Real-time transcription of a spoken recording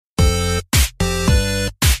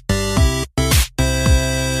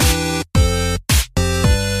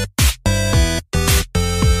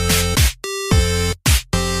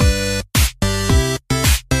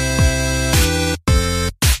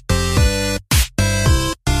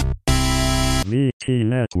VT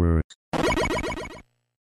Network.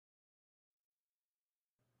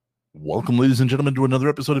 Welcome, ladies and gentlemen, to another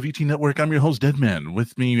episode of ET Network. I'm your host, Deadman.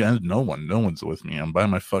 With me, and no one's with me. I'm by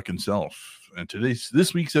my fucking self. And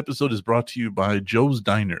this week's episode is brought to you by Joe's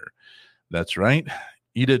Diner. That's right,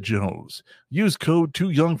 eat at Joe's. Use code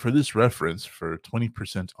Too Young for this reference for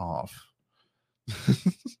 20% off.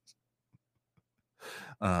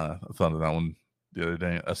 I thought of that one the other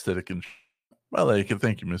day. Aesthetic and I like it.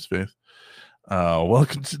 Thank you, Miss Faith.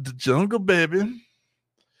 Welcome to the jungle, baby.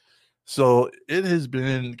 So it has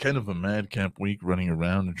been kind of a madcap week running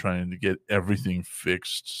around and trying to get everything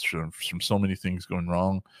fixed from so many things going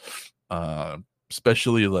wrong.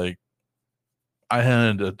 Especially like I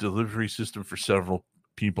had a delivery system for several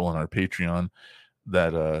people on our Patreon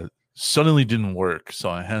that suddenly didn't work. So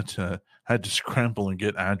I had to scramble and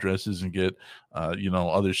get addresses and get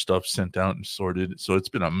other stuff sent out and sorted. So it's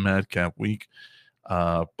been a madcap week.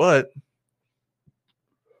 But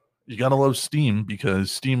you gotta love Steam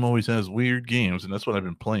because Steam always has weird games, and that's what I've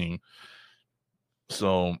been playing.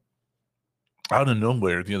 So, out of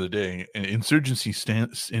nowhere the other day, Insurgency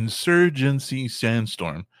Sandstorm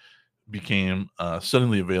became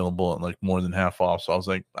suddenly available at like more than half off. So I was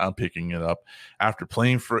like, I'm picking it up after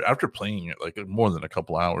playing it like more than a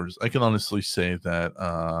couple hours. I can honestly say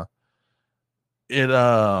that it's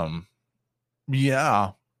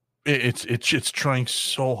trying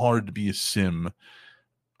so hard to be a sim.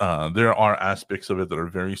 There are aspects of it that are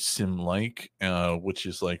very sim-like, which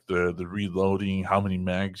is like the reloading, how many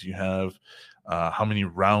mags you have, how many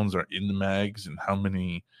rounds are in the mags, and how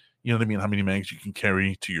many, how many mags you can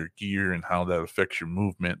carry to your gear, and how that affects your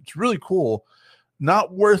movement. It's really cool.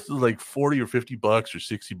 Not worth like $40 or $50 or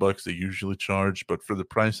 $60 they usually charge, but for the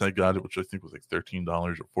price I got it, which I think was like $13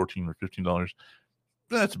 or $14 or $15,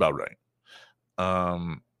 that's about right.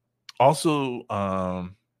 Also,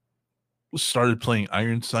 started playing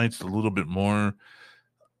Iron Sights a little bit more.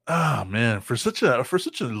 Ah, man, for such a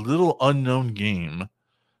little unknown game,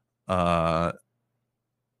 there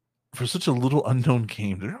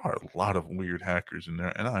are a lot of weird hackers in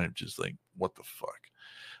there, and I'm just like, what the fuck?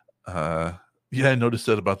 Yeah, I noticed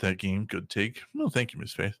that about that game. Good take. No, thank you,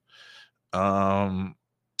 Miss Faith. Been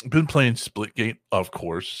playing Splitgate, of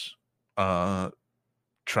course.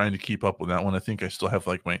 Trying to keep up with that one. I think I still have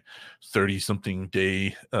like my 30-something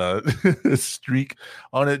day streak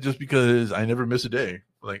on it just because I never miss a day.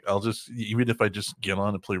 Like I'll just, even if I just get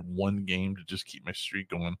on and play one game to just keep my streak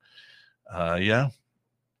going.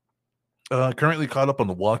 Currently caught up on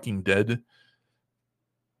The Walking Dead.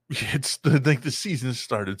 It's the season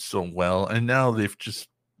started so well, and now they've just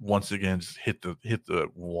once again just hit the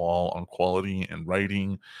wall on quality and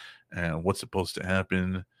writing and what's supposed to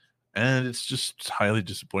happen. And it's just highly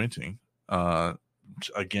disappointing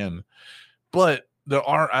again. But there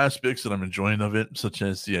are aspects that I'm enjoying of it, such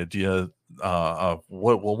as the idea of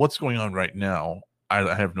what's going on right now.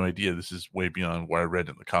 I have no idea. This is way beyond what I read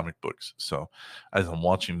in the comic books. So as I'm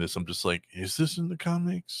watching this, I'm just like, is this in the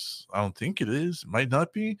comics? I don't think it is. It might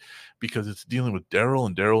not be, because it's dealing with Daryl,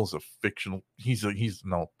 and Daryl's a fictional.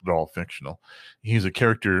 They're all fictional. He's a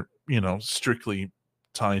character, strictly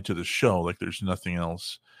tied to the show. Like there's nothing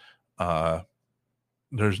else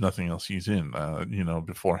he's in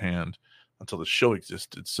beforehand until the show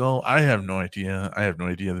existed. So I have no idea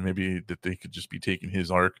that maybe that they could just be taking his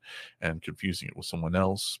arc and confusing it with someone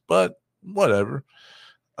else, but whatever.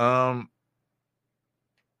 I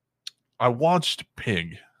watched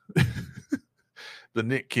Pig, the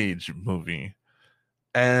Nick Cage movie,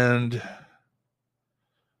 and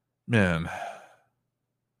man,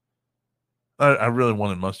 I really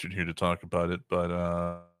wanted Mustard here to talk about it,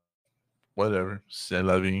 but whatever. C'est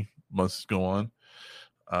la vie, must go on.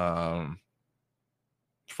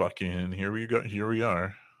 Fucking here we go. Here we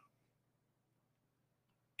are.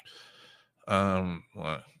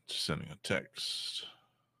 Just sending a text.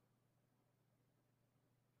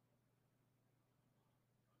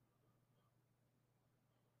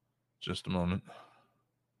 Just a moment.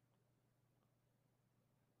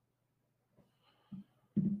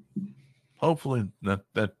 Hopefully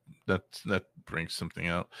that brings something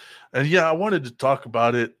out. And yeah, I wanted to talk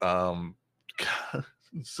about it.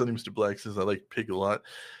 Sonny Mr. Black says I like Pig a lot.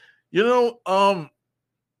 It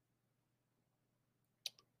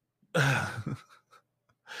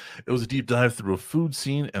was a deep dive through a food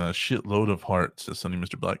scene and a shitload of heart, says Sonny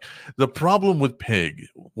Mr. Black. The problem with Pig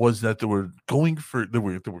was that they were going for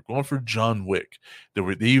John Wick. They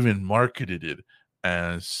even marketed it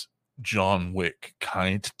as John Wick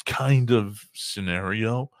kind of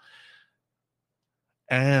scenario.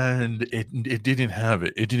 And it didn't have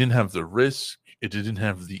it. It didn't have the risk. It didn't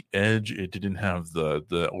have the edge. It didn't have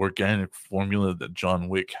the organic formula that John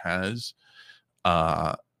Wick has.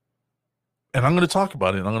 And I'm going to talk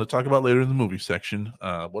about it. I'm going to talk about it later in the movie section.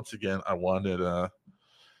 Once again, I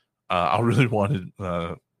really wanted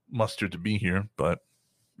Mustard to be here, but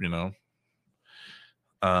you know,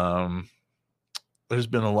 there's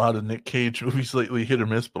been a lot of Nick Cage movies lately, hit or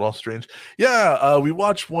miss, but all strange. Yeah, we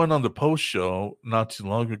watched one on the post show not too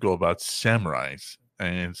long ago about samurais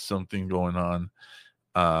and something going on.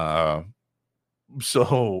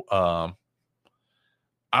 So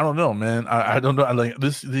I don't know, man. I don't know. I like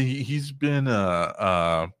this. He's been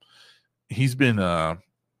all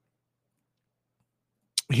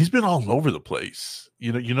over the place.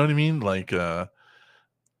 You know what I mean? Like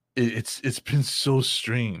it's been so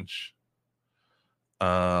strange.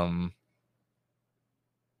 Hold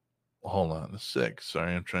on a sec.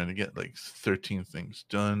 Sorry, I'm trying to get like 13 things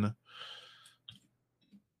done.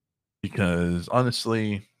 Because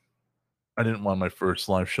honestly, I didn't want my first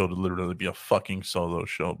live show to literally be a fucking solo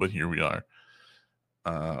show, but here we are.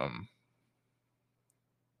 All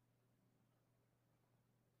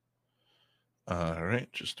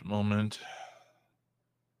right, just a moment.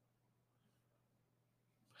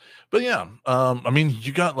 But yeah, I mean,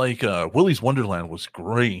 you got like Willy's Wonderland was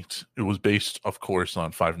great. It was based, of course,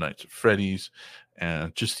 on Five Nights at Freddy's,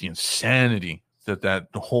 and just the insanity that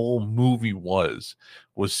the whole movie was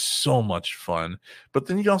so much fun. But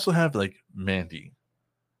then you also have like Mandy,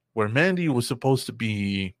 where Mandy was supposed to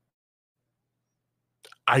be,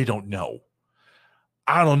 I don't know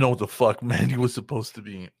what the fuck Mandy was supposed to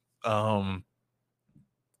be. And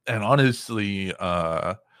honestly,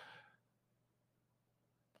 I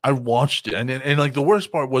watched it, and like the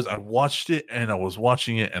worst part was I watched it and I was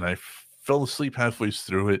watching it and I fell asleep halfway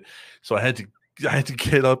through it, so I had to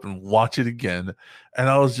get up and watch it again, and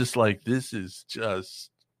I was just like, this is just,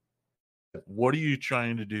 what are you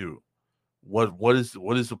trying to do? What is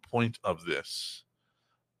the point of this?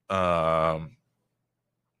 Give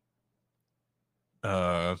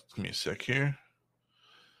me a sec here.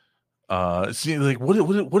 See, like,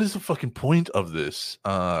 what is the fucking point of this?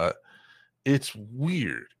 It's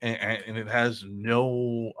weird, and it has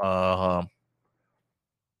no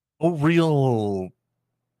real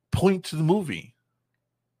point to the movie,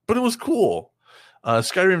 but it was cool.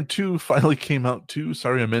 Skyrim 2 finally came out too.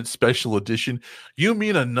 Sorry, I meant special edition. You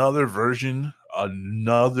mean another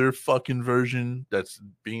fucking version that's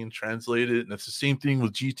being translated, and it's the same thing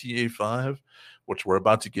with GTA 5, which we're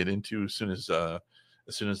about to get into as soon as I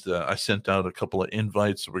sent out a couple of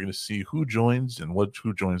invites. So we're going to see who joins and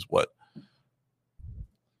who joins what.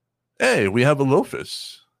 Hey, we have a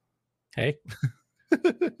Lofus. Hey.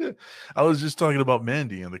 I was just talking about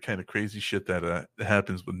Mandy and the kind of crazy shit that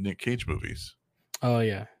happens with Nick Cage movies. Oh,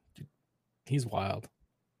 yeah. He's wild.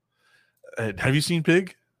 Have you seen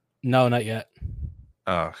Pig? No, not yet.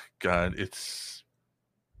 Oh, God. It's...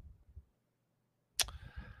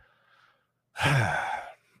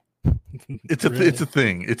 It's a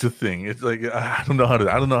thing. It's a thing. It's like, I don't know how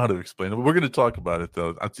to explain it, but we're going to talk about it,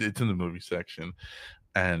 though. It's in the movie section.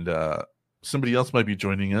 And somebody else might be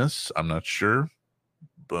joining us. I'm not sure,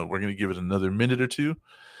 but we're going to give it another minute or two.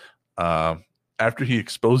 After he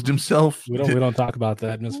exposed himself, we don't talk about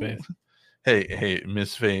that, Miss Faith. Hey,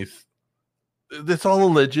 Miss Faith, that's all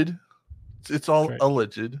alleged. It's all right.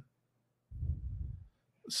 Alleged.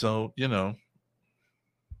 So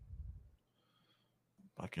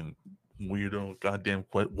fucking weirdo, goddamn.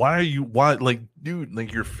 Why, like, dude,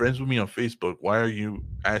 like, you're friends with me on Facebook. Why are you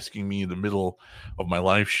asking me in the middle of my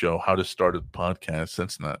live show how to start a podcast?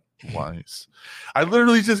 That's not wise. I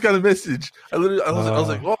literally just got a message. I was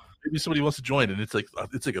like, well, maybe somebody wants to join, and it's like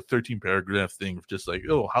a 13 paragraph thing of just like,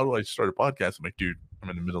 oh, how do I start a podcast? I'm like, dude,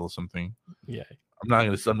 I'm in the middle of something. Yeah, I'm not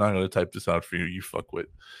gonna type this out for you. You fuckwit.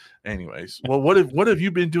 Anyways, well, what have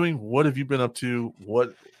you been doing? What have you been up to?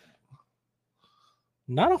 What?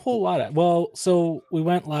 Not a whole lot. Well, so we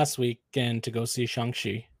went last weekend to go see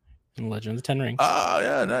Shang-Chi and Legend of the Ten Rings. Ah,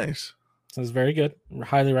 yeah, nice. So it was very good.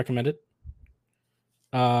 Highly recommended.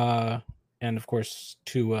 And of course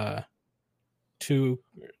to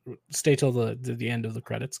stay till the end of the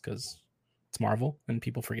credits because it's Marvel and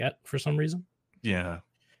people forget for some reason. Yeah.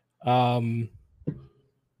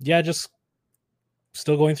 Yeah, just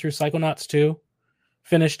still going through Psychonauts 2.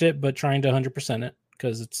 Finished it, but trying to 100% it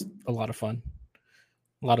because it's a lot of fun.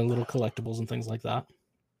 A lot of little collectibles and things like that.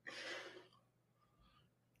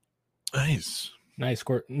 Nice,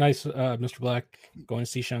 Mr. Black. Going to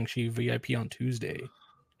see Shang-Chi VIP on Tuesday.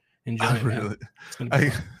 Enjoy it, really.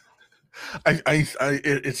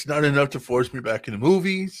 It's not enough to force me back into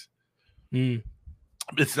movies.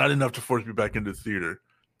 It's not enough to force me back into theater.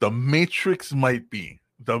 The Matrix might be.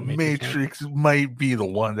 The Matrix Matrix might be the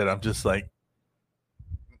one that I'm just like,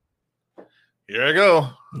 here I go.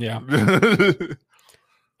 Yeah.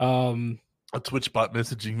 A Twitch bot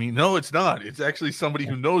messaging me. No, it's not. It's actually somebody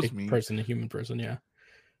who knows me. A human person, yeah.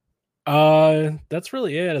 That's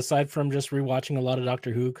really it, aside from just rewatching a lot of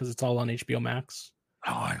Doctor Who because it's all on HBO Max.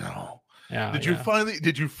 Oh, I know. Yeah. Did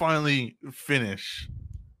you finally finish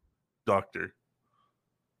Doctor?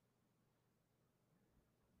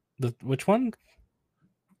 Which one?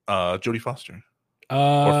 Jodie Foster.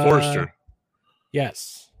 Or Forrester.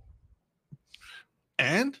 Yes.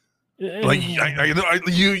 And like I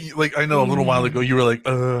know a little while ago you were like,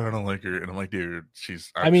 I don't like her, and I'm like, dude,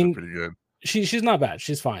 she's actually pretty good. She's not bad.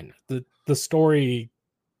 She's fine. The story.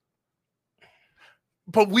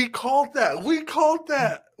 But we called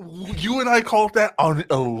that. You and I called that on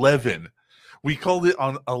 11. We called it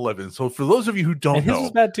on 11. So for those of you who don't know, his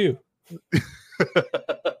was bad too.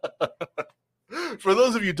 For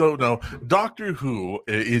those of you who don't know, Doctor Who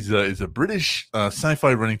is a British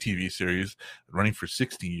sci-fi running TV series running for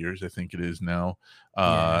 60 years, I think it is now.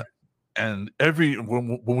 And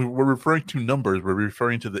when we're referring to numbers, we're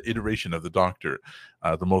referring to the iteration of the Doctor.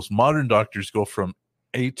 The most modern Doctors go from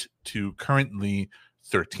 8 to currently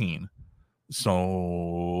 13.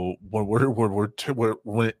 So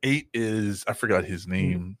when 8 is, I forgot his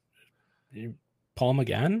name. Paul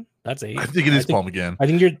McGann? That's 8. I think it is Paul McGann. I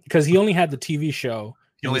think you're, because he only had the TV show.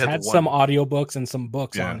 He only had some audiobooks and some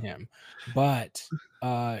books on him. But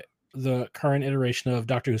the current iteration of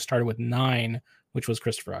Doctor Who started with 9, which was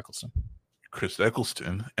Christopher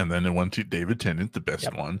Eccleston. And then it went to David Tennant, the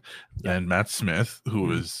best one, and Matt Smith,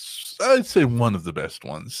 who is, I'd say, one of the best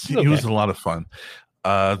ones. He was a lot of fun.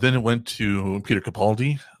 Then it went to Peter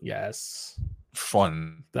Capaldi. Yes.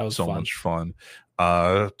 Fun. That was so much fun.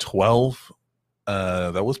 12.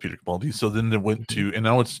 That was Peter Capaldi. So then it went to, and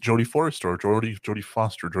now it's Jodie Forrester, or Jodie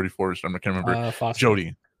Foster, Jodie Forrester. I can't remember.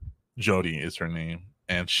 Jodie is her name.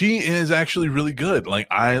 And she is actually really good. Like,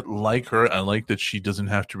 I like her. I like that she doesn't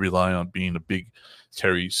have to rely on being a big,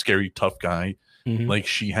 scary, tough guy. Mm-hmm. Like,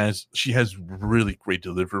 she has really great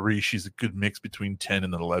delivery. She's a good mix between 10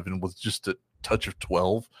 and 11 with just a touch of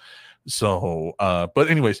 12. So, but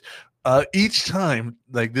anyways, each time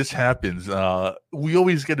like this happens, we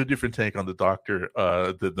always get a different take on the Doctor,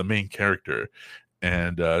 the main character.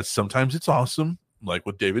 And sometimes it's awesome, like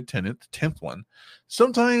with David Tennant, the 10th one.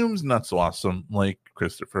 Sometimes not so awesome, like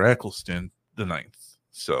Christopher Eccleston, the 9th.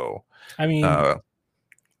 So, I mean,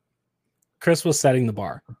 Chris was setting the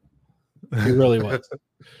bar. He really was.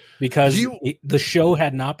 Because the show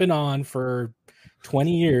had not been on for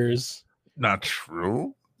 20 years. Not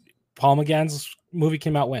true. Paul McGann's movie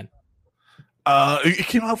came out when? It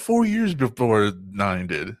came out 4 years before 9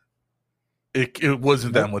 did. It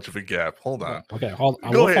wasn't that much of a gap. Hold on. Okay, hold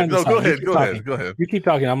on. Go ahead. Go ahead. You keep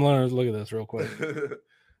talking. I'm going to look at this real quick.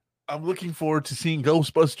 I'm looking forward to seeing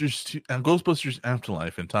Ghostbusters 2 and Ghostbusters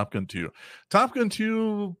Afterlife and Top Gun 2. Top Gun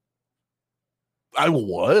 2, I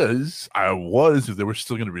was if they were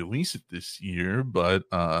still going to release it this year, but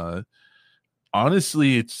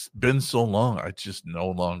honestly, it's been so long. I just no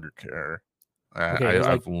longer care.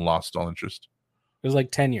 I've lost all interest. It was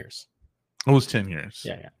like 10 years. It was 10 years.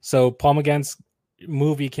 Yeah. So Paul McGann's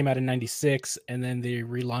movie came out in 96, and then they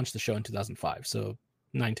relaunched the show in 2005. So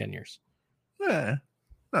 9-10 years. Yeah.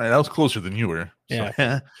 All right, that was closer than you were.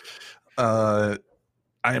 Yeah. So,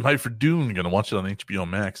 I am hyped for Doom. Going to watch it on HBO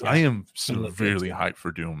Max. Yeah. I am severely hyped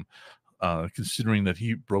for Doom. Considering that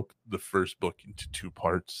he broke the first book into 2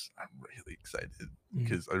 parts, I'm really excited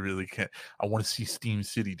because I really can't. I want to see Steam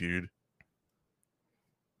City, dude.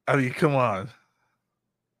 I mean, come on.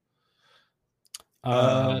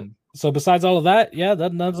 So besides all of that,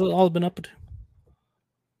 that's all been up to.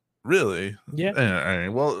 Really? Yeah. All right.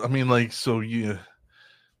 Well, I mean, like, so you.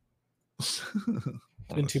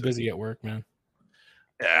 Been too busy at work, man.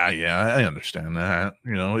 Yeah, I understand that.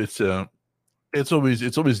 You know, it's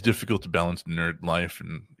always difficult to balance nerd life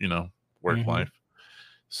and, you know, work life.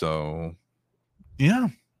 So, yeah,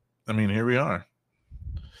 I mean, here we are.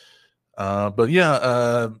 But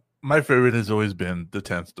yeah, my favorite has always been the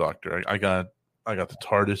 10th Doctor. I got the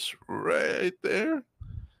TARDIS right there, and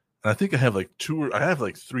I think I have like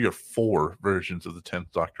 3 or 4 versions of the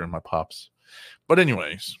 10th Doctor in my pops. But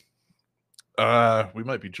anyways, we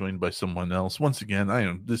might be joined by someone else. Once again,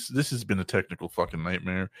 this has been a technical fucking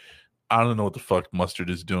nightmare. I don't know what the fuck Mustard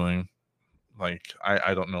is doing. Like,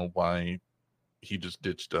 I don't know why he just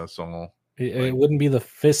ditched us all. It wouldn't be the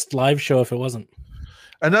Fist live show if it wasn't.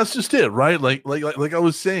 And that's just it, right? Like I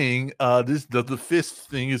was saying, the Fist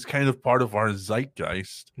thing is kind of part of our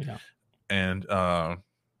zeitgeist. Yeah. And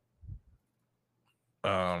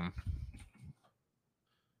So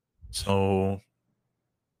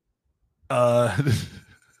I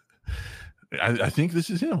think this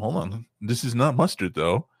is him. Hold on. This is not Mustard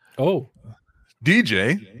though. Oh.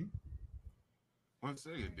 DJ. 1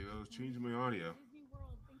 second, dude. I was changing my audio.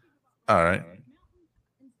 All right.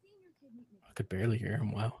 I could barely hear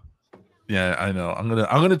him. Wow. Yeah, I know. I'm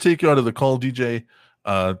gonna take you out of the call, DJ.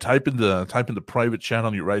 Type in the private chat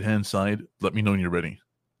on your right hand side. Let me know when you're ready.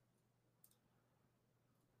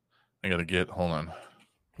 I gotta get. Hold on.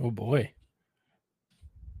 Oh boy.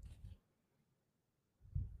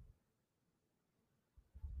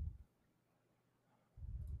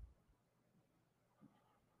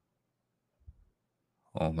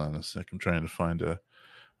 Hold on a sec. I'm trying to find a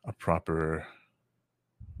proper.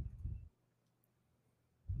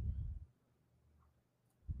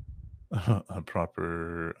 A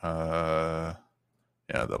proper. Yeah,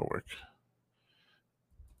 that'll work.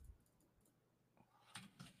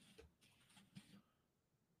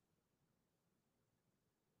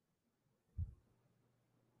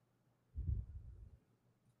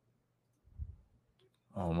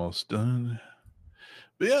 Almost done.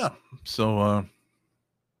 But yeah, so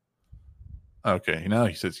okay, now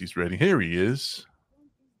he says he's ready. Here he is.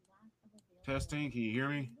 Testing, can you hear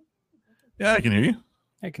me? Yeah, I can hear you.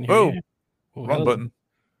 I can hear you. Oh, wrong button.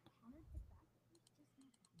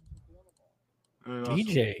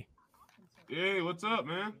 DJ. Hey, what's up,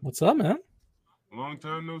 man? What's up, man? Long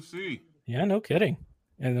time no see. Yeah, no kidding.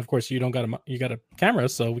 And of course, you got a camera,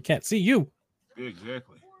 so we can't see you.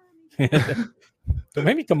 Exactly. So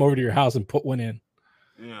maybe come over to your house and put one in.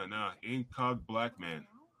 Yeah, nah, incog black man.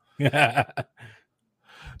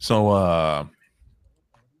 So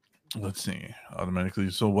let's see. Automatically.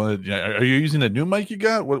 So what? Are you using a new mic you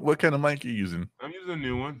got? What kind of mic are you using? I'm using a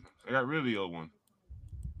new one. I got rid of the old one.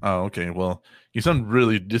 Oh, okay. Well, you sound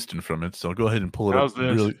really distant from it, so go ahead and pull it up.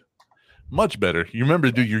 Really much better. You remember,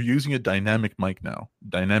 dude, you're using a dynamic mic now.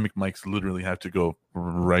 Dynamic mics literally have to go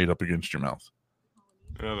right up against your mouth.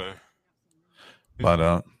 Okay.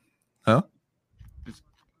 But huh? Just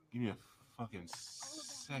give me a fucking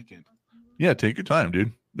second. Yeah, take your time,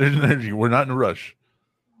 dude. We're not in a rush.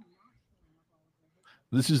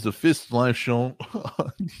 This is the Fist Live show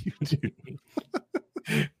on YouTube.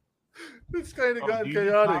 It's kind of got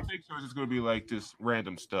chaotic. Topics, or is it going to be like just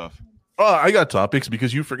random stuff? Oh, I got topics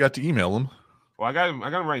because you forgot to email them. Well, I got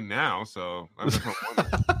them right now, so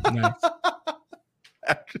Nice.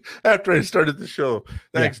 After I started the show.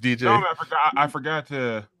 Thanks, DJ. No, I forgot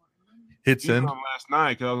to hit send last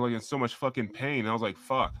night because I was like in so much fucking pain. I was like,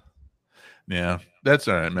 fuck. Yeah, that's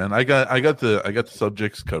all right, man. I got the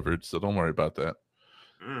subjects covered, so don't worry about that.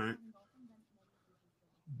 All right.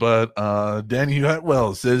 But Danny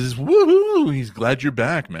Hutwell says, woohoo, he's glad you're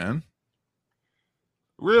back, man.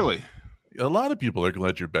 Really? A lot of people are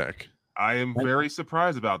glad you're back. I am very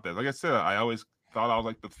surprised about that. Like I said, I always thought I was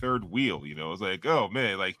like the third wheel, you know. I was like, oh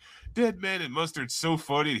man, like Dead Man and Mustard's so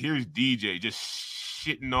funny. And here's DJ just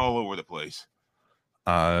shitting all over the place.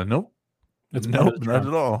 Nope. Nope, not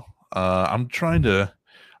at all. I'm trying to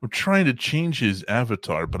change his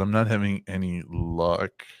avatar, but I'm not having any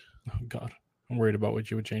luck. Oh God. I'm worried about what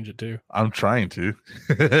you would change it to. I'm trying to.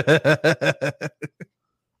 Here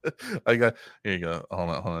you go. Hold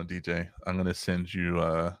on, DJ. I'm gonna send you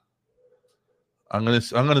I'm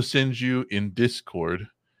gonna send you in Discord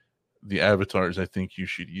the avatars I think you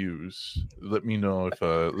should use. Let me know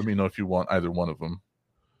if you want either one of them.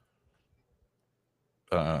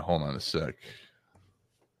 Hold on a sec.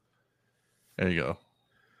 There you go.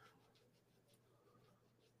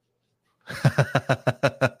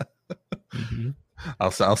 Mm-hmm.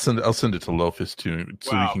 I'll send it to Lofus too,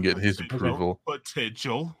 so we can get his approval.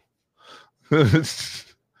 Potential.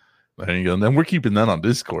 There you go. And then we're keeping that on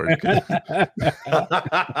Discord.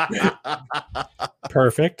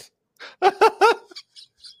 Perfect.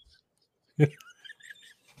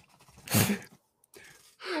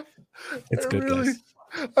 It's good, guys.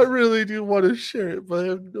 I really do want to share it, but I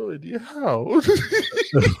have no idea how.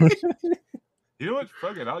 You know what?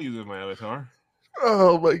 Fuck it. I'll use it in my avatar.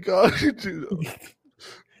 Oh my God, dude.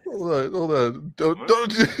 Hold on. Don't.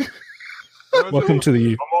 Welcome to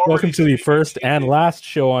the first and last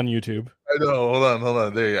show on YouTube. I know. Hold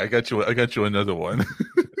on. There, I got you another one.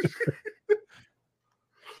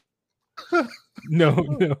 No,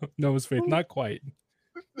 it's Faith. Not quite.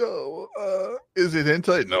 No. Is it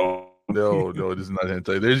hentai? No, it is not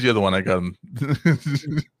hentai. There's the other one I got him.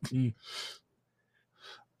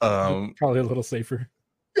 Probably a little safer.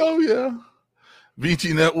 Oh yeah.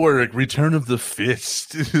 VT Network, Return of the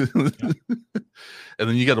Fist. And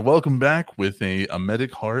then you got to welcome back with a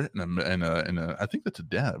medic heart and a I think that's a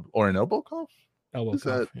dab or an elbow cuff. elbow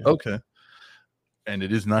cuff. Yeah. Okay. And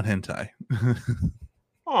it is not hentai.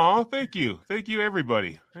 Oh, thank you,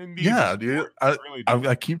 everybody. Yeah, dude.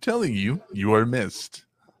 I keep telling you, you are missed.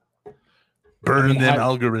 Burn them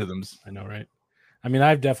algorithms. I know, right? I mean,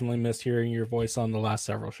 I've definitely missed hearing your voice on the last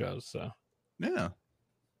several shows. So, yeah.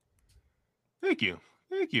 Thank you.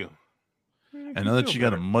 And now that you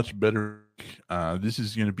got a much better, this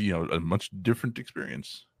is going to be a much different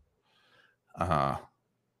experience.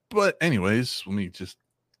 But anyways, let me just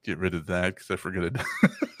get rid of that because I forgot it.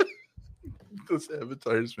 Those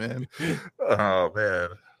avatars, man. Oh man.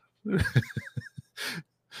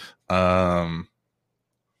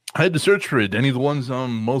 I had to search for it. Any of the ones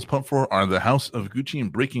I'm most pumped for are the House of Gucci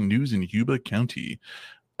and Breaking News in Yuba County.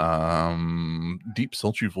 Deep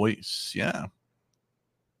sultry voice, yeah.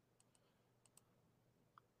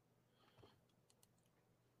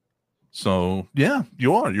 So yeah,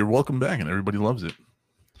 you're welcome back, and everybody loves it.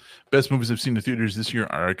 Best movies I've seen in the theaters this year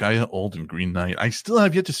are Gaia, Old, and Green Knight. I still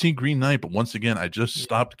have yet to see Green Knight, but once again, I just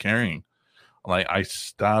stopped caring. I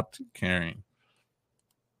stopped caring.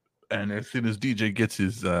 And as soon as DJ gets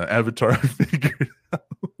his avatar figured out.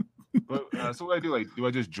 But so what do I do? Do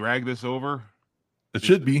I just drag this over? It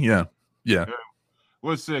should be, yeah.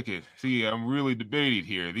 1 second. See, I'm really debating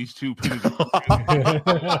here. These two pieces.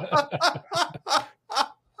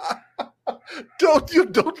 Don't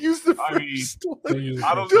use the first one.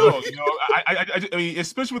 I don't know. I mean,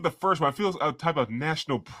 especially with the first one, I feel a type of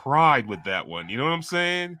national pride with that one. You know what I'm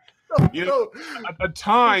saying? A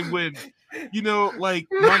time when, my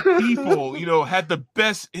people, had the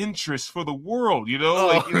best interests for the world,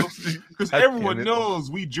 because everyone knows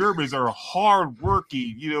we Germans are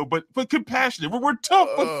hardworking, but compassionate. We're tough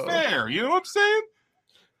but fair. You know what I'm saying?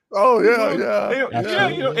 Oh yeah.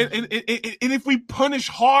 And if we punish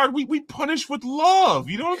hard, we punish with love.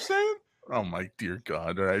 You know what I'm saying? Oh my dear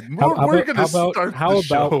God! All right, how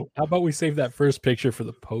about we save that first picture for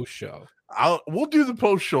the post show? We'll do the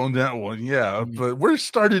post show on that one, yeah. But we're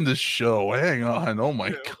starting the show. Hang on! Oh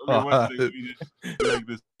my God!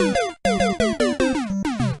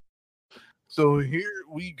 So here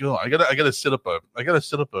we go. I gotta set up a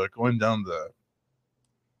going down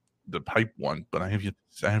the pipe one, but I have yet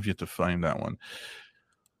to find that one.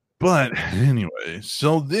 But anyway,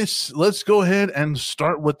 so let's go ahead and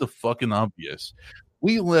start with the fucking obvious.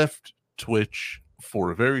 We left Twitch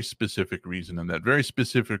for a very specific reason, and that very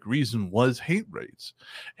specific reason was hate raids.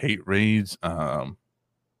 DJ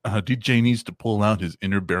needs to pull out his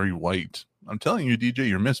inner Barry White. I'm telling you, DJ,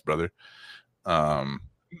 you're missed, brother.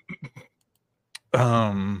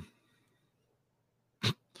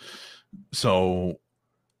 So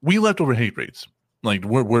we left over hate raids. Like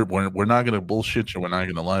we're not gonna bullshit you. We're not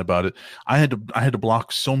gonna lie about it. I had to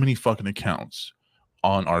block so many fucking accounts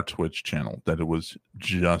on our Twitch channel that it was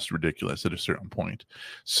just ridiculous at a certain point.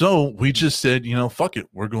 So we just said, fuck it.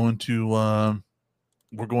 We're going to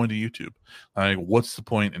YouTube. Like, what's the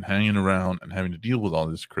point in hanging around and having to deal with all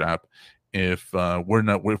this crap if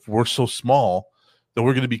we're so small that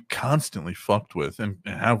we're going to be constantly fucked with and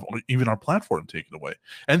have even our platform taken away.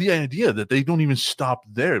 And the idea that they don't even stop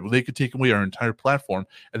there. They could take away our entire platform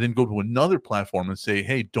and then go to another platform and say,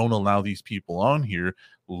 hey, don't allow these people on here.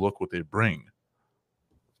 Look what they bring.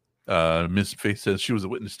 Miss Faith says she was a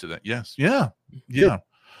witness to that. Yes. Yeah.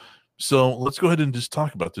 So let's go ahead and just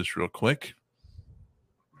talk about this real quick.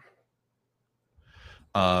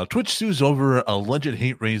 Twitch sues over alleged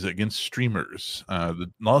hate raids against streamers. The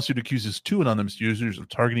lawsuit accuses 2 anonymous users of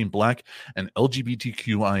targeting Black and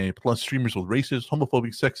LGBTQIA plus streamers with racist,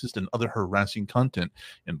 homophobic, sexist, and other harassing content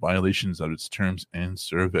in violations of its terms and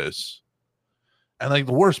service. And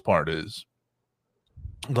the worst part is,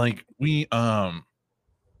 we are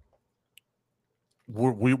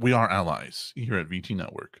allies here at VT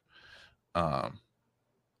Network.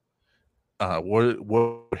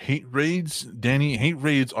 What hate raids, Danny? Hate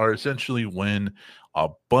raids are essentially when a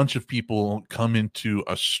bunch of people come into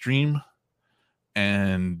a stream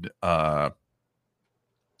and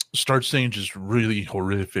start saying just really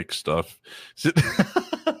horrific stuff.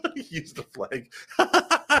 Use the flag.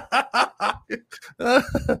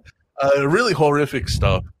 Really horrific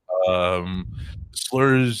stuff.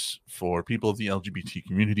 Slurs for people of the LGBT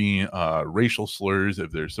community, racial slurs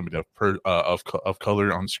if there's somebody of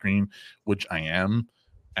color on screen, which I am,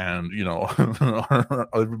 and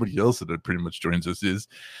everybody else that pretty much joins us is.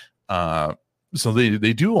 So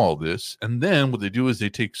they do all this, and then what they do is they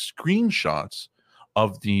take screenshots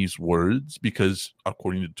of these words because,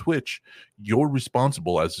 according to Twitch, you're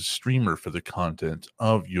responsible as a streamer for the content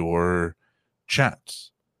of your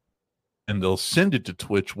chats. And they'll send it to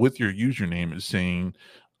Twitch with your username and saying,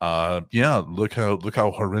 look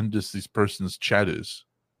how horrendous this person's chat is,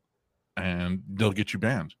 and they'll get you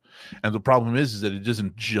banned. And the problem is that it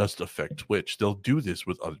doesn't just affect Twitch. They'll do this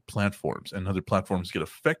with other platforms, and other platforms get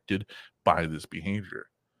affected by this behavior.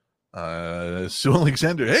 Sue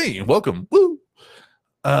Alexander, hey, welcome. Woo.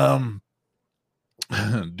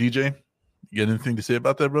 DJ, you got anything to say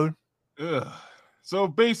about that, brother? So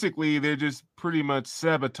basically, they're just pretty much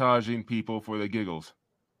sabotaging people for the giggles.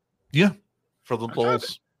 Yeah, for the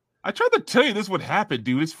lulz. I tried to tell you this would happen,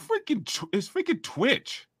 dude. It's freaking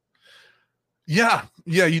Twitch. Yeah,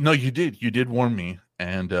 you did. You did warn me,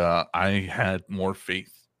 and I had more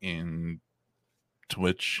faith in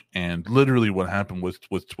Twitch. And literally, what happened with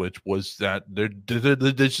Twitch was that they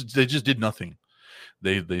just did nothing.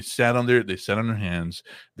 They sat on their hands.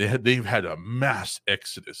 They've had a mass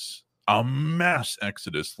exodus.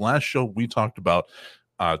 Last show we talked about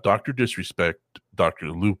Dr. Disrespect,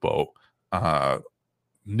 Dr. Lupo,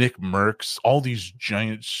 Nick Merckx, all these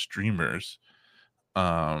giant streamers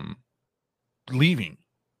leaving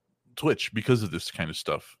Twitch because of this kind of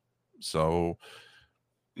stuff. So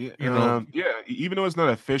even though it's not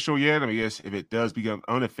official yet, I mean, yes, if it does become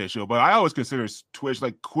unofficial, but I always consider Twitch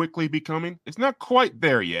like quickly becoming, it's not quite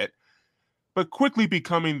there yet, but quickly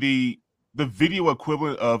becoming the video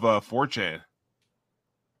equivalent of 4chan.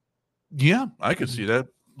 Yeah, I could see that.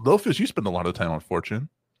 Lowfish, you spend a lot of time on 4chan.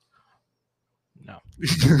 No.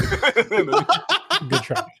 Good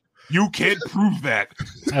try. You can't prove that.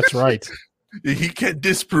 That's right. He can't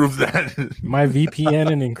disprove that. My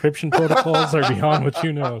VPN and encryption protocols are beyond what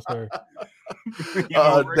you know, sir.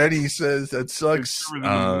 Denny says that sucks.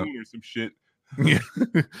 Or some shit. Yeah.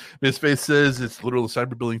 Miss Faith says it's literal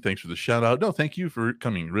cyberbullying. Thanks for the shout out. No, thank you for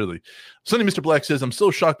coming. Really. Sunny Mr. Black says I'm so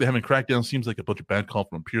shocked they haven't cracked down. Seems like a bunch of bad call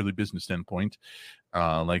from a purely business standpoint.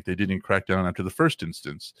 Like they didn't crack down after the first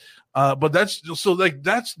instance. But that's just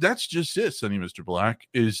it, Sunny Mr. Black,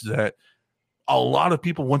 is that a lot of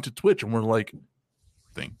people went to Twitch and were like,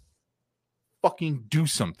 fucking do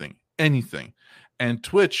something, anything. And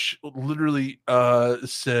Twitch literally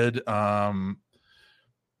said,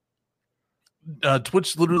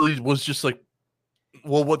 Twitch literally was just like,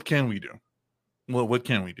 well, what can we do?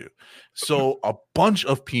 So a bunch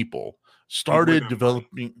of people started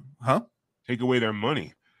developing, Take away their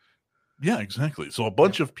money. Yeah, exactly. So a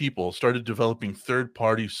bunch of people started developing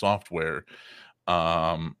third-party software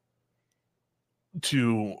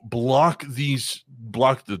to block the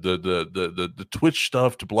Twitch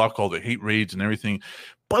stuff, to block all the hate raids and everything.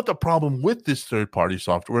 But the problem with this third-party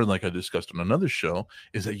software, like I discussed on another show,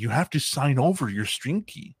 is that you have to sign over your stream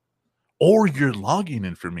key or your login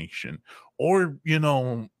information or,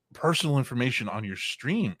 personal information on your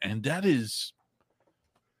stream. And that is,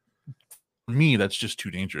 for me, that's just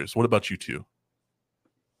too dangerous. What about you two?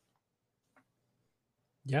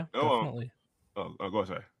 Yeah, definitely. Go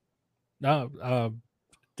ahead. No,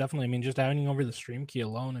 definitely. I mean, just handing over the stream key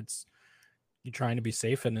alone, it's you're trying to be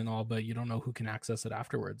safe and all, but you don't know who can access it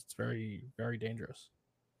afterwards. It's very, very dangerous.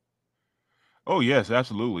 Oh yes,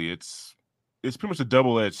 absolutely. It's pretty much a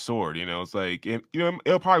double-edged sword. It's like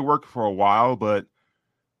it'll probably work for a while, but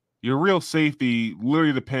your real safety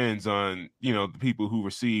literally depends on the people who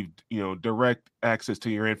received direct access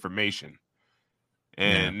to your information.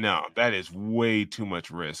 And no, that is way too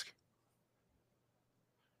much risk.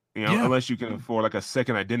 Unless you can afford like a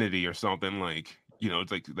second identity or something, like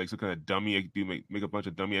it's like some kind of dummy. Make a bunch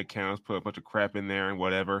of dummy accounts, put a bunch of crap in there and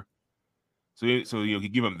whatever. So you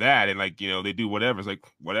give them that, and they do whatever. It's like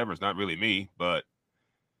whatever. It's not really me, but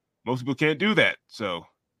most people can't do that. So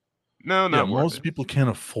no, most people can't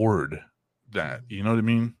afford that. You know what I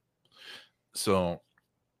mean? So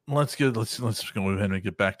let's go ahead and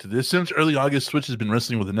get back to this. Since early August, Twitch has been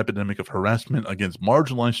wrestling with an epidemic of harassment against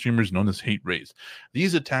marginalized streamers known as hate raids.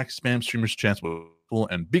 These attacks spam streamers' chats with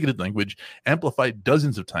and bigoted language, amplified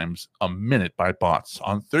dozens of times a minute by bots.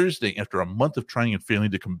 On Thursday, after a month of trying and failing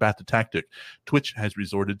to combat the tactic, Twitch has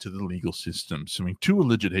resorted to the legal system, suing two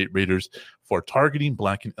alleged hate raiders for targeting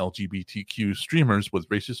Black and LGBTQ streamers with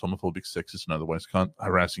racist, homophobic, sexist, and otherwise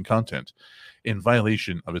harassing content in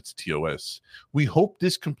violation of its TOS. We hope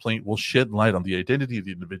this complaint will shed light on the identity of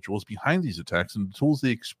the individuals behind these attacks and the tools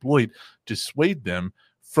they exploit to dissuade them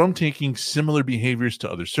from taking similar behaviors to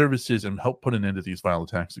other services and help put an end to these vile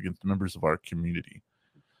attacks against members of our community.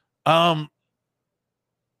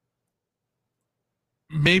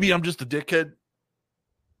 Maybe I'm just a dickhead.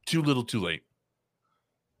 Too little, too late.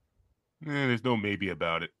 There's no maybe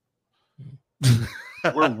about it.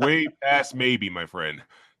 We're way past maybe, my friend.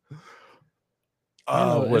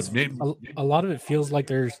 A lot of it feels like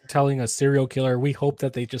they're telling a serial killer, we hope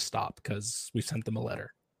that they just stop because we sent them a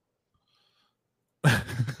letter.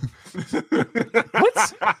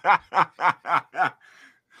 What?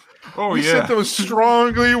 Oh, we yeah. sent them a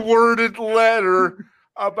strongly worded letter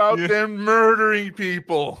about them murdering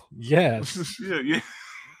people. Yes. Yeah.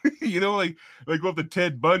 You know, like with the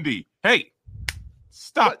Ted Bundy. Hey,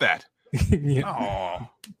 stop that. Yeah. Oh,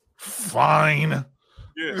 fine.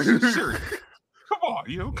 Yeah, sure. Come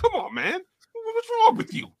on, man. What's wrong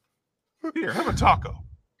with you? Here, have a taco.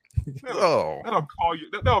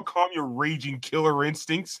 That'll calm your raging killer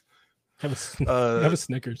instincts. Have a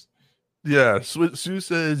Snickers. Yeah, Sue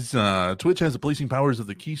says Twitch has the policing powers of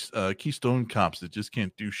the Keystone Cops that just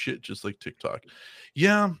can't do shit, just like TikTok.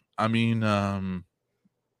 Yeah, I mean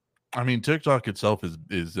TikTok itself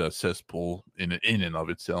is a cesspool in and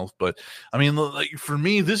of itself, but I mean, like for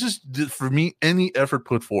me, any effort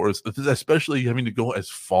put forth, especially having to go as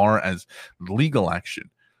far as legal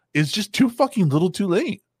action, is just too fucking little, too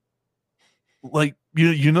late. Like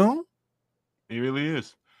you know, it really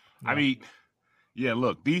is. Yeah. I mean. Yeah,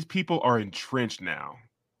 look, these people are entrenched now.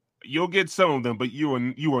 You'll get some of them, but you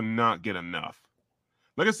will not get enough.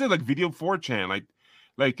 Like I said, like Video 4chan, like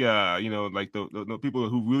the people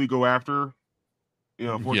who really go after,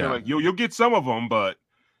 4chan, like you'll get some of them, but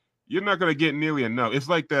you're not gonna get nearly enough. It's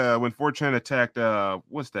like when 4chan attacked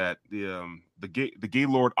what's that? The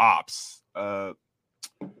Gaylord Ops.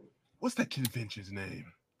 What's that convention's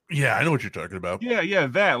name? Yeah, I know what you're talking about. Yeah,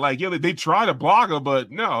 that. Like, they try to block her,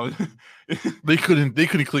 but no, they couldn't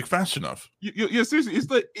click fast enough. Yeah, seriously,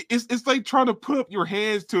 it's like trying to put up your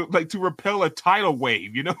hands to repel a tidal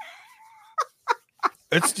wave.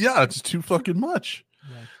 It's too fucking much.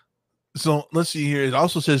 Yeah. So let's see here. It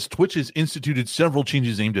also says Twitch has instituted several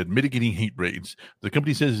changes aimed at mitigating hate raids. The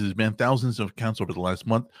company says it has banned thousands of accounts over the last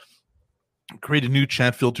month, created new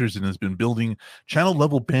chat filters, and has been building channel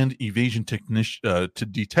level band evasion to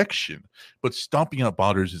detection. But stomping out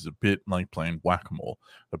botters is a bit like playing whack-a-mole.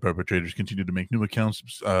 The perpetrators continue to make new accounts,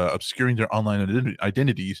 obscuring their online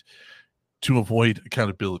identities to avoid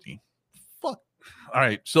accountability. Fuck. All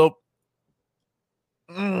right, so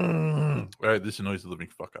all right, this annoys the living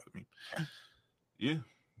fuck out of me. Yeah,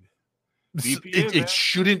 it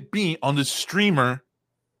shouldn't be on the streamer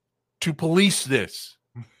to police this.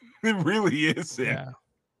 It really is. Yeah.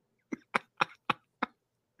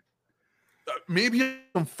 Maybe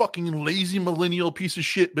I'm fucking lazy millennial piece of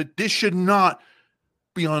shit, but this should not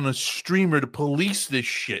be on a streamer to police this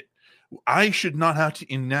shit. I should not have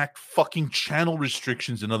to enact fucking channel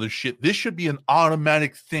restrictions and other shit. This should be an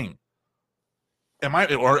automatic thing. Am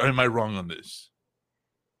I wrong on this?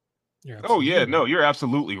 Oh yeah, no, you're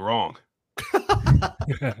absolutely wrong.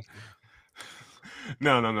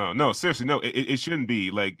 No. Seriously, no. It shouldn't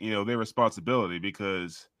be like their responsibility,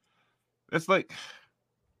 because that's like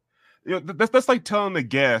that's like telling the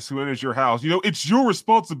guest who enters your house, it's your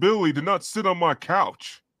responsibility to not sit on my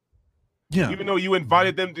couch. Yeah, even though you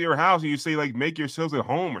invited them to your house and you say like make yourselves at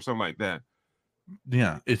home or something like that.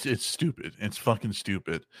 Yeah, it's stupid. It's fucking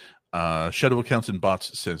stupid. Shadow accounts and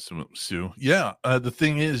bots, says Sue. Yeah, the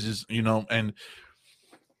thing is and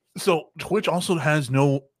so Twitch also has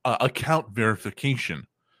no account verification.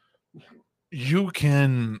 You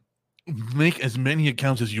can make as many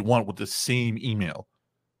accounts as you want with the same email.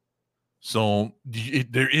 So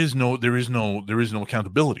there is no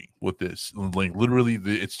accountability with this. Like literally,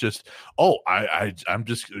 it's just I'm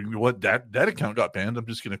just that account got banned. I'm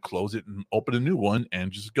just going to close it and open a new one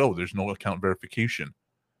and just go. There's no account verification.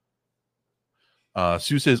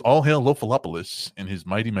 Sue says, "All hail Lofalopolis and his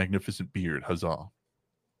mighty magnificent beard. Huzzah!"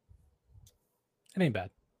 It ain't bad.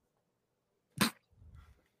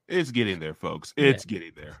 It's getting there, folks. It's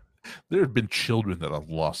getting there. There have been children that I've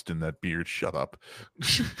lost in that beard. Shut up.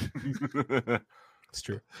 It's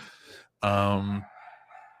true.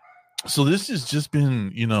 So this has just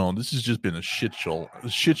been, a shit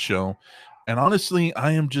show. And honestly,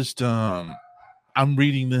 I am just, I'm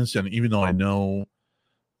reading this, and even though I know,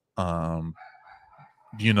 that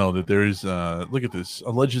there is, look at this,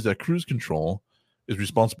 alleges that Cruise Control is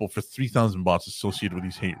responsible for 3,000 bots associated with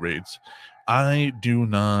these hate raids. I do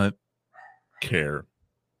not care.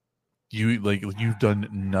 You've done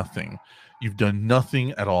nothing. You've done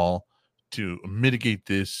nothing at all to mitigate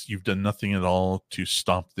this. You've done nothing at all to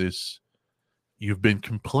stop this. You've been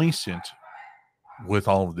complacent with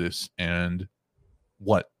all of this. And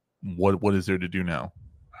what is there to do now?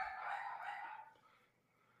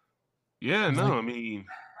 Yeah, no, I mean,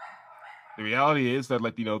 the reality is that,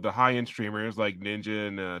 the high-end streamers like Ninja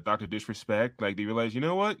and Dr. Disrespect, they realize, you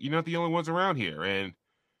know what? You're not the only ones around here. And,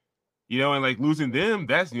 and losing them,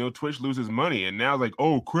 that's, Twitch loses money. And now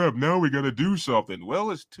oh, crap, now we got to do something.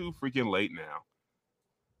 Well, it's too freaking late now.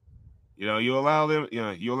 You allow them,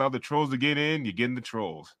 you allow the trolls to get in, you're getting the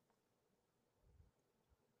trolls.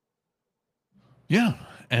 Yeah,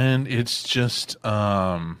 and it's just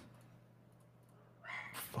fucking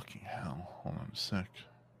hell. Hold on a sec.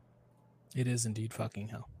 It is indeed fucking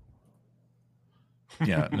hell.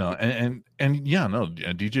 Yeah, no, and yeah, no,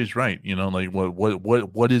 DJ's right. You know, like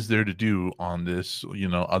what is there to do on this? You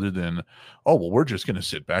know, other than, oh well, we're just gonna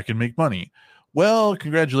sit back and make money. Well,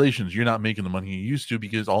 congratulations, you're not making the money you used to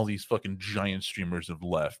because all these fucking giant streamers have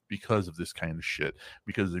left because of this kind of shit,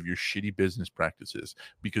 because of your shitty business practices,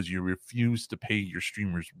 because you refuse to pay your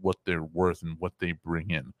streamers what they're worth and what they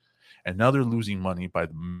bring in, and now they're losing money by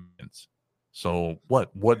the millions. So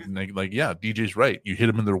what? Like, yeah, DJ's right. You hit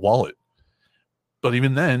them in their wallet. But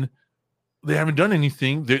even then, they haven't done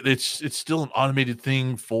anything. It's still an automated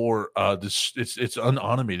thing for this. It's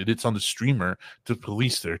unautomated. It's on the streamer to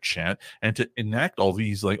police their chat and to enact all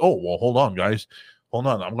these like, oh well, hold on, guys, hold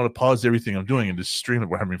on. I'm going to pause everything I'm doing in this stream that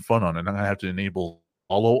we're having fun on, and I have to enable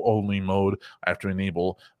follow only mode. I have to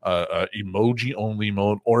enable emoji only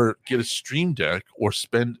mode, or get a stream deck, or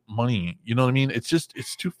spend money. You know what I mean?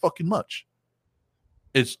 It's too fucking much.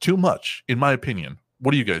 It's too much, in my opinion.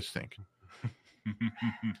 What do you guys think?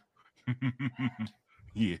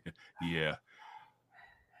 yeah.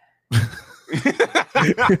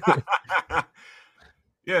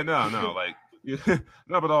 Yeah, no, like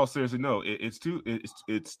no, but all seriously, no, it's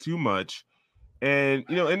too much. And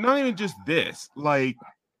you know, and not even just this, like,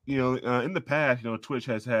 you know, in the past, you know, Twitch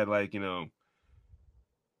has had like, you know,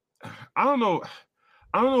 I don't know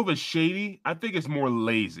if it's shady. I think it's more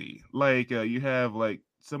lazy. Like you have like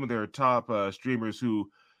some of their top streamers who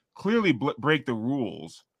clearly break the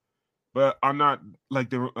rules, but are not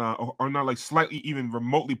like are not like slightly even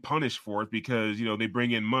remotely punished for it because, you know, they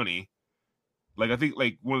bring in money. Like I think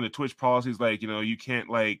like one of the Twitch policies, like, you know, you can't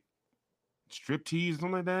like strip tease or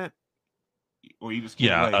something like that, or you just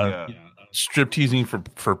can't, strip teasing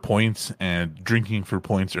for points and drinking for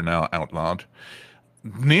points are now outlawed,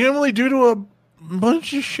 namely due to a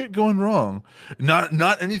bunch of shit going wrong.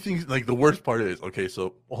 Not anything. Like the worst part is, okay,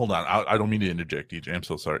 so hold on, I don't mean to interject, DJ, I'm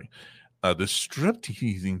so sorry. The strip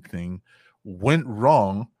teasing thing went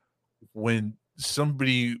wrong when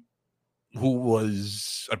somebody who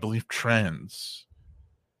was, I believe, trans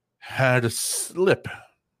had a slip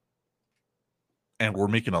and were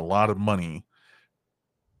making a lot of money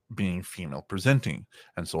being female presenting,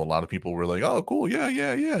 and so a lot of people were like, oh cool, yeah,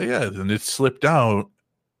 and it slipped out.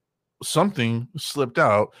 Something slipped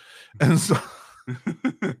out, and so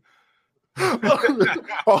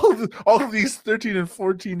all of these 13 and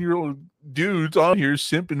 14-year-old dudes on here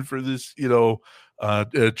simping for this, you know,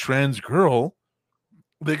 trans girl,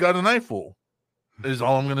 they got an eyeful, is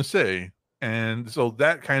all I'm gonna say. And so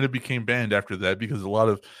that kind of became banned after that, because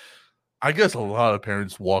I guess a lot of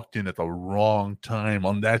parents walked in at the wrong time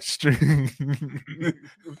on that stream.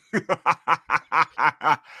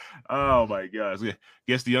 Oh my gosh!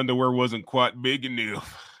 Guess the underwear wasn't quite big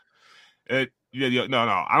enough. No,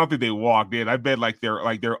 I don't think they walked in. I bet like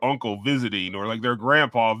their uncle visiting or like their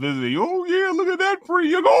grandpa visiting. Oh yeah, look at that pretty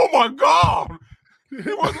young. Oh my god,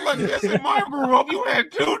 it wasn't like this in my grew up. You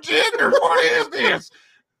had two genders. What is this?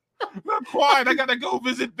 Not quiet. I gotta go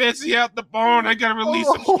visit Betsy out the barn. I gotta release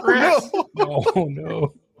some stress. No. Oh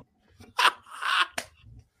no.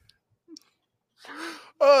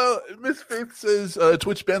 Miss Faith says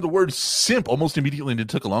Twitch banned the word simp almost immediately, and it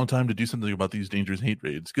took a long time to do something about these dangerous hate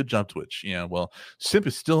raids. Good job, Twitch. Yeah, well, simp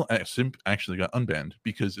actually got unbanned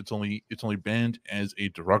because it's only banned as a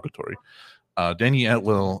derogatory. Danny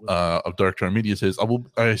Atwell of Dark Charm Media says,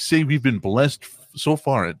 I say we've been blessed so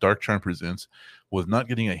far at Dark Charm Presents with not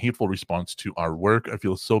getting a hateful response to our work. I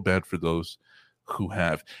feel so bad for those who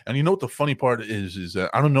have. And you know what the funny part is that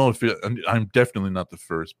I don't know if I'm definitely not the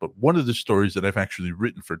first, but one of the stories that I've actually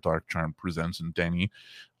written for Dark Charm Presents and Danny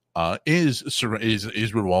is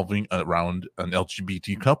revolving around an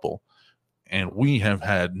LGBT couple, and we have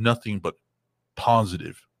had nothing but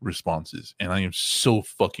positive responses, and I am so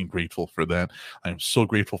fucking grateful for that. I am so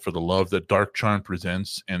grateful for the love that Dark Charm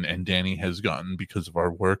Presents and Danny has gotten because of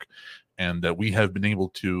our work, and that we have been able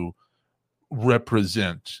to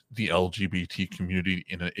represent the LGBT community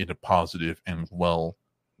in a positive and well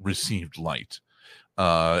received light.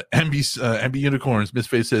 MB Unicorns, Miss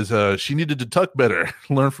Faye says she needed to tuck better,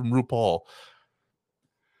 learn from RuPaul.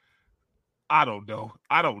 I don't know.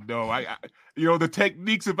 I you know, the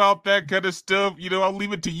techniques about that kind of stuff, you know, I'll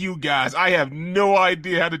leave it to you guys. I have no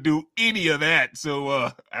idea how to do any of that. So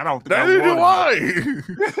I don't think I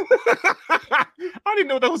didn't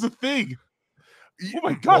know that was a thing. Oh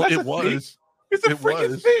my god, that's it was. It's a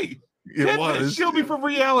freaking thing. It was. Shield me from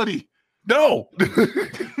reality. No.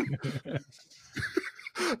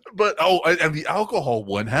 But and the alcohol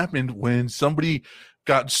one happened when somebody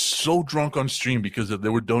got so drunk on stream because they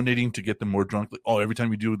were donating to get them more drunk. Like, oh, every time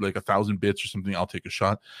we do like 1,000 bits or something, I'll take a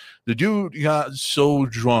shot. The dude got so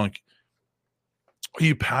drunk,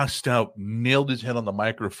 he passed out, nailed his head on the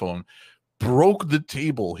microphone, broke the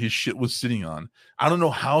table his shit was sitting on. I don't know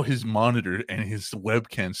how his monitor and his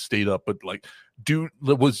webcam stayed up, but like, dude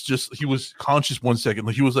was just, he was conscious 1 second.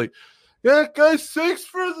 Like, he was like, yeah, guys, thanks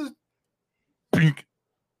for the pink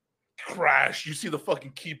crash. You see the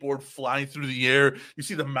fucking keyboard flying through the air. You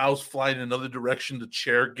see the mouse flying in another direction. The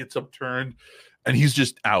chair gets upturned, and he's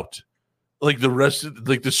just out. Like the rest of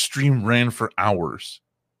the stream ran for hours,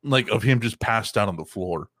 like of him just passed out on the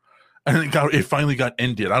floor, and it finally got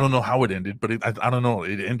ended. I don't know how it ended, but I don't know,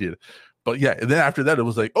 it ended. But yeah, and then after that, it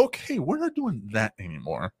was like, okay, we're not doing that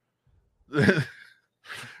anymore.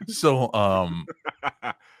 So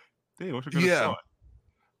Damn, yeah.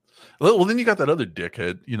 Well, then you got that other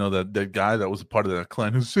dickhead, you know, that guy that was a part of that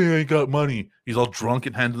clan who say I ain't got money. He's all drunk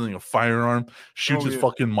and handling a firearm, shoots his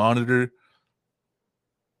fucking monitor.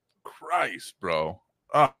 Christ, bro.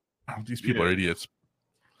 These people are idiots.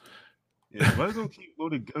 Yeah, why don't keep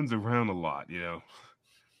loading guns around a lot, you know?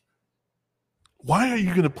 Why are you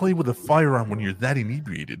going to play with a firearm when you're that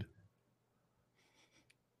inebriated?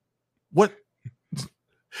 What?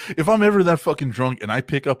 If I'm ever that fucking drunk and I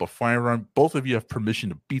pick up a firearm, both of you have permission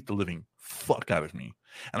to beat the living fuck out of me.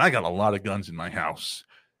 And I got a lot of guns in my house.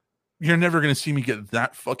 You're never going to see me get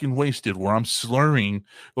that fucking wasted where I'm slurring.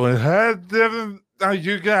 Well,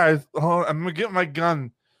 you guys, I'm going to get my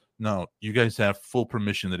gun. No, you guys have full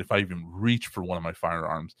permission that if I even reach for one of my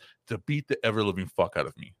firearms to beat the ever-living fuck out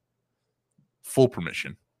of me. Full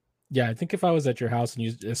permission. Yeah, I think if I was at your house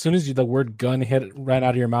and as soon as the word gun ran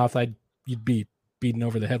out of your mouth, you'd be beaten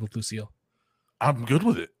over the head with Lucille. I'm good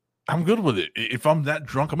with it. If I'm that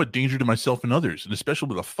drunk, I'm a danger to myself and others, and especially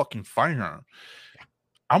with a fucking firearm.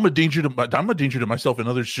 I'm a danger to myself and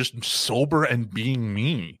others just sober and being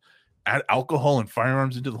me. Add alcohol and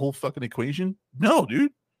firearms into the whole fucking equation? No,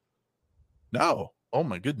 dude. No. Oh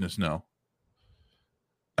my goodness, no.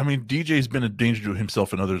 I mean, DJ's been a danger to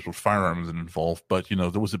himself and others with firearms involved, but you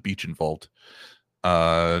know, there was a beach involved.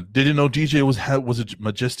 Didn't know DJ was a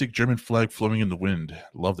majestic German flag floating in the wind.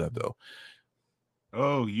 Love that though.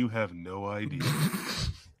 Oh, you have no idea.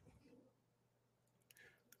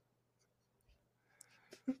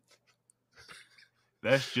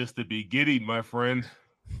 That's just the beginning, my friend.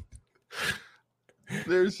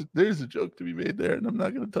 There's a joke to be made there, and I'm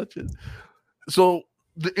not going to touch it. So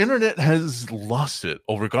the internet has lost it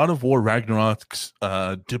over God of War Ragnarok's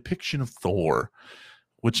depiction of Thor,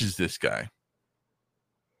 which is this guy.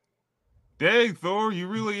 Dang, Thor, you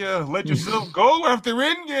really let yourself go after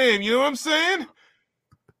Endgame. You know what I'm saying?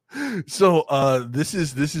 So this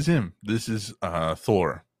is him. This is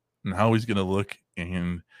Thor, and how he's going to look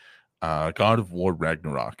in God of War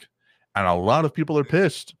Ragnarok, and a lot of people are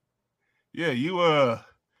pissed. Yeah,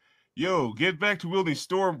 yo, get back to wielding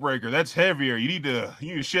Stormbreaker. That's heavier. You need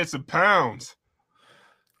to shed some pounds.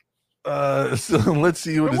 So let's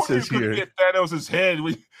see what it says here. Get Thanos' head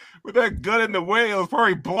with that gun in the way. It was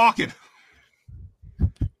probably blocking.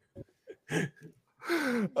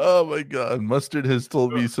 Oh my god, Mustard has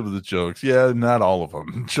told me some of the jokes. Yeah, not all of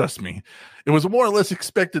them. Trust me. It was more or less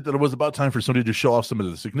expected that it was about time for somebody to show off some of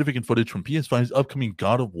the significant footage from PS5's upcoming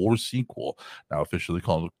God of War sequel, now officially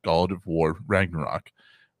called God of War Ragnarok.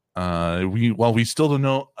 While we still don't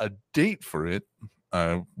know a date for it,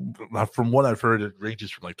 from what I've heard, it ranges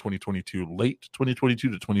from like 2022, late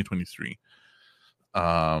 2022 to 2023.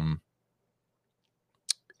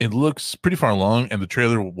 It looks pretty far along, and the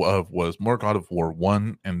trailer was more God of War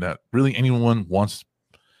 1, and that really anyone wants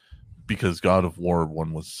because God of War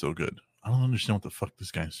 1 was so good. I don't understand what the fuck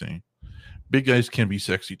this guy's saying. Big guys can be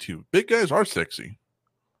sexy too. Big guys are sexy.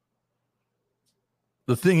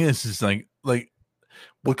 The thing is like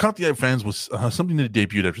what caught the eye of fans was something that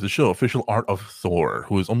debuted after the show, Official Art of Thor,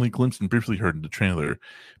 who is only glimpsed and briefly heard in the trailer.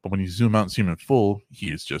 But when you zoom out and see him in full,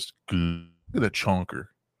 he is just good. Look at that chonker.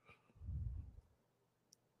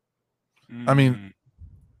 I mean,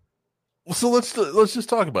 so let's just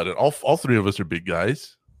talk about it. All three of us are big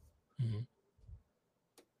guys. Mm-hmm.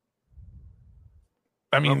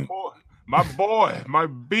 I mean, my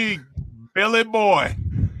big belly boy.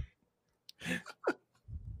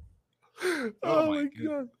 Oh my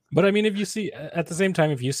god! But I mean, if you see at the same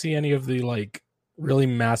time, if you see any of the like really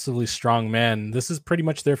massively strong men, this is pretty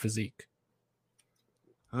much their physique.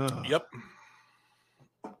 Yep.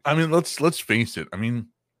 I mean, let's face it. I mean,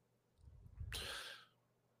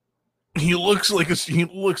 he looks like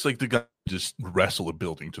the guy who just wrestle a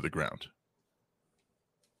building to the ground.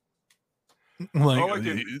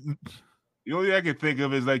 The only thing I can think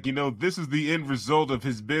of is like, this is the end result of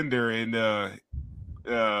his bender in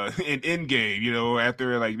Endgame,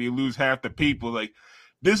 after like they lose half the people. Like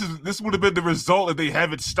this would have been the result if they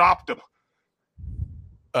haven't stopped him.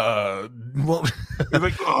 Well, it's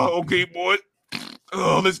like, okay, boy.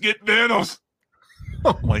 Let's get Thanos.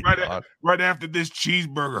 Oh my god! Right after this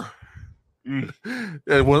cheeseburger.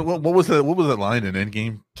 Yeah, what was that? What was that line in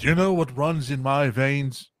Endgame? Do you know what runs in my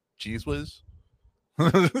veins? Cheese whiz.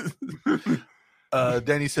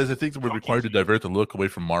 Danny says, I think that we're required to divert the look away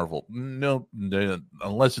from Marvel. No,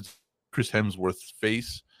 unless it's Chris Hemsworth's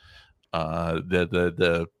face.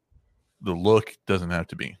 The look doesn't have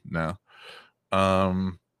to be. No.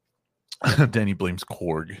 Danny blames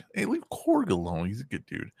Korg. Hey, leave Korg alone. He's a good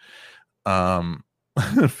dude.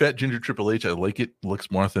 Fat Ginger Triple H, I like it. Looks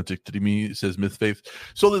more authentic to me, says Mythfaith.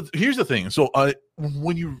 So here's the thing. So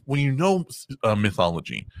when you know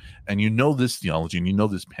mythology and you know this theology and you know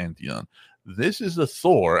this pantheon, this is a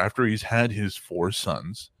Thor after he's had his 4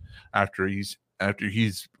 sons, after he's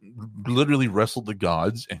literally wrestled the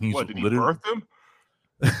gods, and he's did he birth them?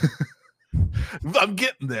 I'm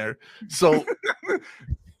getting there. So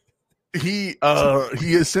he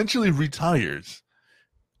essentially retires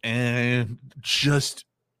and just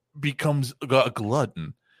becomes a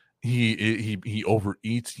glutton. He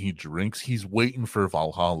overeats, he drinks, he's waiting for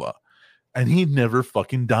Valhalla. And he never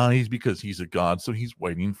fucking dies because he's a god. So he's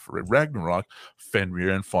waiting for Ragnarok, Fenrir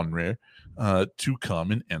and Funrir to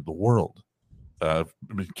come and end the world.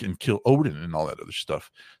 Can kill Odin and all that other stuff.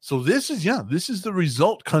 So this is the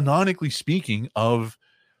result, canonically speaking, of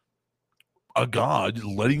a god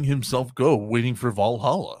letting himself go, waiting for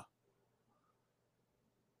Valhalla.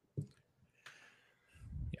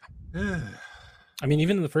 Yeah. I mean,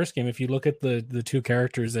 even in the first game, if you look at the 2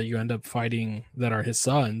 characters that you end up fighting that are his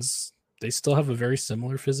sons, they still have a very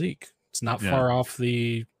similar physique. It's not far off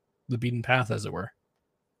the beaten path, as it were.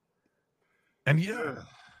 And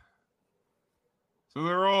so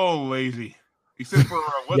they're all lazy, except for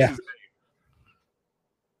what's his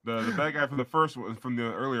name? The bad guy from the first one, from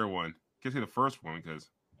the earlier one. Can't say the first one because,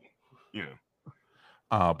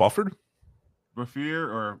 Bufford,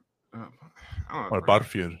 or I don't know. Or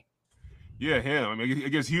Barfield. Yeah, him. I mean, I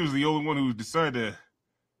guess he was the only one who decided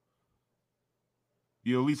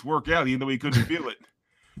to, at least work out, even though he couldn't feel it.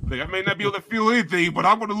 Like, I may not be able to feel anything, but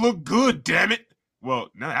I'm going to look good, damn it. Well,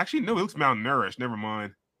 no, he looks malnourished. Never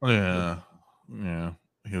mind. Yeah.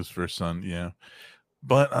 His first son, yeah.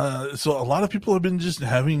 But so a lot of people have been just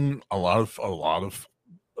having a lot of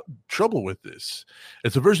trouble with this.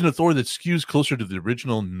 It's a version of Thor that skews closer to the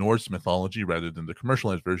original Norse mythology rather than the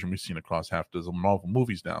commercialized version we've seen across half a dozen Marvel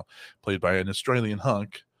movies now, played by an Australian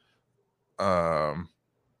hunk. Of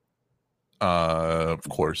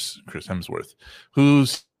course, Chris Hemsworth,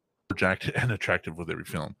 who's jacked and attractive with every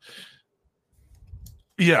film.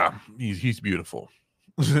 Yeah, he's beautiful.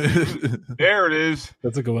 There it is.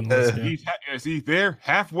 That's a good one. He's there,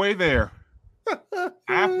 halfway there.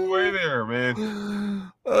 Halfway there,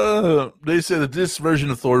 man. They say that this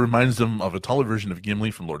version of Thor reminds them of a taller version of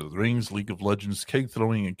Gimli from Lord of the Rings, League of Legends, keg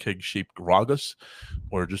throwing and keg-shaped Gragas,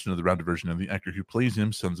 or just another rounded version of the actor who plays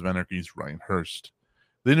him, Sons of Anarchy's Ryan Hurst.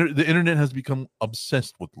 The internet has become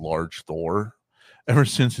obsessed with large Thor ever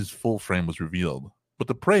since his full frame was revealed, but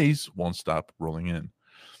the praise won't stop rolling in.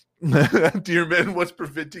 Dear man, what's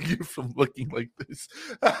preventing you from looking like this?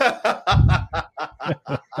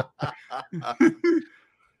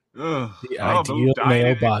 The ideal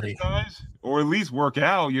male body, or at least work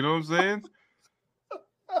out. You know what I'm saying?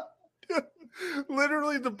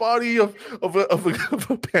 Literally, the body of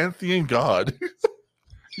a pantheon god.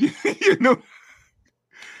 It's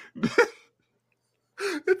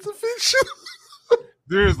a fiction.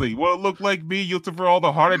 Seriously, will it look like me? You'll suffer all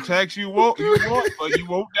the heart attacks you want, but you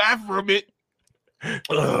won't die from it.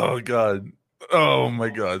 Oh God! Oh my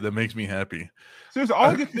God! That makes me happy. Seriously, all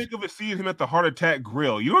I can think of is seeing him at the heart attack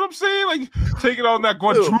grill. You know what I'm saying? Like taking on that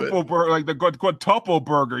quadruple burger, like the quadruple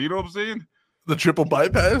burger. You know what I'm saying? The triple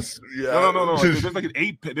bypass. Yeah. No. There's like an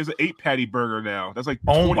 8 patty burger now. That's like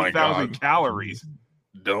 20,000 calories.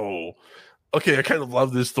 No. Okay, I kind of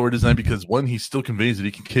love this Thor design because 1, he still conveys that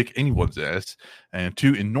he can kick anyone's ass, and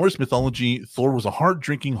 2, in Norse mythology, Thor was a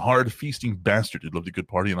hard-drinking, hard-feasting bastard who loved a good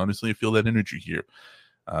party, and honestly, I feel that energy here.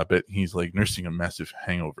 I bet he's like nursing a massive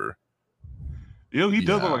hangover. He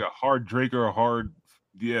does look like a hard drinker, all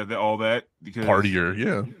that because partier,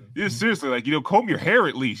 yeah. Seriously, like comb your hair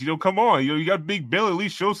at least. Come on, you got a big belly, at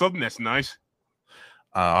least show something that's nice.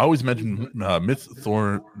 I always mention Myth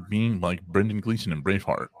Thor being like Brendan Gleeson in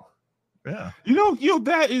Braveheart. Yeah,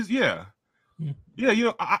 that is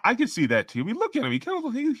I can see that too. I mean, look at him; he kind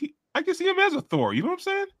of I can see him as a Thor. You know what I'm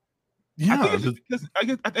saying? Yeah, I think it's because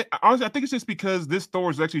honestly, I think it's just because this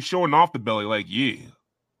Thor is actually showing off the belly. Like, yeah,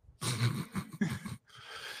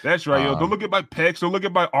 that's right. Don't look at my pecs. Don't look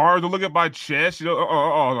at my arms. Don't look at my chest.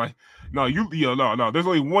 Like, no, no. There's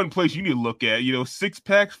only one place you need to look at.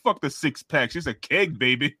 6-packs. Fuck the 6-packs. It's a keg,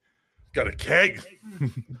 baby. Got a keg.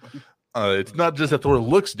 It's not just that Thor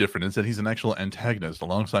looks different, it's that he's an actual antagonist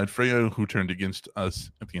alongside Freya, who turned against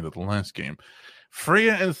us at the end of the last game.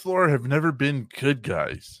 Freya and Thor have never been good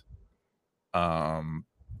guys.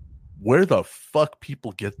 Where the fuck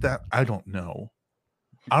people get that, I don't know.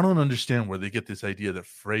 I don't understand where they get this idea that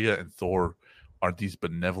Freya and Thor are these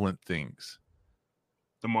benevolent things.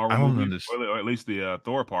 The Marvel movies, or at least the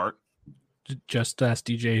Thor part. Just ask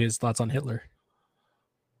DJ his thoughts on Hitler.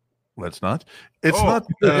 Let's not. It's not.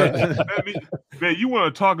 Man, you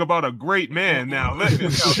want to talk about a great man now?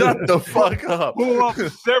 Shut the fuck up. Pull up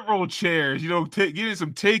several chairs. Get in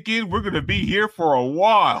some take-in. We're going to be here for a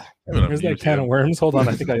while. There's that can of worms. Hold on.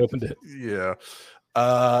 I think I opened it. Yeah.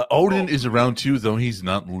 Odin is around too, though he's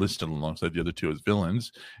not listed alongside the other two as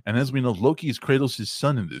villains. And as we know, Loki is Kratos'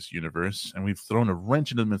 son in this universe, and we've thrown a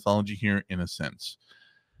wrench into the mythology here in a sense.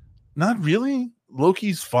 Not really.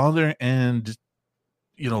 Loki's father and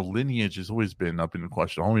lineage has always been up in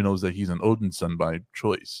question. All we know is that he's an Odin son by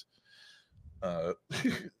choice.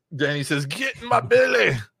 Danny says, "Get in my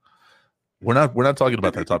belly." We're not talking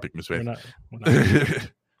about that topic, Miss Faith. We're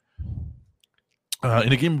not.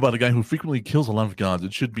 In a game about a guy who frequently kills a lot of gods,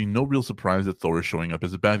 it should be no real surprise that Thor is showing up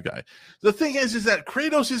as a bad guy. The thing is that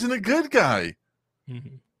Kratos isn't a good guy.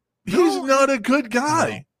 Mm-hmm. He's not a good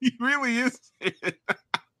guy. No, he really is.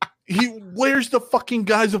 He wears the fucking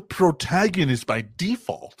guise of protagonist by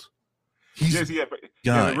default.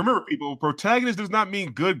 Remember, people, protagonist does not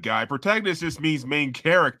mean good guy. Protagonist just means main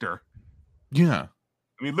character. Yeah.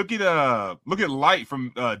 I mean, look at Light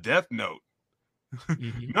from Death Note.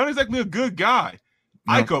 Mm-hmm. Not exactly a good guy.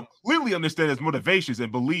 No. I completely understand his motivations,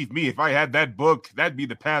 and believe me, if I had that book, that'd be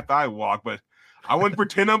the path I walk. But I wouldn't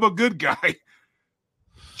pretend I'm a good guy.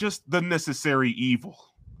 Just the necessary evil.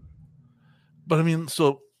 But I mean,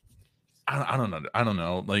 so I don't know. I don't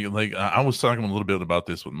know. Like I was talking a little bit about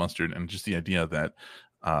this with Mustard, and just the idea that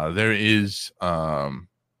there is a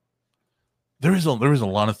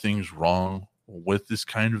lot of things wrong with this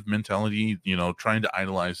kind of mentality, trying to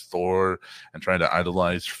idolize Thor and trying to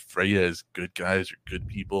idolize Freya as good guys or good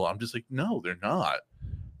people. I'm just like, no, they're not.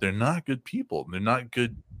 They're not good people. They're not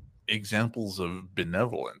good examples of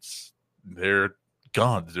benevolence. They're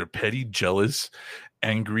gods. They're petty, jealous,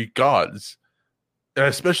 angry gods.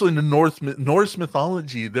 Especially in the Norse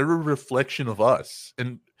mythology, they're a reflection of us.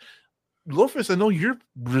 And Lofus, I know you're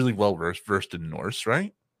really well versed in Norse,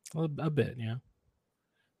 right? A bit, yeah.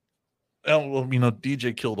 Well,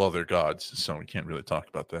 DJ killed all their gods, so we can't really talk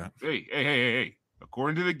about that. Hey.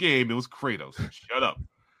 According to the game, it was Kratos. Shut up.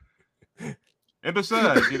 And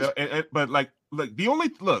besides, but the only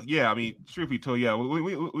truth be told,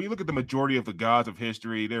 we look at the majority of the gods of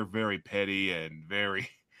history, they're very petty and very,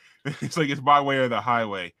 it's like it's my way or the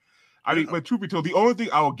highway. I mean, but truth be told, the only thing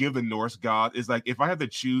I will give the Norse god is like, if I had to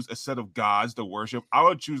choose a set of gods to worship, I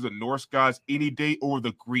would choose the Norse gods any day over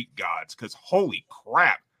the Greek gods, because holy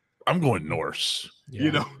crap. I'm going Norse.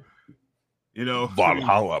 Yeah.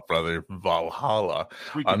 Valhalla, brother. Valhalla.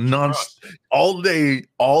 All day,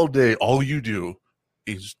 all you do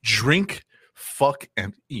is drink, fuck,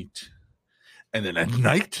 and eat. And then at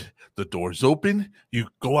night, the doors open. You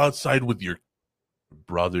go outside with your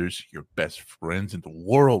brothers, your best friends in the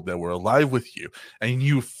world that were alive with you, and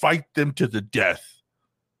you fight them to the death.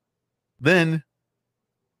 Then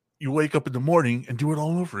you wake up in the morning and do it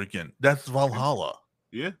all over again. That's Valhalla.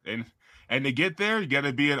 Yeah, and to get there, you got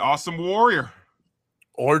to be an awesome warrior.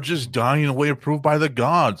 Or just die in a way approved by the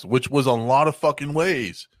gods, which was a lot of fucking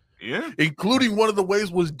ways. Yeah. Including one of the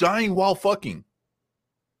ways was dying while fucking.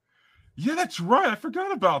 Yeah, that's right. I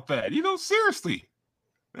forgot about that. Seriously.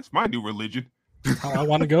 That's my new religion. That's how I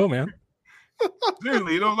want to go, man.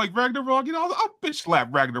 Seriously, like Ragnarok, I'll bitch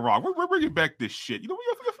slap Ragnarok. We're bringing back this shit.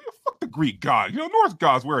 Fuck the Greek god. Norse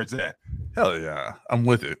gods, where it's at. Hell yeah. I'm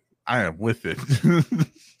with it. I am with it.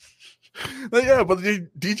 Yeah, but the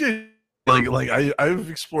DJ, I've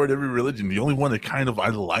explored every religion. The only one that kind of I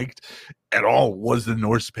liked at all was the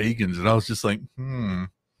Norse pagans, and I was just like,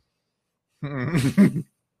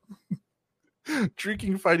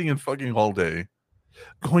 drinking, fighting, and fucking all day,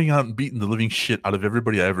 going out and beating the living shit out of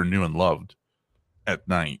everybody I ever knew and loved at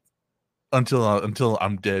night until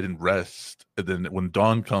I'm dead and rest. And then when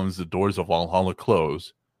dawn comes, the doors of Valhalla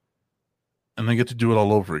close. And they get to do it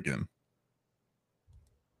all over again.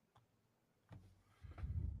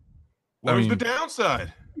 Where's the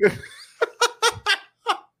downside?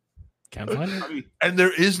 Can't find it. And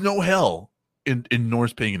there is no hell in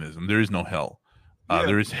Norse paganism. There is no hell.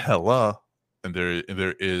 There is Hela, and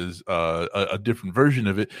there is a different version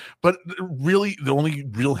of it. But really, the only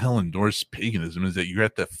real hell in Norse paganism is that you're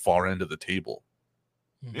at the far end of the table.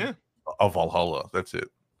 Yeah. Of Valhalla. That's it.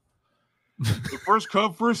 The first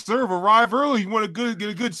come, first serve. Arrive early. You want to get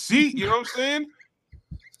a good seat. You know what I'm saying?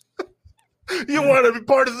 You want to be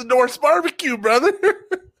part of the Norse barbecue, brother.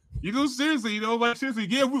 You know, seriously, like seriously,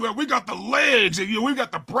 yeah, we got the legs, and we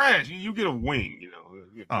got the branch. You get a wing,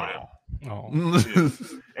 Oh. Yeah.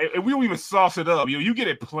 And we don't even sauce it up. You get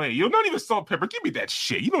it plain. Not even salt, pepper. Give me that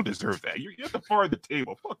shit. You don't deserve that. You're at the far end of the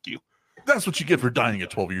table. Fuck you. That's what you get for dying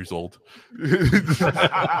at 12 years old.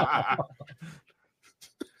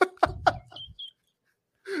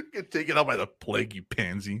 Get taken out by the plague, you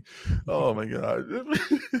pansy. Oh my god.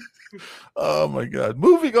 Oh my god.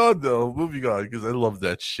 Moving on, because I love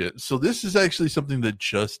that shit. So this is actually something that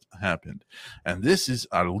just happened, and this is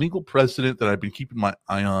a legal precedent that I've been keeping my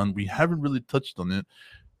eye on. We haven't really touched on it.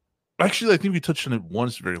 Actually, I think we touched on it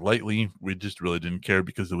once very lightly. We just really didn't care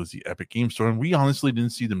because it was the Epic Game Store, and we honestly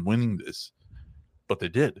didn't see them winning this, but they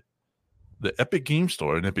did. The Epic Game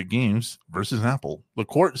Store and Epic Games versus Apple. The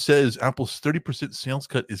court says Apple's 30% sales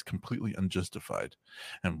cut is completely unjustified.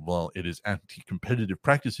 And while it is anti-competitive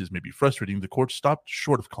practices may be frustrating, the court stopped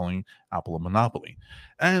short of calling Apple a monopoly.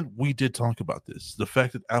 And we did talk about this. The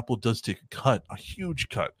fact that Apple does take a huge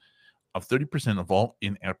cut of 30% of all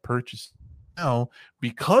in-app purchases. Now,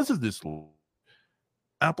 because of this law,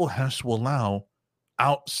 Apple has to allow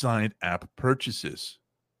outside app purchases,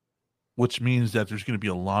 which means that there's going to be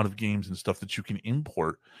a lot of games and stuff that you can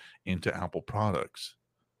import into Apple products.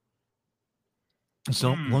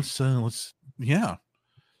 So let's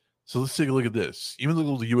So let's take a look at this. Even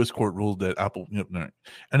though the U.S. court ruled that Apple,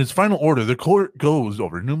 and its final order, the court goes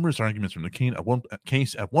over numerous arguments from the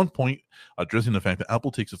case at one point, addressing the fact that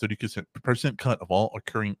Apple takes a 30% cut of all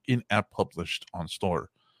occurring in-app published on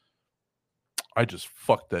store. I just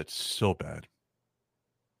fucked that so bad.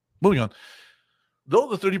 Moving on. Though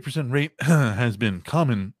the 30% rate has been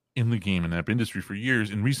common in the game and app industry for years,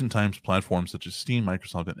 in recent times, platforms such as Steam,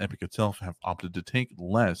 Microsoft, and Epic itself have opted to take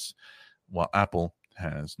less, while Apple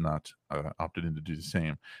has not opted in to do the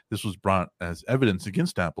same. This was brought as evidence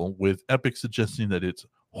against Apple, with Epic suggesting that its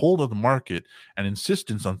hold of the market and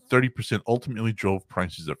insistence on 30% ultimately drove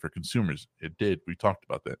prices up for consumers. It did. We talked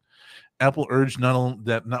about that. Apple urged not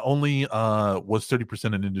only was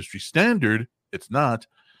 30% an industry standard, it's not,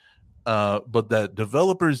 but that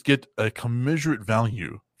developers get a commensurate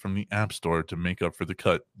value from the App Store to make up for the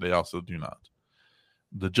cut. They also do not.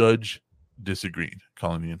 The judge disagreed,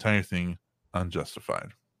 calling the entire thing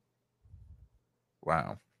unjustified.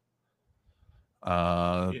 Wow.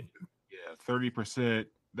 30%.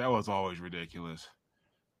 That was always ridiculous.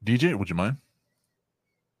 DJ, would you mind?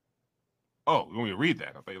 Oh, you want me to read that?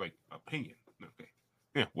 I thought you like opinion. Okay.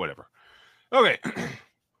 Yeah, whatever. Okay.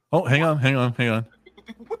 Oh, hang on. What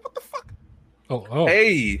the fuck? Oh.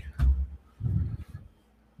 Hey.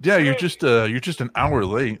 Yeah, you're just an hour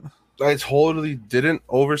late. I totally didn't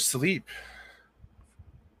oversleep.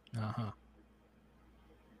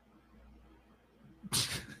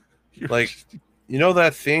 Like, you know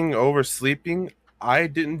that thing, oversleeping? I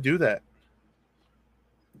didn't do that.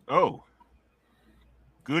 Oh.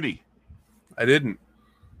 Goody. I didn't.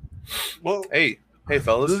 Well, hey,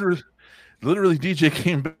 fellas. Literally, DJ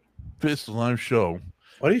came back to this live show.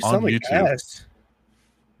 Why do you sound like ass?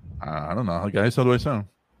 I don't know, guys. How do I sound?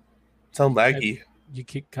 Sound laggy. You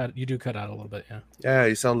do cut out a little bit, yeah. Yeah,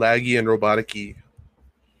 you sound laggy and robotic-y.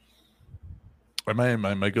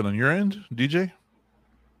 Am I good on your end, DJ?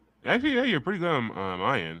 Actually, yeah, you're pretty good on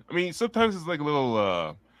my end. I mean, sometimes it's like a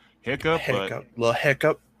little hiccup. Little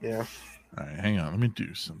hiccup, yeah. All right, hang on. Let me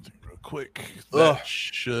do something real quick. That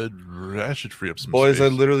should free up some boys,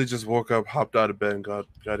 space. I literally just woke up, hopped out of bed, and got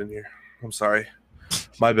in here. I'm sorry.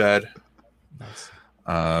 My bad. Nice.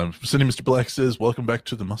 Cindy Mr. Black says, "Welcome back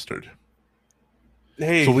to the mustard."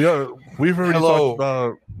 Hey, so we've already hello. talked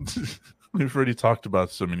about we've already talked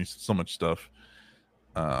about so much stuff.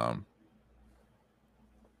 I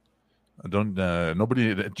don't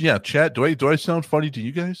chat. Do I sound funny to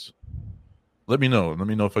you guys? Let me know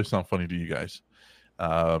if I sound funny to you guys.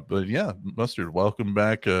 But yeah, Mustard, welcome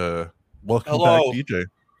back. Welcome back, DJ.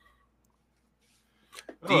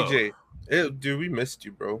 DJ, dude, we missed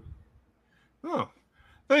you, bro. Oh,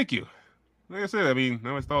 thank you. Like I said, I mean,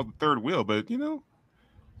 I installed the third wheel, but feels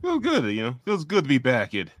good. Feels good to be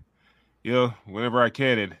back. Whenever I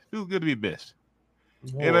can, it feels good to be missed.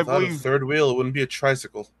 And I believe a third wheel, it wouldn't be a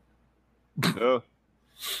tricycle.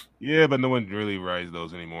 Yeah, but no one really rides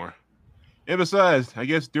those anymore. And besides, I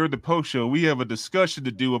guess during the post show, we have a discussion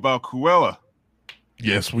to do about Cruella.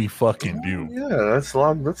 Yes, we fucking do. Yeah, that's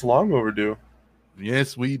long overdue.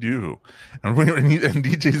 Yes, we do. And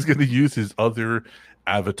DJ's going to use his other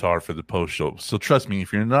avatar for the post show. So trust me,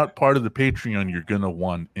 if you're not part of the Patreon, you're going to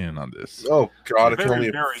want in on this. Oh, God, I can only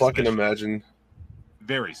Very fucking special. imagine.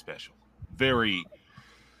 Very special. Very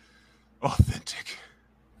authentic.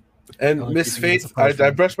 And like Miss keeping it Faith, surprise I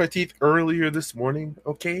for brushed my teeth earlier this morning.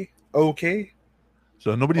 Okay.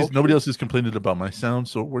 So nobody Okay. else is complaining about my sound,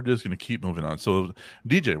 so we're just going to keep moving on. So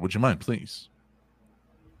DJ, would you mind, please?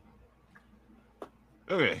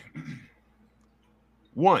 Okay.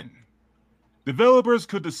 1. Developers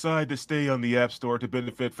could decide to stay on the App Store to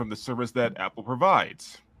benefit from the service that Apple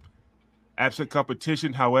provides. Absent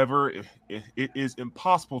competition, however, it is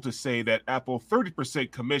impossible to say that Apple's 30%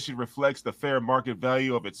 commission reflects the fair market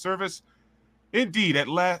value of its service. Indeed, at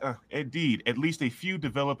least a few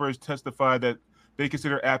developers testify that they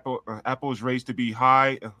consider Apple's rates to be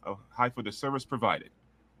high for the service provided.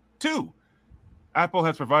 2. Apple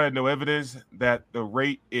has provided no evidence that the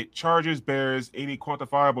rate it charges bears any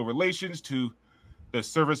quantifiable relations to the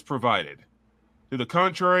service provided. To the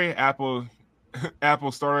contrary, Apple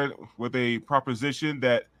started with a proposition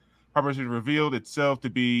revealed itself to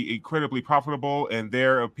be incredibly profitable, and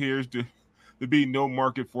there appears to be no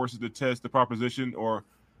market forces to test the proposition or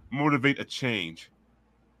motivate a change.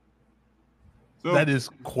 So That is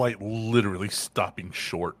quite literally stopping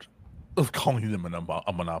short of calling them a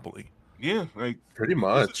monopoly. yeah, like Pretty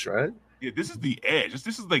much, right? yeah, this is the edge.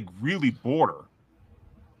 This is like really border.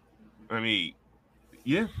 I mean,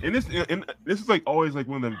 yeah, and this is like always like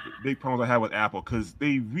one of the big problems I have with Apple, because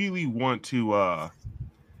they really want to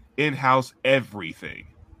in-house everything.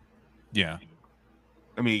 Yeah.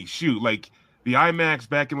 I mean, shoot, like the iMacs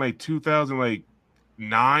back in like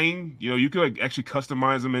 2009, you could like actually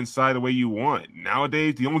customize them inside the way you want.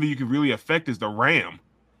 Nowadays, the only thing you can really affect is the RAM.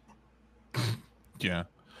 Yeah.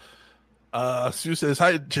 Sue says,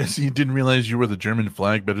 "Hi, Jesse. Didn't realize you were the German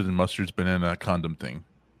flag better than Mustard's banana condom thing."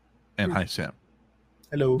 And hi, Sam.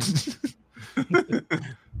 Hello.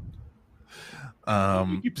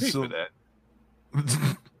 You pay for that.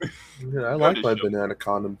 Yeah, I like my banana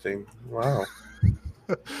condom thing. Wow.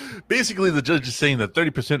 Basically, the judge is saying that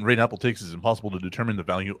 30% rate Apple takes is impossible to determine the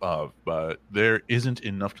value of, but there isn't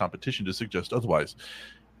enough competition to suggest otherwise,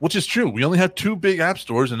 which is true. We only have 2 big app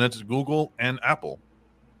stores, and that's Google and Apple.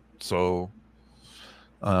 So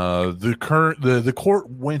the court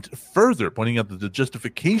went further, pointing out that the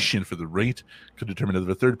justification for the rate could determine of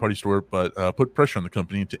a third-party store, but put pressure on the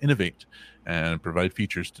company to innovate and provide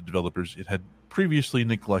features to developers it had previously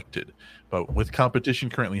neglected. But with competition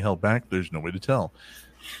currently held back, there's no way to tell.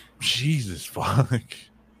 Jesus fuck.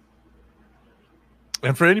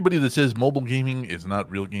 And for anybody that says mobile gaming is not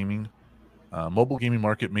real gaming, mobile gaming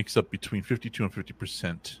market makes up between 52 and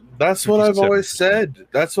 50%. That's what I've always said.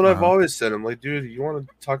 That's what I've Uh-huh. always said. I'm like, dude, you want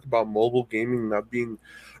to talk about mobile gaming not being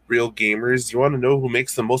real gamers? You want to know who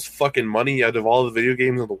makes the most fucking money out of all the video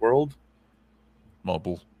games in the world?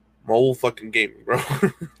 Mobile. Mobile fucking gaming, bro.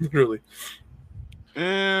 Literally.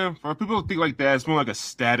 And for people who think like that, it's more like a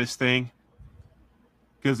status thing.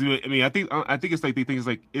 Because I mean, I think it's like they think it's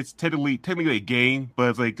like it's technically a game,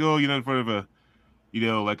 but it's like, oh, in front of a,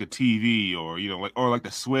 like a TV or like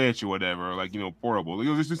the Switch or whatever, or like portable. Like,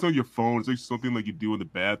 it's just on your phone. It's like something like you do in the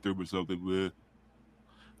bathroom or something. But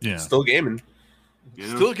Yeah. Still gaming.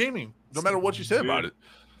 Still gaming, no matter what you say about it.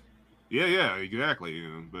 Yeah, exactly.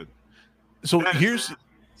 But So status, here's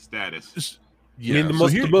status. yeah. I mean,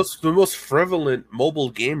 the most prevalent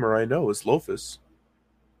mobile gamer I know is Lofus.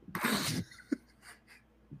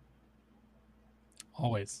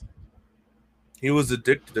 Always. He was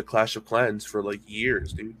addicted to Clash of Clans for like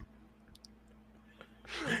years, dude.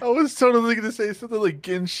 I was totally going to say something like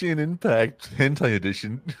Genshin Impact Hentai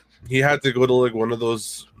Edition. He had to go to like one of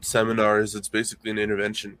those seminars. It's basically an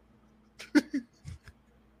intervention.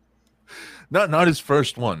 Not his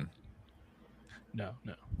first one. No.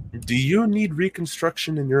 Do you need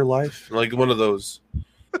reconstruction in your life? Like one of those.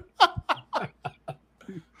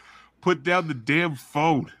 Put down the damn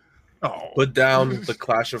phone. Oh, Put down the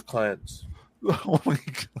Clash of Clans. oh my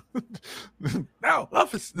god! Now,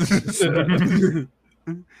 office.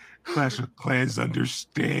 Clash of Clans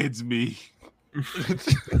understands me.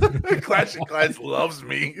 Clash of Clans loves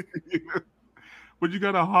me. But you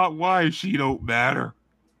got a hot wife, she don't matter.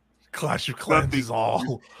 Clash of Clans is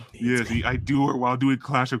all. Yeah, see, I do her while doing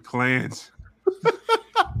Clash of Clans.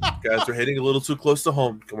 Guys, we're hitting a little too close to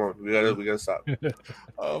home. Come on, we gotta stop.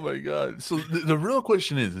 Oh my god! So the real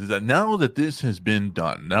question is that now that this has been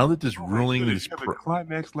done, now that this ruling is a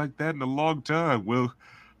climax like that in a long time. Will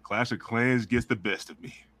Clash of Clans gets the best of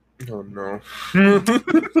me. Oh no.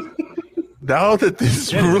 Now that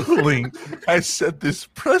this ruling has set this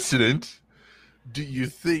precedent, do you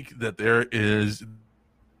think that there's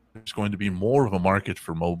going to be more of a market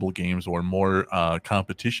for mobile games, or more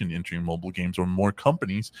competition entering mobile games, or more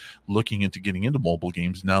companies looking into getting into mobile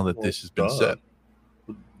games now that this has been set?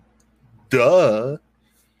 Duh.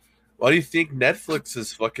 Why do you think Netflix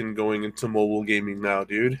is fucking going into mobile gaming now,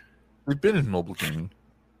 dude? They've been in mobile gaming.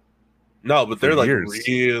 No, but they're like years.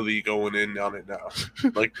 really going in on it now.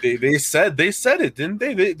 Like they said it, didn't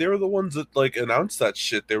they? They were the ones that like announced that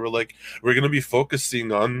shit. They were like, we're gonna be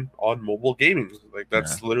focusing on mobile gaming. Like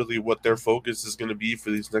that's literally what their focus is gonna be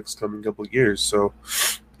for these next coming couple of years. So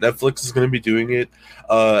Netflix is gonna be doing it.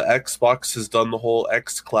 Xbox has done the whole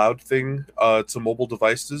xCloud thing to mobile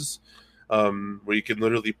devices, where you can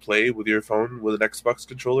literally play with your phone with an Xbox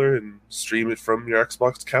controller and stream it from your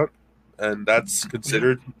Xbox account, and that's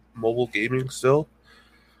considered mobile gaming still.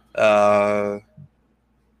 Nintendo's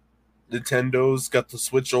got the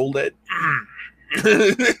Switch OLED.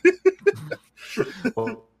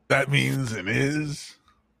 Well, that means it is.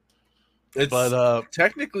 It's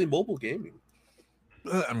technically mobile gaming.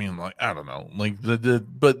 I mean, like, I don't know, like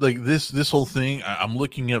but like this whole thing, I'm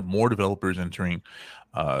looking at more developers entering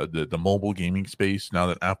the mobile gaming space now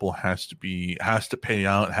that Apple has to pay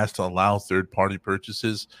out, has to allow third-party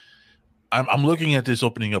purchases. I'm looking at this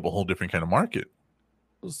opening up a whole different kind of market.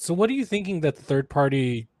 So what are you thinking that the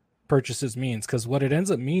third-party purchases means? Because what it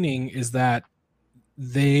ends up meaning is that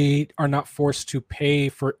they are not forced to pay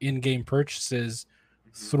for in-game purchases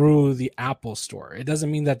through the Apple Store. It doesn't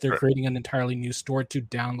mean that they're creating an entirely new store to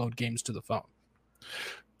download games to the phone.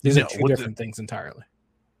 These are two different things entirely.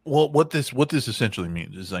 Well, what this essentially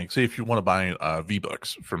means is, like, say if you want to buy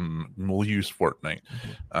V-Bucks from, we'll use Fortnite,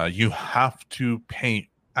 you have to pay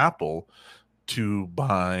Apple to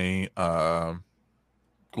buy.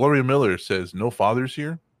 Gloria Miller says no fathers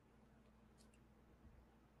here.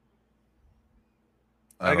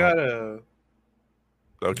 I got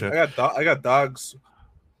dogs.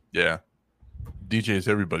 Yeah, DJ is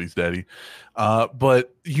everybody's daddy,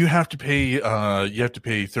 but you have to pay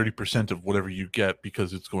 30% of whatever you get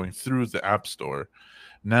because it's going through the App Store.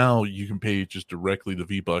 Now you can pay just directly the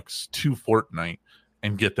V-Bucks to Fortnite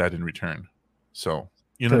and get that in return. So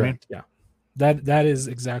you know Correct. What I mean? Yeah, that is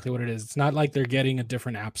exactly what it is. It's not like they're getting a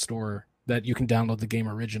different App Store that you can download the game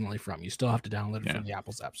originally from. You still have to download it from the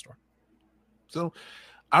Apple's App Store. So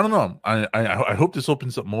I don't know. I hope this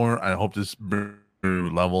opens up more. I hope this brings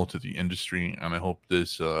level to the industry, and I hope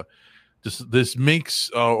this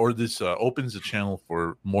makes opens a channel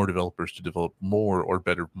for more developers to develop more or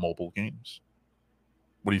better mobile games.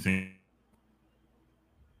 What do you think?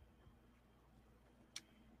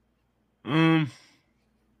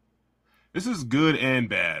 This is good and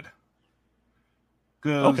bad.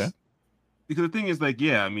 Because the thing is, like,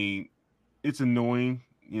 yeah, I mean, it's annoying,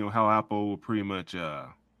 how Apple will pretty much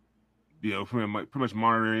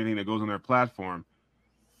monitor anything that goes on their platform.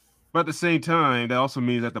 But at the same time, that also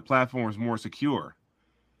means that the platform is more secure.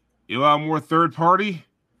 You allow more third party,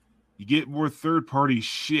 you get more third party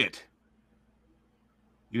shit.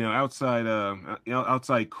 Outside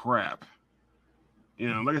crap.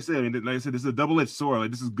 Like I said, this is a double-edged sword. Like,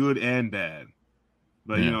 this is good and bad.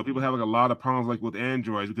 But people have like a lot of problems like with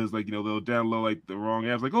Androids because they'll download like the wrong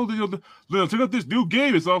apps. Like, check out this new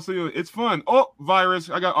game. It's also it's fun. Oh, virus!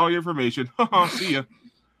 I got all your information. See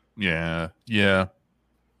ya. Yeah.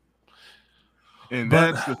 And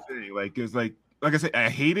that's the thing. Like, it's like I said, I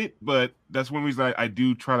hate it, but that's one reason I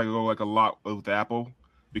do try to go like a lot with Apple,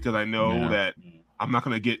 because I know that I'm not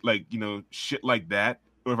gonna get like shit like that.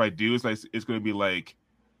 Or if I do, it's going to be like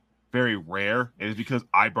very rare, and it's because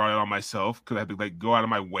I brought it on myself because I had to like go out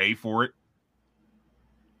of my way for it.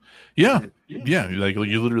 Yeah. Like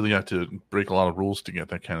you literally have to break a lot of rules to get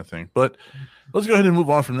that kind of thing. But let's go ahead and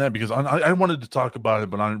move on from that, because I wanted to talk about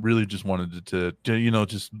it, but I really just wanted to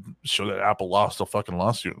just show that Apple lost a fucking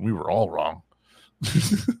lawsuit. We were all wrong.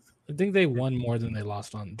 I think they won more than they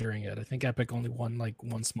lost on during it. I think Epic only won like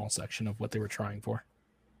one small section of what they were trying for.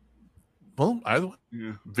 Well,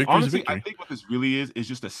 honestly, I think what this really is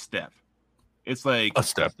just a step. It's like a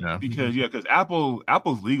step, because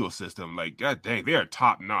Apple's legal system, like, god dang, they are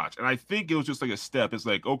top notch. And I think it was just like a step. It's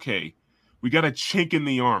like, okay, we got a chink in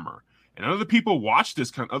the armor, and other people watch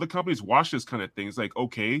this other companies watch this kind of thing. It's like,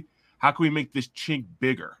 okay, how can we make this chink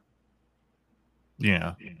bigger?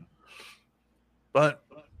 Yeah. But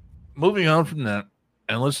moving on from that,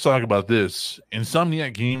 and let's talk about this.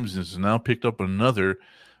 Insomniac Games has now picked up another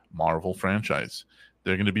Marvel franchise.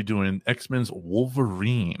 They're going to be doing X-Men's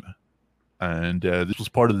Wolverine. and this was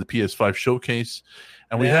part of the PS5 showcase.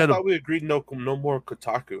 And we I thought we agreed no more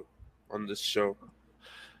Kotaku on this show.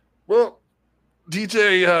 Well,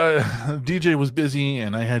 DJ was busy,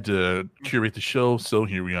 and I had to curate the show, so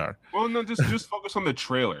here we are. Well, no, just focus on the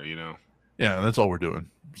trailer, you know. Yeah, that's all we're doing.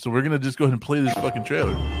 So we're gonna just go ahead and play this fucking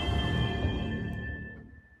trailer.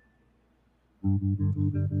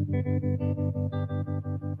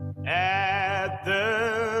 At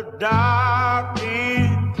the dark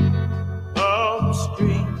end of the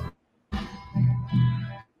street,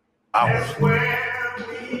 that's where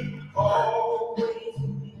we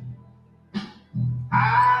always meet.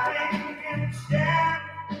 I can stand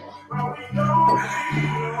where we don't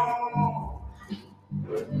belong.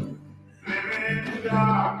 Living in the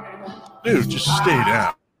darkness. Dude, just stay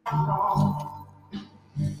down.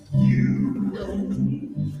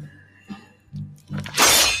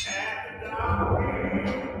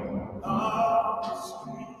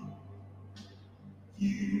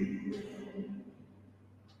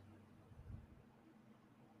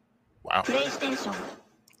 Wow. PlayStation.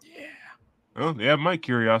 Oh, they have my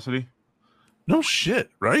curiosity. No shit,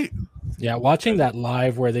 right? Yeah, watching that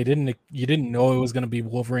live where you didn't know it was going to be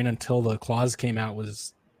Wolverine until the claws came out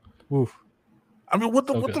was, oof. I mean, what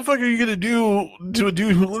the fuck are you gonna do to a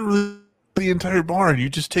dude who literally the entire bar and you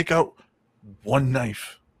just take out one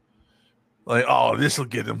knife? Like, oh, this will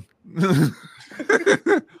get him. Maybe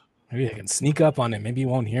I can sneak up on him. Maybe he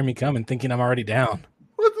won't hear me coming, thinking I'm already down.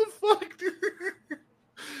 What the fuck, dude?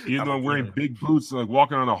 Even though I'm wearing big boots, like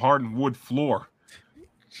walking on a hardwood floor.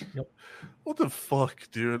 Yep. What the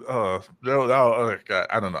fuck, dude? No, God,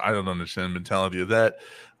 I don't know. I don't understand the mentality of that.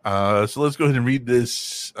 So let's go ahead and read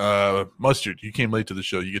this. Mustard, you came late to the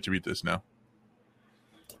show. You get to read this now.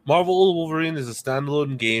 Marvel Wolverine is a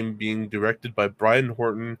standalone game being directed by Brian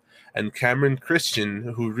Horton and Cameron Christian,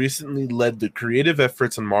 who recently led the creative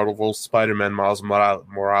efforts on Marvel's Spider-Man Miles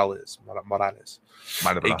Morales.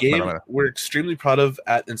 A game we're extremely proud of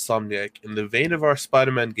at Insomniac. In the vein of our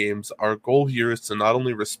Spider-Man games, our goal here is to not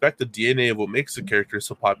only respect the DNA of what makes the character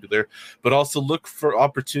so popular, but also look for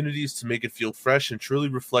opportunities to make it feel fresh and truly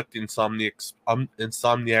reflect the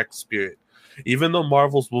Insomniac spirit. Even though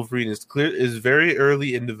Marvel's Wolverine is very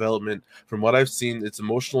early in development, from what I've seen, its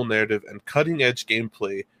emotional narrative and cutting-edge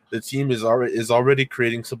gameplay, the team is already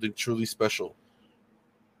creating something truly special.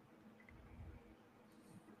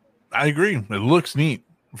 I agree. It looks neat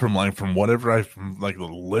from whatever from the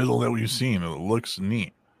little that we've seen. It looks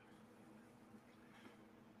neat.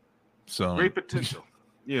 So great potential.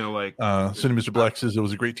 You know, like Cindy Mr. Black says it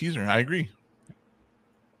was a great teaser. I agree.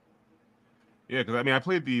 Yeah, because I mean, I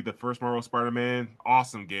played the first Marvel Spider-Man,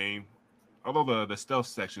 awesome game. Although the stealth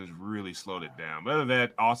sections really slowed it down. But other than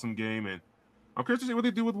that, awesome game, and I'm curious to see what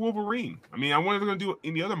they do with Wolverine. I mean, I wonder if they're going to do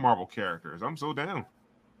any other Marvel characters. I'm so down.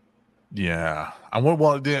 Yeah,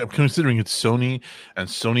 considering it's Sony, and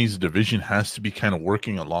Sony's division has to be kind of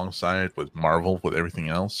working alongside with Marvel with everything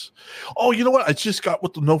else. Oh, you know what? I just got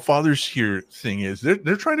what the No Fathers Here thing is.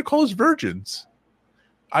 They're trying to call us virgins.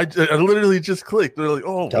 I literally just clicked. They're like,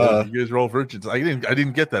 "Oh, well, you guys are all virgins." I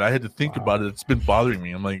didn't get that. I had to think about it. It's been bothering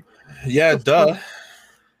me. I'm like, yeah, duh.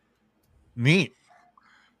 Neat.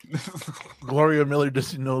 Gloria Miller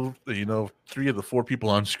doesn't know. 3 of the 4 people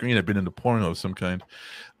on screen have been into porno of some kind.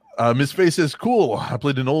 Miss Faye says, "Cool. I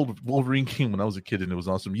played an old Wolverine game when I was a kid, and it was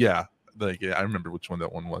awesome." Yeah, I remember which one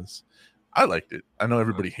that one was. I liked it. I know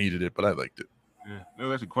everybody hated it, but I liked it. Yeah, there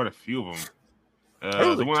was actually quite a few of them. I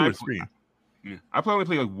was like 2 or 3. Yeah. I only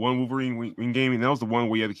played like one Wolverine game, and that was the one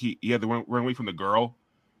where you had to run away from the girl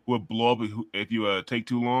who would blow up if you take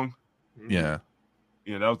too long. Yeah.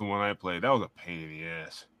 Yeah, that was the one I played. That was a pain in the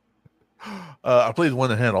ass. I played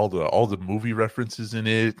one that had all the movie references in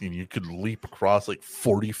it, and you could leap across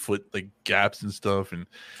 40-foot gaps and stuff, and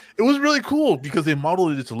it was really cool because they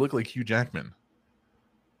modeled it to look like Hugh Jackman.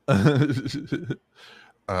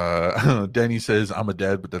 Danny says, "I'm a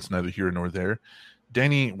dad, but that's neither here nor there."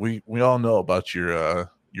 Danny, we all know about your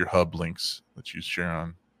hub links that you share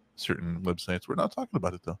on certain websites. We're not talking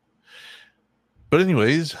about it though. But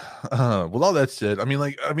anyways, with all that said, I mean,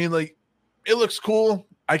 it looks cool.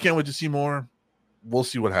 I can't wait to see more. We'll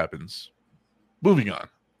see what happens. Moving on.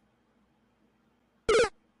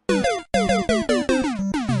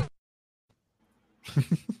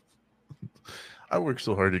 I worked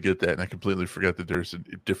so hard to get that, and I completely forgot that there's a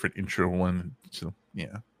different intro one. So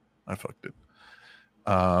yeah, I fucked it.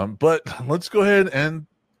 But let's go ahead, and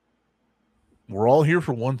we're all here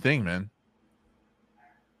for one thing, man.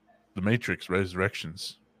 The Matrix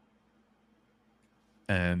Resurrections.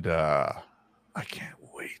 And I can't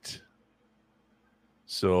wait.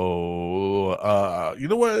 So you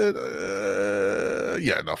know what?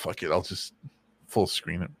 Yeah, no, fuck it. I'll just full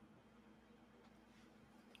screen it.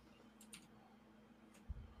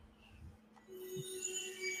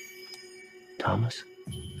 Thomas?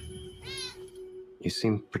 You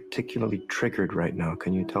seem particularly triggered right now.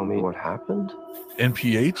 Can you tell me what happened?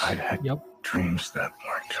 NPH? I had Yep. dreams that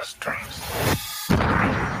weren't just dreams.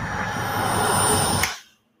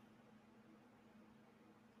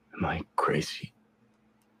 Am I crazy?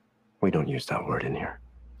 We don't use that word in here.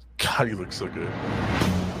 God, you look so good.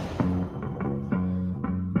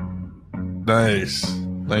 Nice.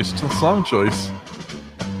 Nice song choice.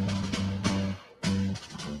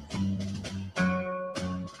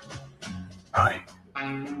 Hi.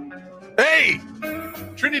 Hey!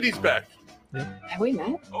 Trinity's back. Have we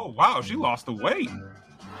met? Oh wow, she lost the weight.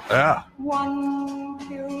 Yeah. One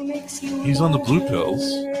pill makes you He's on the blue larger, pills.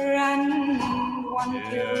 and one Yeah.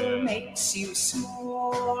 pill makes you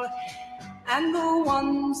small. And the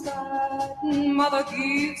ones that mother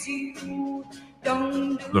gives you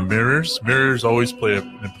don't do The mirrors. Mirrors always play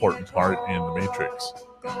an important part in the Matrix.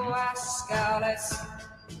 Go ask Alice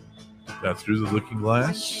That through the looking when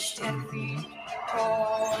glass. she's 10 feet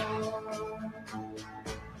tall.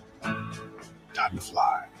 Time to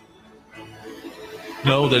fly.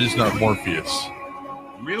 No, that is not Morpheus.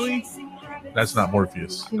 Really? That's not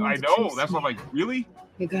Morpheus. I know. That's what I'm like. Really?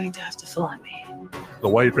 You're going to have to fly me. The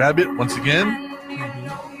White Rabbit, once again.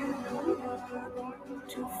 The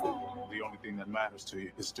only thing that matters to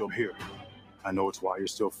you is still here. I know it's why you're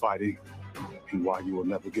still fighting and why you will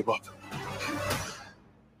never give up.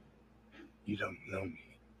 You don't know me.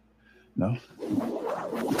 No?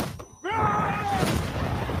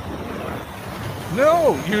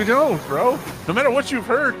 No, you don't, bro. No matter what you've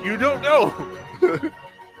heard, you don't know.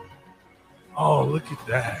 Oh, look at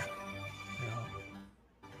that.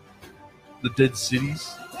 The dead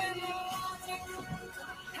cities.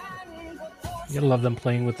 You gotta love them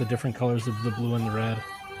playing with the different colors of the blue and the red.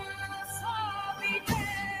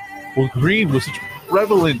 Well, green was such a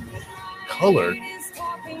prevalent color,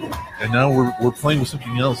 and now we're playing with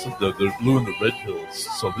something else, the blue and the red pills.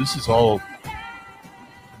 So this is all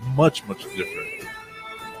much, much different.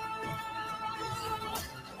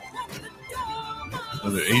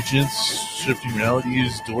 Other agents, shifting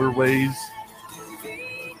realities, doorways.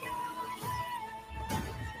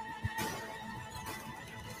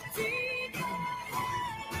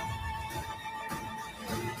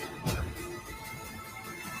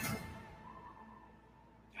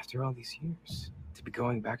 After all these years, to be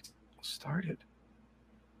going back to what started.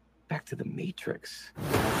 Back to the Matrix.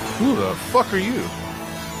 Who the fuck are you?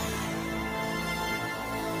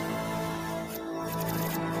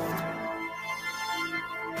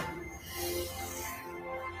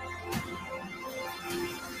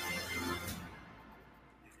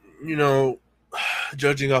 You know,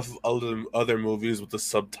 judging off of other movies with the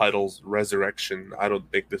subtitles Resurrection, I don't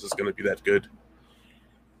think this is going to be that good.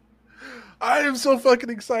 I am so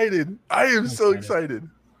fucking excited. I am so excited.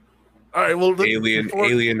 All right, well,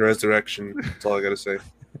 Alien Resurrection. That's all I got to say.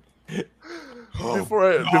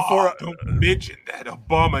 Before I don't mention that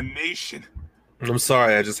abomination. I'm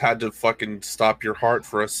sorry, I just had to fucking stop your heart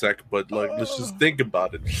for a sec, but like, let's just think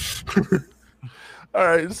about it. All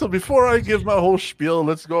right, so before I give my whole spiel,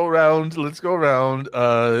 let's go around. It's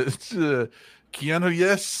Keanu,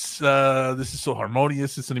 yes. This is so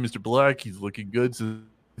harmonious. It's only Mr. Black. He's looking good.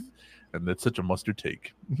 And that's such a mustard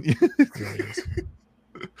take.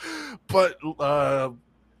 But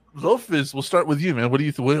Lofis, we'll start with you, man. What do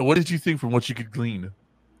you what did you think from what you could glean?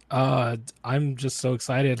 I'm just so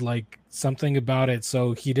excited. Like, something about it.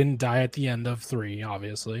 So he didn't die at the end of 3,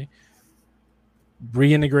 obviously.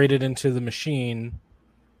 Reintegrated into the machine,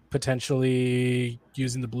 potentially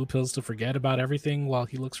using the blue pills to forget about everything while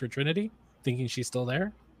he looks for Trinity, thinking she's still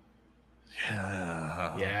there.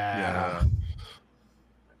 Yeah.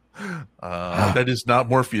 That is not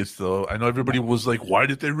Morpheus, though. I know everybody was like, "Why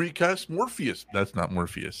did they recast Morpheus?" That's not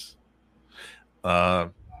Morpheus.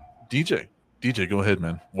 DJ, go ahead,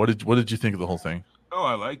 man. What did you think of the whole thing? Oh,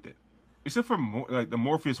 I liked it. Except for like the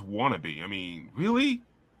Morpheus wannabe. I mean, really?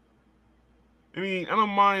 I mean, I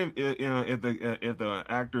don't mind if the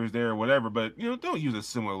actor is there or whatever, but don't use a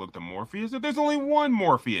similar look to Morpheus. If there's only one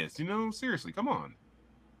Morpheus, seriously, come on.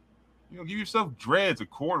 Give yourself dreads or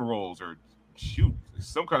cornrows or shoot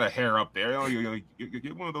some kind of hair up there.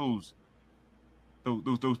 Get one of those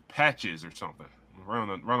patches or something right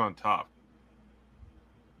on top.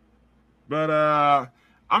 But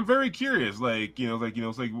I'm very curious.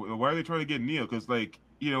 It's like why are they trying to get Neo? Because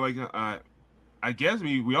I guess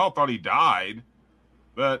we all thought he died,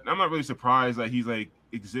 but I'm not really surprised that he's like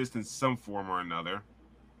exists in some form or another.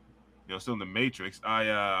 still in the Matrix.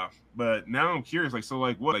 But now I'm curious, like, so,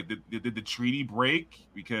 like, what, like, did the treaty break?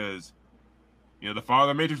 Because, the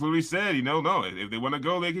father of the Matrix literally said, no, if they want to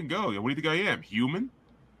go, they can go. What do you think I am, human?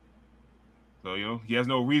 So, he has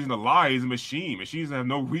no reason to lie. He's a machine. Machines have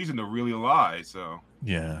no reason to really lie. So,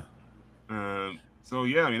 yeah. So,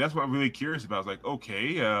 yeah, I mean, that's what I'm really curious about. It's like,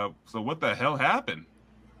 okay, so what the hell happened?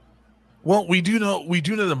 Well, we do know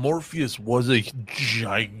that Morpheus was a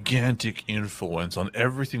gigantic influence on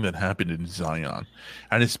everything that happened in Zion,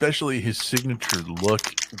 and especially his signature look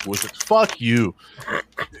was fuck you.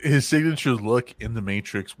 His signature look in the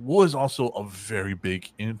Matrix was also a very big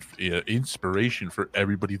inspiration for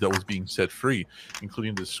everybody that was being set free,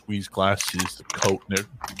 including the squeeze glasses, the coat, and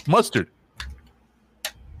mustard.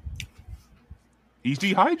 He's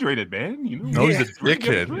dehydrated, man. No, he's a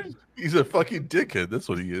dickhead. He's a fucking dickhead. That's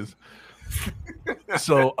what he is.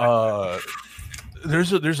 So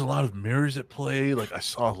there's a lot of mirrors at play. Like I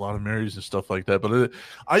saw a lot of mirrors and stuff like that. But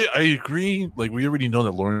I agree. Like we already know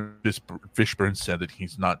that Lawrence Fishburne said that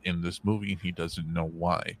he's not in this movie and he doesn't know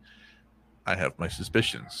why. I have my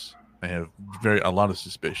suspicions. I have a lot of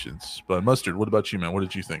suspicions. But Mustard, what about you, man? What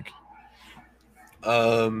did you think?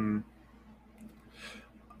 I'm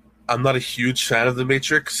not a huge fan of The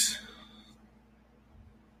Matrix.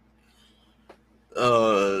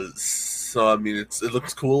 So I mean, it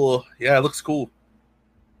looks cool. Yeah, it looks cool.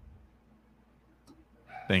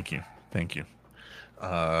 Thank you.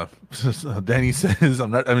 Danny says,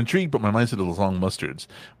 I'm intrigued, but my mindset is long mustards.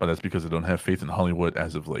 But that's because I don't have faith in Hollywood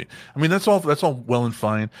as of late. I mean, that's all well and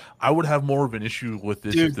fine. I would have more of an issue with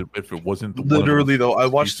this if it wasn't literally though. I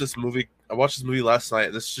watched this movie last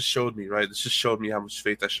night. This just showed me, right? This just showed me how much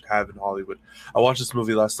faith I should have in Hollywood. I watched this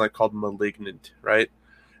movie last night called Malignant, right?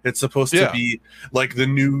 It's supposed to be like the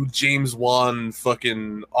new James Wan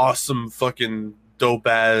fucking awesome fucking dope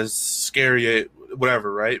ass scary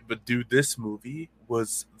whatever, right? But dude, this movie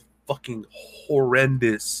was fucking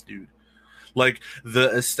horrendous, dude. Like the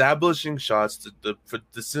establishing shots, the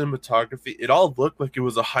cinematography, it all looked like it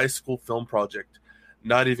was a high school film project.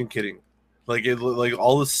 Not even kidding. Like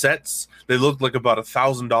all the sets, they looked like about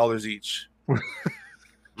 $1,000 each.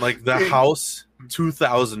 Like the house,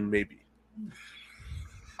 2,000 maybe.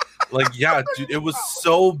 Like, yeah, dude, it was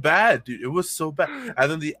so bad, dude. It was so bad. And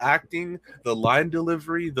then the acting, the line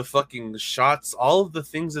delivery, the fucking shots, all of the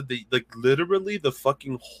things that they, like, literally the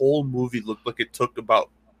fucking whole movie looked like it took about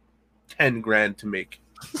 10 grand to make.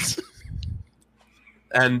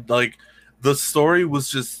 And, like, the story was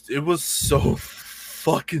just, it was so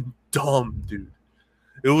fucking dumb, dude.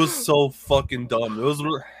 It was so fucking dumb. It was,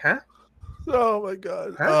 Oh my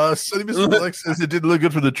god! Sonny Mr. Black says it didn't look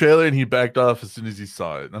good for the trailer, and he backed off as soon as he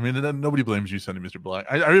saw it. I mean, nobody blames you, Sonny Mr. Black.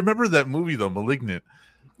 I remember that movie though, 'Malignant.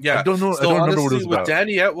 Yeah, I don't know. So I don't honestly, remember what it was about. What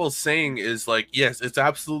Danny Atwell's saying is like, yes, it's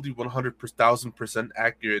absolutely 100,000%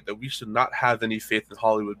 accurate that we should not have any faith in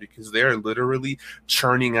Hollywood because they are literally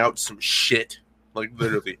churning out some shit, like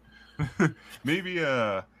literally. Maybe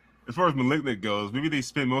as far as Malignant goes, maybe they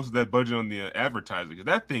spend most of that budget on the advertising because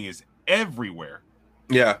that thing is everywhere.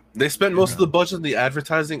 Yeah, they spent most of the budget on the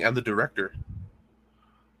advertising and the director.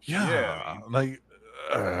 Yeah. Like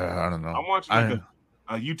I don't know. I'm watching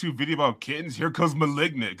a YouTube video about kittens. Here comes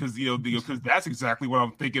Malignant because because that's exactly what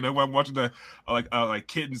I'm thinking of when I'm watching the like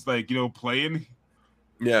kittens playing.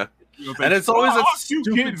 Yeah, and it's always the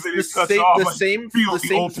same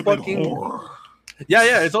fucking horror.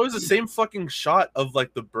 Yeah, it's always the same fucking shot of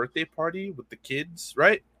like the birthday party with the kids,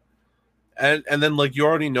 right? And then like you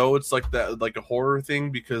already know it's like that, like a horror thing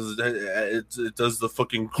because it does the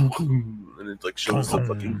fucking and it like shows the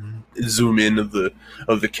fucking zoom in of the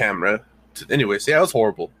camera. Anyways, yeah, it was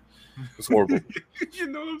horrible. It was horrible. You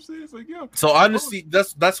know what I'm saying? It's like, yeah. So honestly,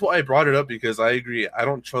 that's why I brought it up because I agree. I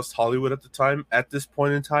don't trust Hollywood at this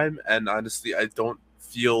point in time, and honestly, I don't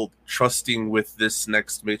feel trusting with this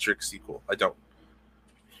next Matrix sequel. I don't.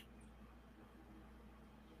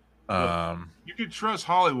 You can trust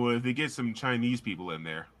Hollywood if they get some Chinese people in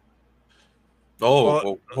there.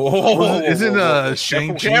 Isn't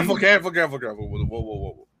Shang-Chi? Careful.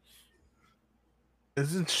 Whoa.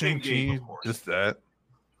 Isn't Shang-Chi just that?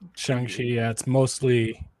 Shang-Chi, yeah, it's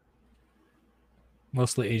mostly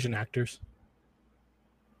Asian actors.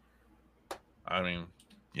 I mean,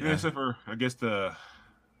 yeah, except for I guess the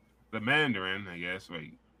Mandarin, I guess.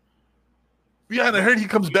 Like, yeah, and I heard he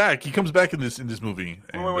comes back. He comes back in this movie.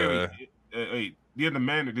 And, wait. Yeah, the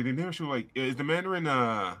Mandarin. Did they never show like? Is the Mandarin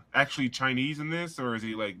actually Chinese in this, or is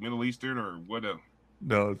he like Middle Eastern, or what?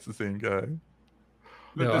 No, it's the same guy.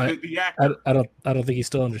 The actor. I don't think he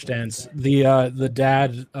still understands. The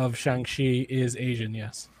dad of Shang-Chi is Asian.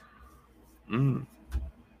 Yes.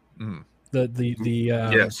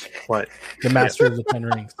 Yes. What? The Master of the Ten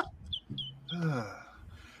Rings.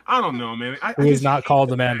 I don't know, man. Who is not called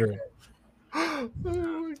the Mandarin. Oh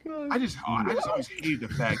my god! I just always hated the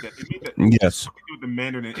fact that they made that Yes with the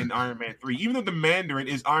Mandarin in Iron Man 3, even though the Mandarin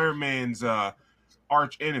is Iron Man's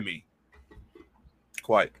arch enemy.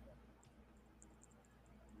 Quite.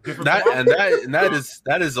 Different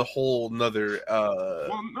that is a whole nother.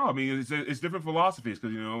 Well, no, I mean it's different philosophies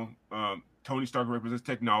because Tony Stark represents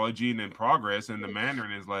technology and then progress, and the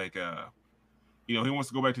Mandarin is like he wants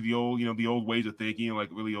to go back to the old the old ways of thinking, like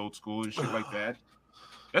really old school and shit like that.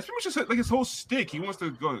 That's pretty much just like his whole stick. He wants to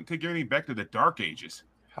go take everything back to the Dark Ages.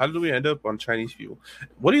 How did we end up on Chinese fuel?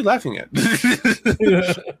 What are you laughing at?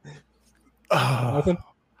 Nothing.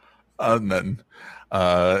 Nothing.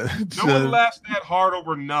 No one laughs that hard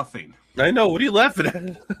over nothing. I know. What are you laughing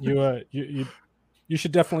at? You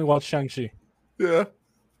should definitely watch Shang-Chi. Yeah.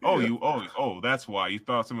 That's why you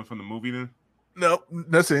thought something from the movie then. No,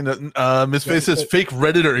 not saying nothing. Miss Face says fake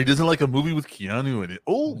Redditor. He doesn't like a movie with Keanu in it.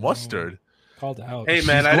 Oh, mustard. Called out. Hey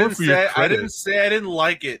man, I didn't say I didn't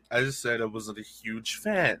like it. I just said I wasn't a huge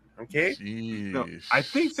fan. Okay. No, I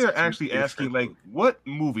think they're actually asking like, what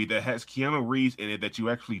movie that has Keanu Reeves in it that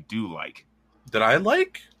you actually do like? That I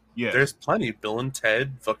like? Yeah, there's plenty. Bill and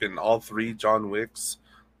Ted, fucking all three John Wicks.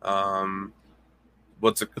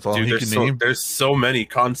 What's it? Dude, there's so many.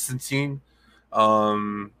 Constantine.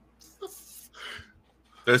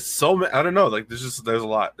 There's so many. I don't know. Like there's a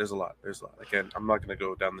lot. Again, I'm not gonna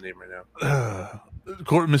go down the name right now.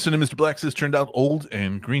 Mr. Mr. Black says turned out old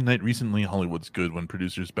and Green Knight recently. Hollywood's good when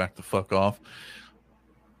producers back the fuck off.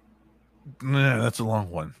 Nah, that's a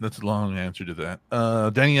long one. That's a long answer to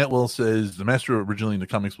that. Danny Atwell says the master originally in the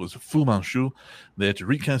comics was Fu Manchu. They had to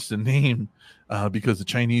recast the name because the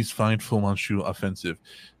Chinese find Fu Manchu offensive.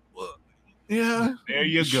 Yeah. There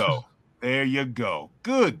you go. There you go.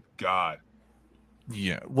 Good God.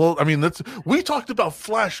 Yeah, well, I mean, we talked about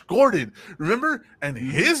Flash Gordon, remember? And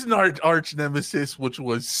his arch nemesis, which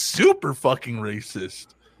was super fucking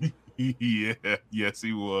racist. Yeah, yes,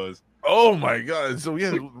 he was. Oh my god! So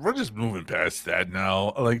yeah, we're just moving past that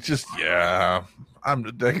now. Like, just I'm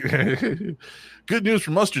good news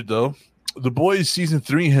for Mustard though. The Boys season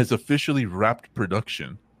 3 has officially wrapped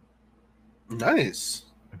production. Nice.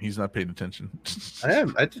 And he's not paying attention. I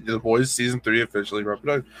am. I think The Boys season 3 officially wrapped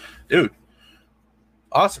production, dude.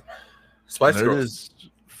 Awesome. Spice Girls. It is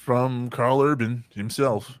from Carl Urban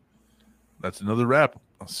himself. That's another wrap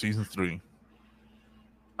on season 3.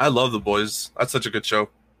 I love The Boys. That's such a good show.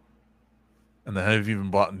 And they have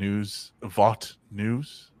even bought news about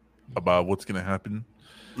what's going to happen.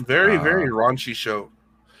 Very raunchy show.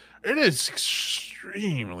 It is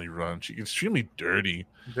extremely raunchy, extremely dirty,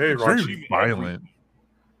 very raunchy, very violent.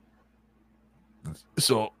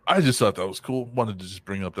 So I just thought that was cool. Wanted to just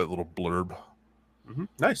bring up that little blurb. Mm-hmm.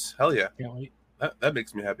 Nice. Hell yeah. Can't wait. That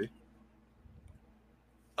makes me happy.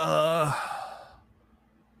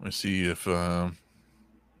 Let's see if why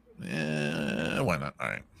not? All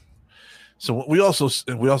right. So we also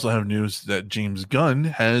have news that James Gunn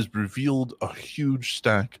has revealed a huge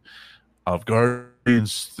stack of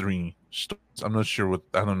Guardians 3 stories. I'm not sure what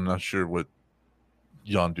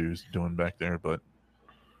Yondu's doing back there, but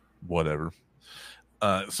whatever.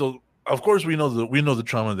 So of course we know the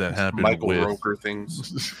trauma that happened. Michael Roker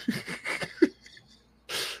things.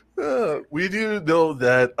 We do know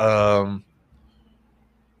that. I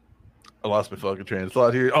lost my fucking train of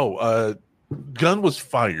thought here. Gunn was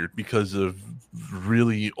fired because of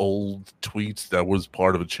really old tweets that was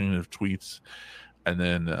part of a chain of tweets, and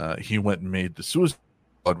then he went and made the Suicide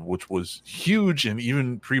Squad, which was huge, and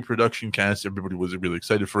even pre-production cast, everybody was really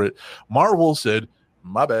excited for it. Marvel said,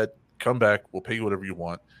 "My bad, come back. We'll pay you whatever you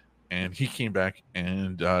want." And he came back,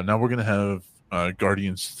 and now we're gonna have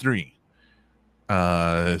Guardians 3.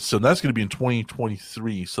 So that's gonna be in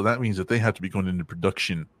 2023. So that means that they have to be going into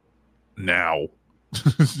production now.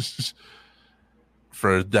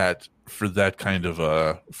 for that kind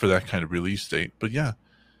of release date. But yeah,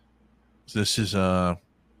 this is a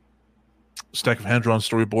stack of hand-drawn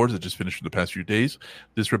storyboards that just finished for the past few days.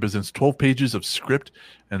 This represents 12 pages of script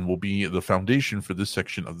and will be the foundation for this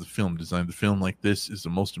section of the film. Designing the film like this is the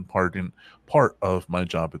most important part of my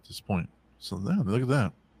job at this point. So yeah, look at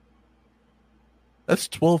that. That's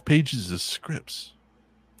 12 pages of scripts.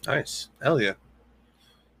 Nice. Hell yeah.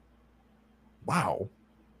 Wow.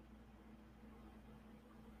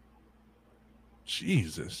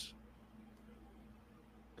 Jesus.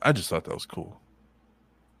 I just thought that was cool.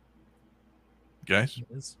 Guys? It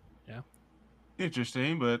is. Yeah.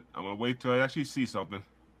 Interesting, but I'm going to wait till I actually see something.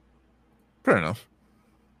 Fair enough.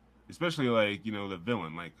 Especially, like, the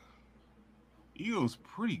villain. Like, Ego's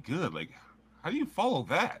pretty good. Like, how do you follow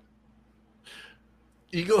that?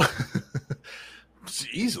 Ego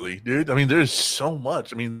easily, dude. I mean, there's so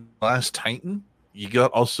much. I mean, Last Titan. You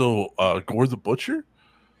got also Gore the Butcher.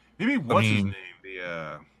 Maybe what's his name?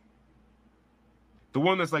 The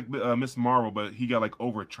one that's like Miss Marvel, but he got like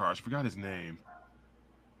overcharged. Forgot his name.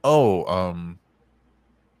 Oh,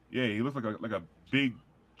 yeah, he looks like a big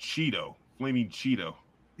Cheeto, flaming Cheeto.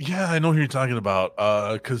 Yeah, I know who you're talking about.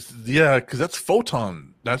 Cause that's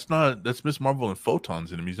Photon. That's Miss Marvel and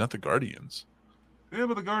Photon's enemies, not the Guardians. Yeah,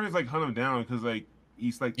 but the Guardians like hunt him down because like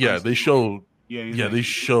he's like they show they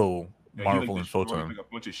show Marvel like, and Photon like a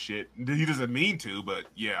bunch of shit. He doesn't mean to, but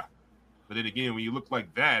yeah. But then again, when you look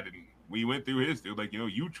like that and we went through his dude, like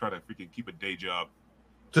you try to freaking keep a day job.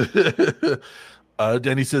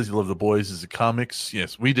 Danny says you love The Boys as a comics.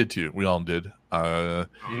 Yes, we did too. We all did. And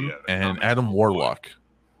Adam Warlock.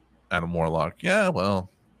 Adam Warlock. Yeah, well,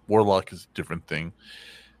 Warlock is a different thing.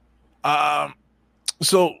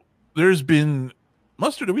 So there's been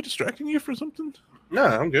Mustard. Are we distracting you for something? No,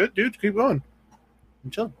 I'm good, dude. Keep going. I'm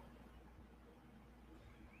chilling.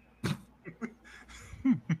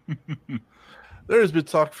 There has been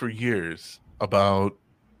talk for years about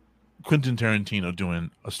Quentin Tarantino doing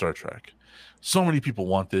a Star Trek. So many people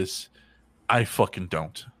want this. I fucking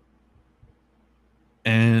don't.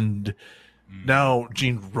 And now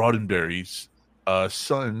Gene Roddenberry's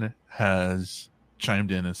son has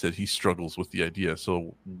chimed in and said he struggles with the idea.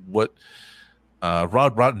 So what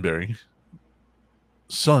Rod Roddenberry,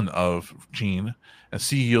 son of Gene and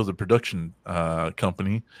CEO of the production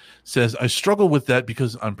company, says, I struggle with that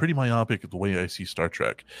because I'm pretty myopic the way I see Star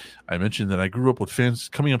Trek. I mentioned that I grew up with fans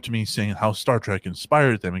coming up to me saying how Star Trek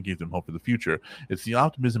inspired them and gave them hope for the future. It's the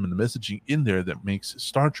optimism and the messaging in there that makes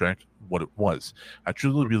Star Trek what it was. I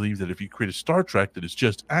truly believe that if you create a Star Trek that is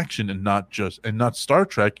just action and not Star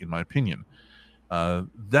Trek, in my opinion,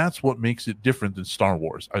 that's what makes it different than Star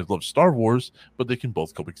Wars. I love Star Wars, but they can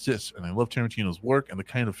both coexist. And I love Tarantino's work and the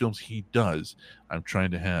kind of films he does. I'm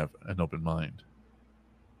trying to have an open mind.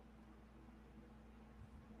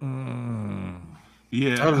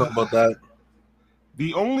 Yeah, I don't know about that.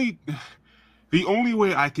 The only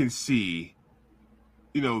way I can see,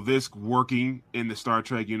 this working in the Star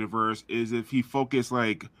Trek universe is if he focused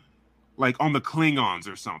like on the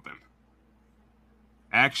Klingons or something.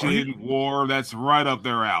 Action, war, that's right up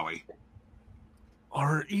their alley.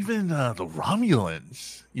 Or even the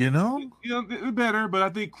Romulans, better, but I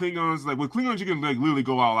think Klingons, like with Klingons, you can like literally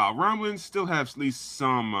go all out. Romulans still have at least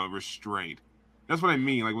some restraint. That's what I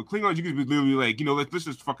mean. Like with Klingons, you can be literally like, let's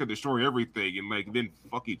just fucking destroy everything and like then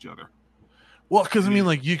fuck each other. Well, because I mean,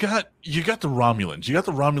 like you got the Romulans. You got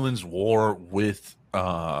the Romulans war with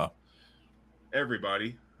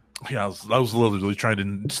everybody. Yeah, I was literally trying to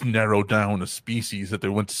narrow down a species that they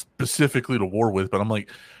went specifically to war with, but I'm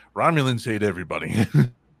like, Romulans hate everybody.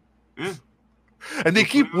 Yeah. And they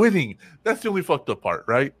keep winning. That's the only fucked up part,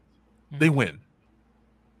 right? They win.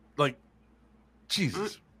 Like,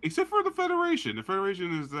 Jesus. Except for the Federation. The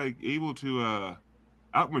Federation is like able to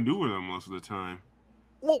outmaneuver them most of the time.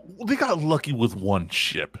 Well, they got lucky with one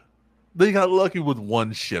ship. The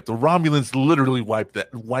Romulans literally wiped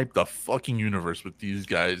the fucking universe with these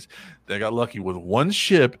guys. They got lucky with one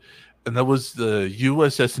ship, and that was the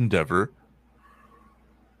USS Endeavor.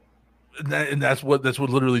 And that's what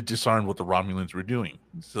literally disarmed what the Romulans were doing.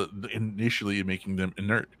 So initially making them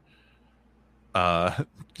inert.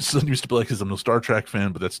 Son used to be like, I'm no Star Trek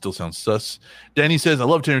fan, but that still sounds sus. Danny says, I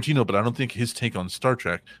love Tarantino, but I don't think his take on Star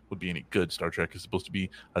Trek would be any good. Star Trek is supposed to be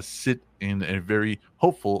set in a very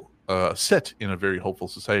hopeful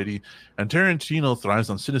society, and Tarantino thrives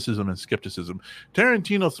on cynicism and skepticism.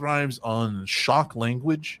 Tarantino thrives on shock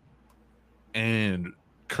language and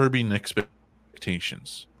curbing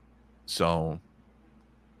expectations. So,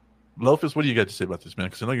 Lofus, what do you got to say about this, man?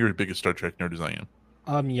 Because I know you're the biggest Star Trek nerd as I am.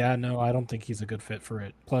 Yeah, no, I don't think he's a good fit for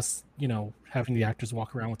it. Plus, having the actors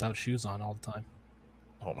walk around without shoes on all the time.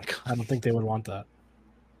 Oh my god. I don't think they would want that.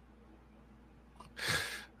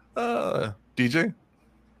 DJ?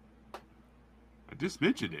 I just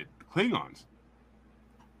mentioned it. Klingons.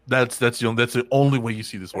 That's the only way you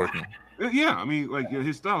see this working. Yeah, I mean, like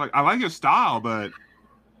his style. Like I like his style, but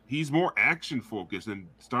he's more action focused, and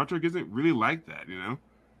Star Trek isn't really like that.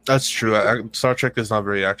 That's true. Star Trek is not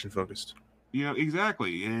very action focused.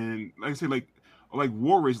 Exactly. And like I said, like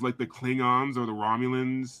war races, like the Klingons or the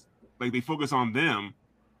Romulans, like they focus on them.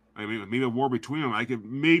 I mean, maybe a war between them. I could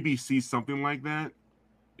maybe see something like that.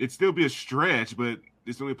 It'd still be a stretch, but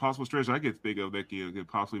it's the only possible stretch I could think of that could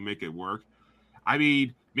possibly make it work. I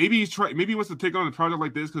mean, maybe he's trying. Maybe he wants to take on a project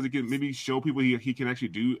like this because he can maybe show people he can actually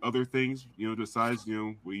do other things. Besides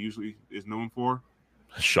what he usually is known for.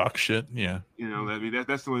 Shock shit. Yeah. I mean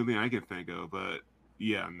that's the only thing I can think of. But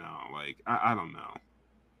yeah, no, like I don't know.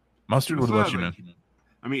 Mustard, what about you, man?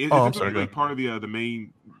 I mean, is it like part of the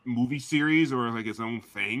main movie series or like its own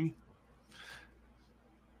thing?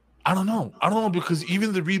 I don't know because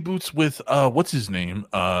even the reboots with what's his name?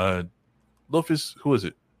 Lofus, who is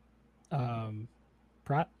it?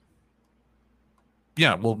 Pratt.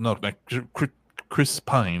 Yeah, well, no, Chris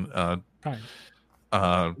Pine. Pine.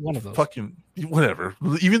 One of those. Fucking whatever.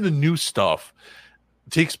 Even the new stuff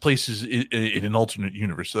takes places in an alternate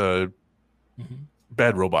universe.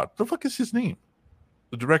 Bad Robot. The fuck is his name?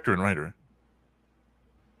 The director and writer.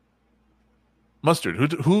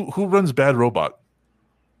 Mustard. Who runs Bad Robot?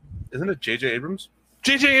 Isn't it J.J. Abrams?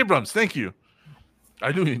 J.J. Abrams. Thank you.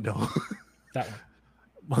 I knew you know that one.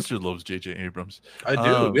 Mustard loves J.J. Abrams. I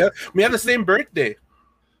do. We have the same birthday.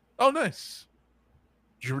 Oh, nice.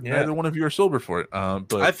 Neither one of you are sober for it.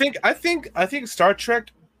 But I think Star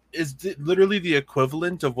Trek is literally the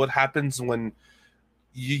equivalent of what happens when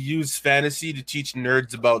you use fantasy to teach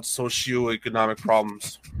nerds about socioeconomic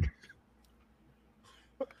problems.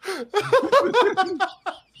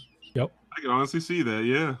 Yep. I can honestly see that,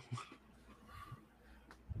 yeah.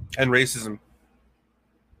 And racism.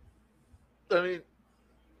 I mean,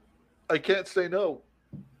 I can't say no.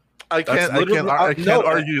 I can't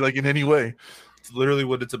argue like in any way. It's literally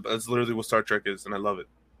what it's literally what Star Trek is, and I love it.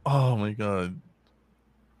 Oh my god.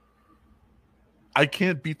 I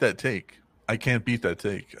can't beat that take. I can't.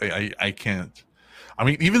 I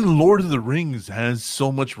mean, even Lord of the Rings has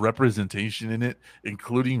so much representation in it,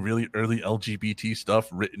 including really early LGBT stuff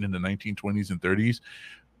written in the 1920s and 30s.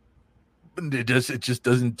 But it just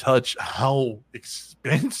doesn't touch how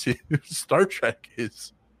expensive Star Trek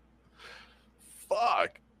is.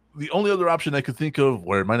 Fuck. The only other option I could think of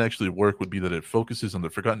where it might actually work would be that it focuses on the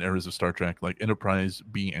forgotten eras of Star Trek, like Enterprise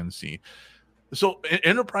B and C. So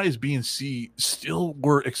Enterprise B and C still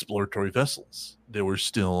were exploratory vessels. They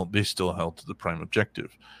still held to the prime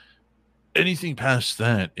objective. Anything past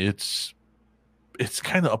that, it's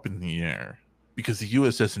kind of up in the air because the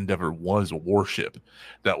USS Endeavour was a warship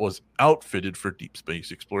that was outfitted for deep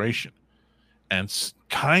space exploration and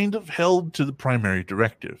kind of held to the primary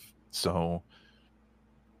directive. So,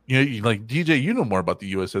 like DJ, you know more about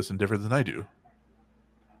the USS Endeavour than I do.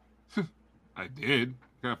 I did.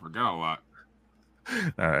 I forgot a lot.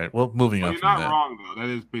 All right. Well, moving on. You're not wrong though. That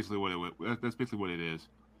is basically that's basically what it is.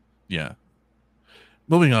 Yeah.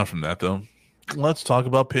 Moving on from that though, let's talk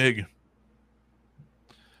about Pig.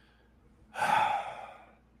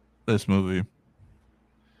 This movie.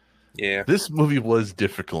 Yeah. This movie was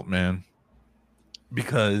difficult, man.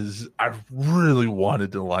 Because I really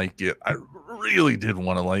wanted to like it. I really did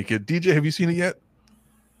want to like it. DJ, have you seen it yet?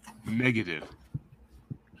 Negative.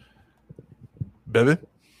 Bebe?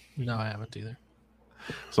 No, I haven't either.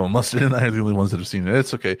 So Mustard and I are the only ones that have seen it.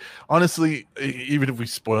 It's okay. Honestly, even if we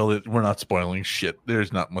spoil it, we're not spoiling shit.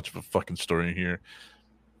 There's not much of a fucking story here.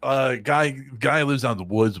 Guy lives out in the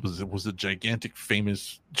woods, was a gigantic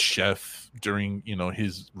famous chef during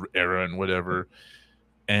his era and whatever.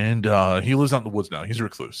 And he lives out in the woods now. He's a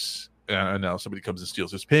recluse. And now somebody comes and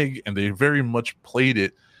steals his pig, and they very much played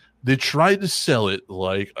it. They tried to sell it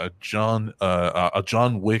like a John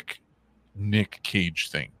Wick Nick Cage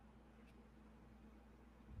thing.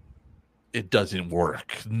 It doesn't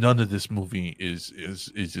work. None of this movie is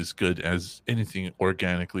as good as anything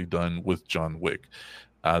organically done with John Wick.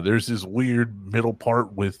 There's this weird middle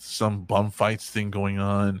part with some bum fights thing going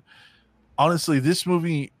on. Honestly, this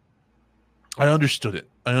movie, I understood it.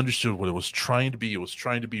 I understood what it was trying to be. It was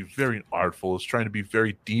trying to be very artful. It was trying to be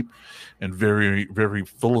very deep and very, very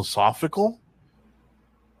philosophical.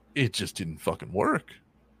 It just didn't fucking work.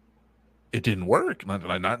 It didn't work.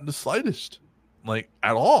 Not in the slightest. Like,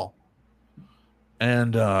 at all.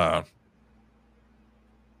 And the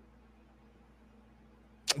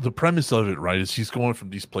premise of it, right, is he's going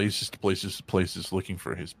from these places to places to places looking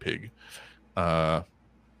for his pig.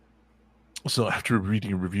 So after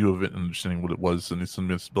reading a review of it and understanding what it was, and some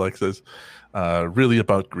Miss Black says, really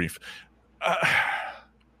about grief.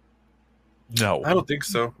 No. I don't think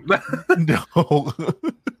so. No.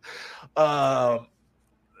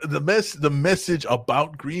 The message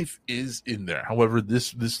about grief is in there. However,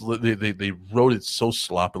 they wrote it so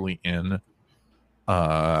sloppily in.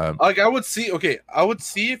 Like I would see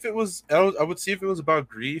if it was about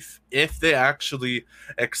grief if they actually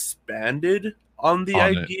expanded on the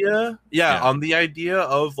idea. On the idea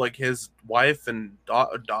of like his wife and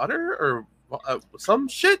daughter or some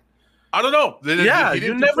shit. I don't know. Yeah,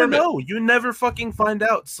 you never know. You never fucking find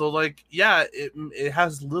out. So like, yeah, it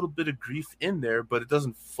has a little bit of grief in there, but it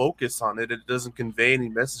doesn't focus on it. It doesn't convey any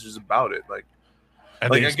messages about it. Like,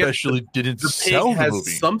 and they especially didn't sell the has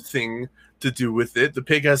movie. Something to do with it. The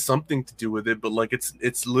pig has something to do with it, but like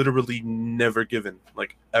it's literally never given,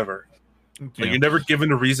 like ever. Like you're never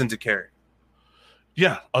given a reason to care.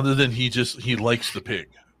 Yeah, other than he likes the pig,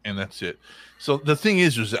 and that's it. So the thing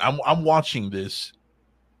is I'm watching this.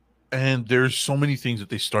 And there's so many things that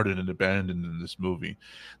they started and abandoned in this movie.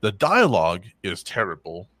 The dialogue is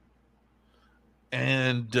terrible.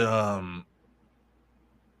 And the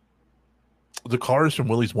car is from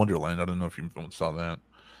Willy's Wonderland. I don't know if you saw that.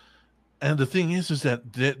 And the thing is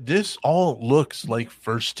that this all looks like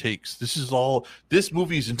first takes. This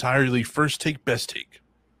movie is entirely first take, best take.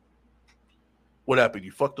 What happened?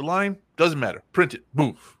 You fucked the line? Doesn't matter. Print it.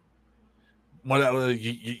 Move.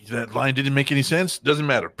 That line didn't make any sense. Doesn't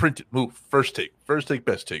matter. Print it. Move. First take,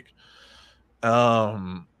 best take.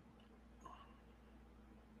 And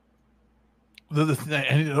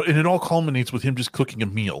it all culminates with him just cooking a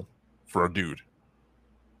meal for a dude.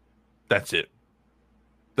 That's it.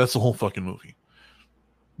 That's the whole fucking movie.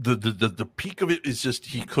 The peak of it is just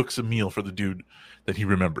he cooks a meal for the dude that he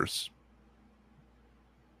remembers.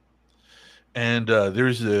 And there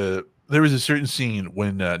is a certain scene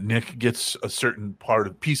when Nick gets a certain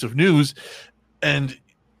piece of news, and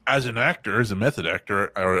as an actor, as a method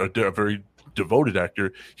actor, or a very devoted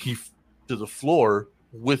actor, he to the floor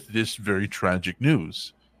with this very tragic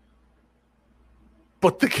news.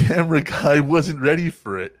 But the camera guy wasn't ready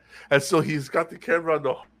for it, and so he's got the camera on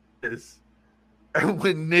the harness, and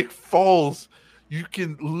when Nick falls, you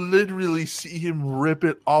can literally see him rip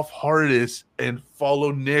it off harness and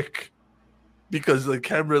follow Nick. Because the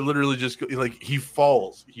camera literally just he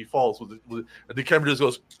falls with and the camera just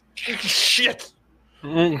goes shit.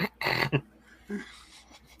 Can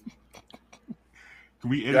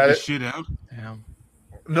we edit this shit out? Yeah.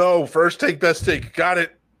 No, first take, best take. Got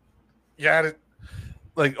it.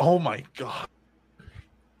 Like, oh my god.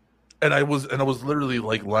 And I was literally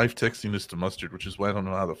like live texting this to Mustard, which is why I don't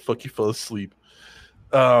know how the fuck he fell asleep.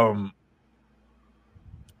 The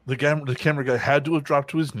camera guy had to have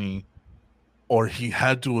dropped to his knee. Or he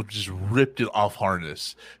had to have just ripped it off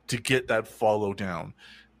harness to get that follow down.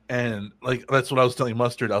 And like that's what I was telling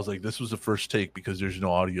Mustard. I was like, this was the first take because there's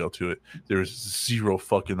no audio to it. There's zero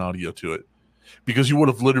fucking audio to it. Because you would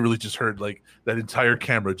have literally just heard like that entire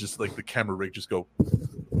camera, just like the camera rig just go.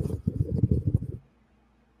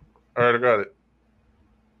 All right, I got it.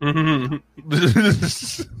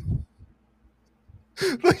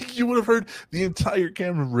 Like you would have heard the entire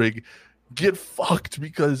camera rig get fucked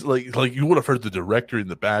because like you would have heard the director in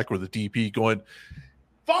the back or the DP going,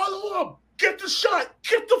 follow him, get the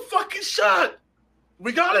fucking shot.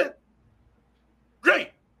 We got it.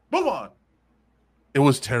 Great. Move on. It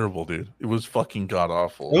was terrible, dude. It was fucking god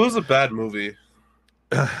awful. It was a bad movie.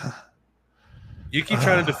 You keep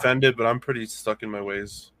trying to defend it, but I'm pretty stuck in my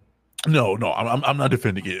ways. No, I'm not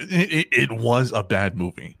defending it. It was a bad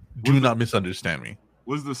movie. Do not misunderstand me.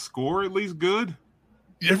 Was the score at least good?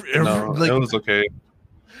 No, it was okay.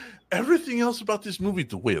 Everything else about this movie,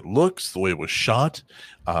 the way it looks, the way it was shot,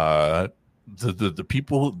 the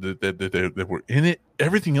people that were in it,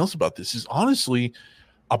 everything else about this is honestly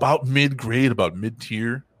about mid-grade, about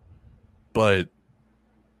mid-tier, but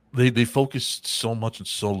they focused so much and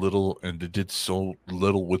so little, and they did so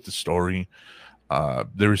little with the story.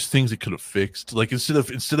 There was things that could have fixed, like instead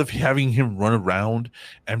of having him run around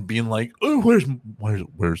and being like, "Oh,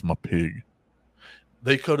 where's my pig?"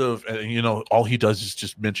 They could have, all he does is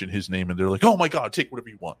just mention his name, and they're like, "Oh my god, take whatever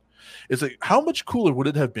you want." It's like, how much cooler would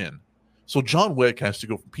it have been? So John Wick has to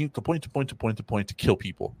go from point to point to point to point to point to kill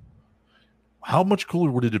people. How much cooler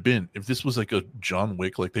would it have been if this was like a John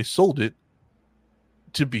Wick, like they sold it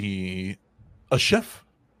to be a chef?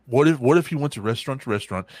 What if he went to restaurant,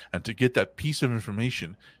 and to get that piece of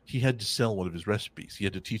information, he had to sell one of his recipes. He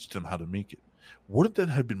had to teach them how to make it. Wouldn't that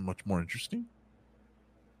have been much more interesting?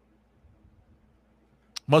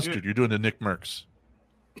 Mustard, you're doing the Nick Merckx.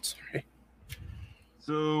 Sorry.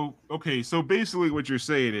 So basically what you're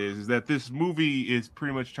saying is that this movie is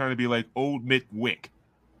pretty much trying to be like old Nick Wick.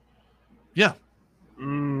 Yeah.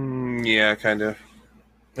 Yeah, kind of.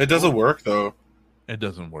 It doesn't work, though. It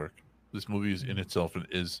doesn't work. This movie is in itself and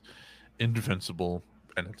is indefensible,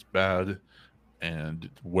 and it's bad. And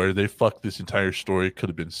where they fucked this entire story could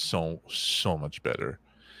have been so much better.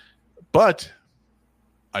 But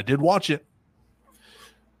I did watch it.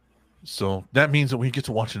 So that means that we get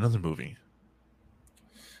to watch another movie.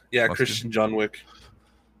 Yeah, Christian John Wick.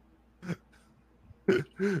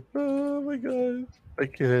 Oh my god. I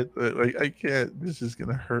can't. I can't. This is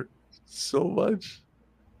gonna hurt so much.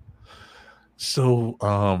 So,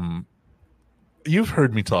 you've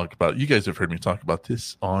heard me talk about. You guys have heard me talk about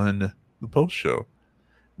this on the post show.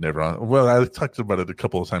 Never on. Well, I talked about it a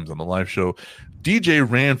couple of times on the live show. DJ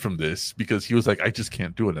ran from this because he was like, "I just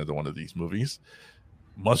can't do another one of these movies."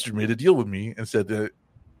 Mustard made a deal with me and said that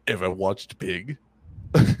if I watched Pig,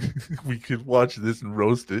 we could watch this and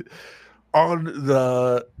roast it on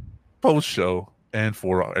the post show and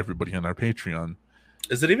for everybody on our Patreon.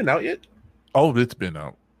 Is it even out yet? Oh, it's been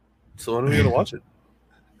out. So when are we gonna watch it?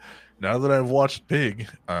 Now that I've watched Pig,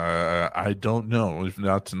 I don't know if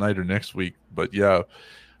not tonight or next week, but yeah.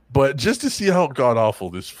 But just to see how god awful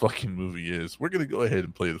this fucking movie is, we're gonna go ahead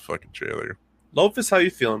and play the fucking trailer. Lofus, how you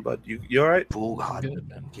feeling, bud? You all right? Fool God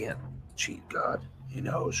can't cheat God. He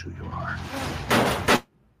knows who you are.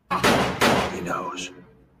 He knows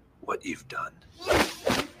what you've done.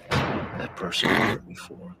 That person you hurt me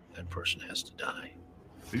for, that person has to die.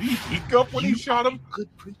 Did he hiccup when he shot him? Good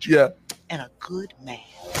preacher. Yeah. And a good man.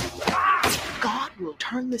 God will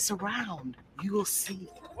turn this around. You will see.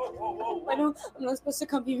 I know I'm not supposed to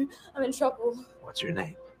come here. I'm in trouble. What's your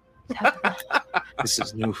name? This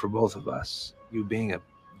is new for both of us. You being a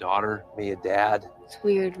daughter, me a dad. It's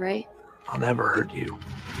weird, right? I'll never hurt you.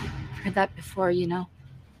 Heard that before, you know.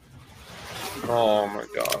 Oh my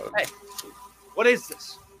god. Hey, what is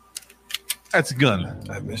this? That's a gun.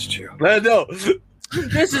 I missed you. No.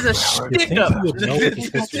 This is a stick up.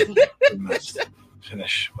 We must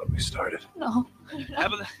finish what we started. No.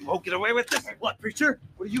 Won't get away with this. What, preacher?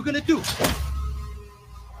 What are you gonna do?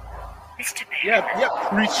 Yeah,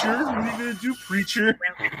 preacher. What are you gonna do, preacher?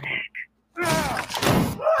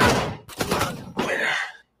 Where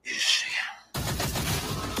is she?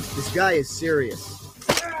 This guy is serious.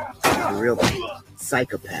 A real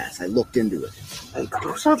psychopath. I looked into it. Hey,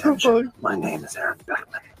 close attention. My name is Aaron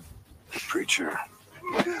Beckman. Preacher,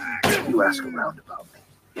 you ask around about me.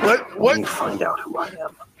 What? When you find out who I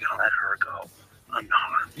am, you let her go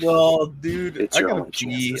unharmed. Well, dude, It's I your gotta only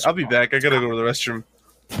pee. chance. I'll be back. I gotta go to the restroom.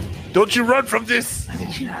 Don't you run from this!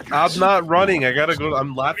 I'm not running. I gotta go.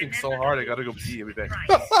 I'm laughing so hard. I gotta go pee. I'll be back.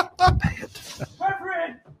 Pay it.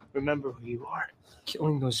 Remember who you are.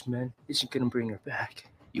 Killing those men isn't gonna bring her back.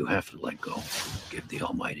 You have to let go. Give the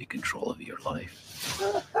Almighty control of your life.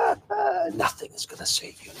 Nothing is gonna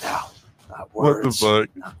save you now. Not words, What the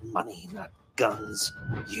fuck? not money, not guns.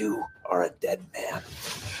 You are a dead man.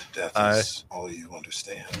 Death is all you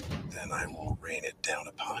understand. Then I will rain it down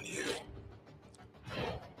upon you.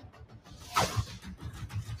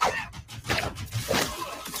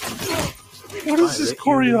 What is this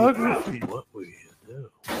choreography? What will you do?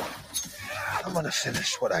 I'm gonna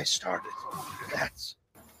finish what I started. That's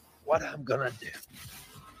what I'm gonna do.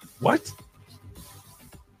 What?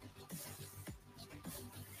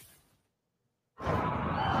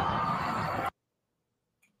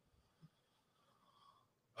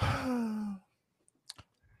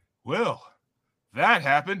 Well, that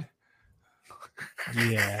happened.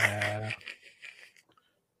 Yeah.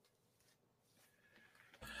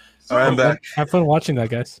 All right, I'm back. Have fun watching that,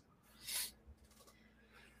 guys.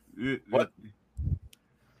 What?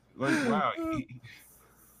 Like, wow.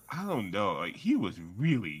 I don't know. Like, he was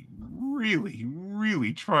really, really,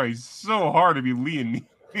 really trying so hard to be Liam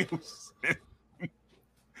Neeson.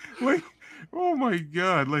 Like, oh my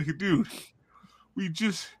god. Like, dude, we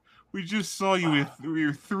just saw you with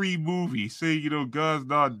your 3 movies saying, God's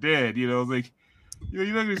not dead. Like, you're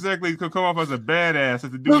not exactly gonna come off as a badass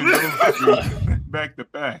after doing those back to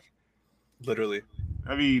back. Literally.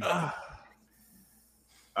 I mean,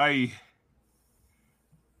 I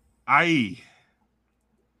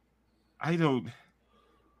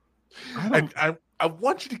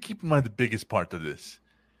want you to keep in mind the biggest part of this.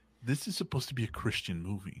 This is supposed to be a Christian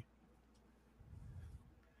movie.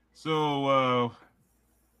 So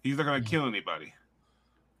he's not gonna kill anybody.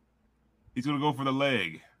 He's gonna go for the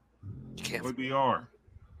leg. Or the arm.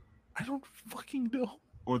 I don't fucking know.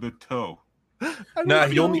 Or the toe. Nah,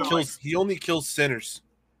 he only kills sinners.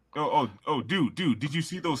 Oh, dude, did you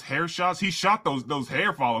see those hair shots? He shot those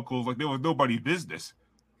hair follicles like there was nobody's business.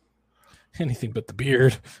 Anything but the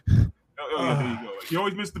beard. Oh, yeah, there you go. Like, you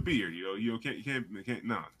always miss the beard, you can't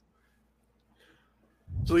no.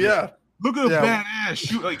 So yeah. Look at a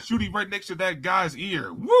badass shooting right next to that guy's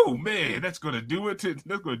ear. Woo, man, that's gonna do it to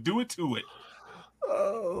it.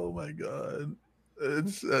 Oh my god.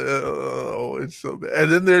 It's so bad.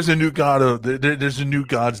 And then there's a new there's a new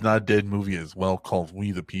God's Not Dead movie as well called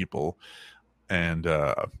We the People. And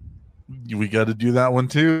we got to do that one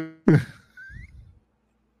too.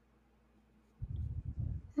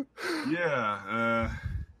 Yeah.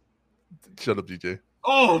 Shut up, DJ.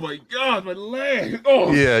 Oh my god, my leg.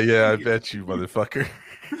 Oh Yeah, I bet you, motherfucker.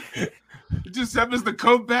 It just happens to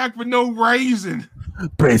come back for no reason.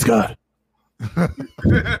 Praise God.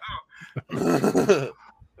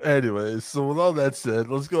 Anyways, so with all that said,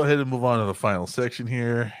 let's go ahead and move on to the final section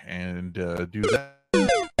here and do that.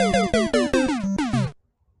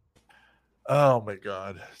 Oh my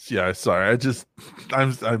god. Yeah, sorry. I'm just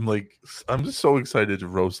so excited to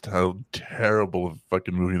roast how terrible a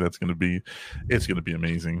fucking movie that's gonna be. It's gonna be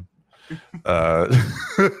amazing. I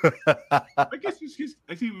guess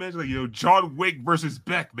I can imagine, like, John Wick versus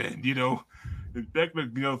Beckman, and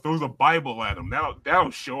Beckman, throws a Bible at him.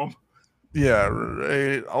 That'll show him. Yeah,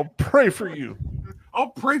 right. I'll pray for you. I'll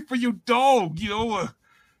pray for your dog.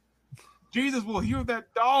 Jesus will hear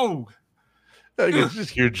that dog. I guess just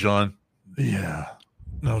hear John. Yeah.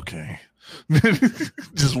 Okay.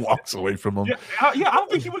 Just walks away from him. Yeah, I don't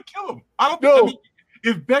think he would kill him. I mean,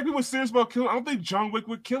 if Beckman was serious about killing him, I don't think John Wick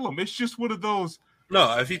would kill him. It's just one of those.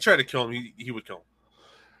 No, if he tried to kill him, he would kill him.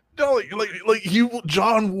 No,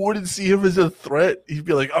 John wouldn't see him as a threat. He'd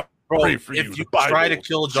be like, "I'll pray for you." If you try to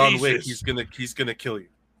kill John Wick, he's gonna kill you.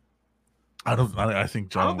 I think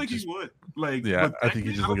John. I don't think he would. I think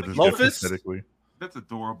he just look at this guy pathetically. That's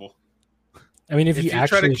adorable. I mean, if he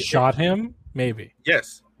actually shot him, maybe.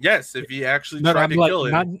 Yes. If he actually tried to kill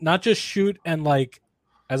him, not just shoot and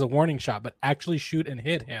as a warning shot, but actually shoot and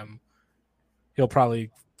hit him, he'll probably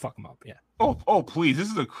fuck him up. Yeah. Oh, please! This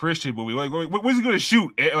is a Christian movie. What's he going to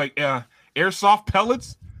shoot? Airsoft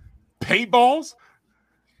pellets, paintballs,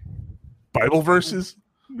 Bible verses.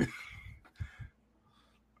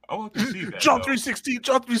 I want to see that. John 3:16.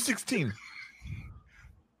 John 3:16.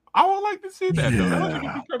 I would like to see that. Though. That would be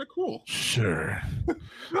kind of cool. Sure.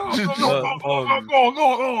 Go!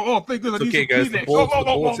 Thank goodness. Okay, guys.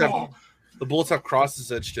 The bullets have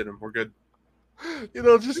crosses etched in them. We're good. I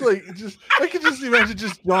can just imagine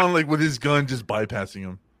just John with his gun just bypassing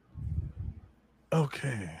him.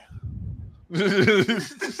 Okay.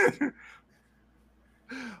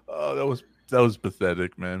 Oh, that was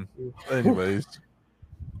pathetic, man. Anyways,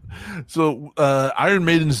 so Iron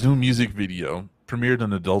Maiden's new music video premiered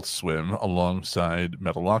on Adult Swim alongside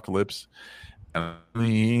Metalocalypse, and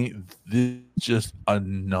this is just a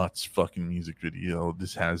nuts fucking music video.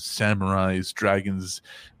 This has samurais, dragons,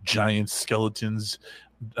 giants, skeletons,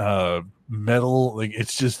 metal.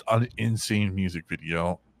 It's just an insane music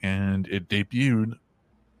video, and it debuted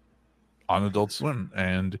on Adult Swim.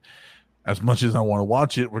 And as much as I want to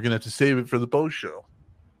watch it, we're gonna have to save it for the post show.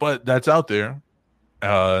 But that's out there,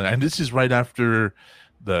 and this is right after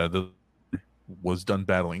the was done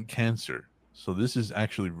battling cancer. So this is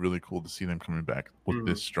actually really cool to see them coming back with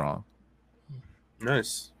this strong.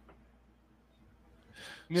 Nice.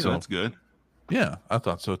 Yeah, that's good. Yeah, I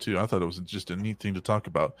thought so too. I thought it was just a neat thing to talk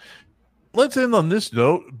about. Let's end on this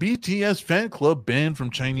note. BTS fan club banned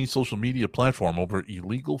from Chinese social media platform over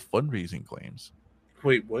illegal fundraising claims.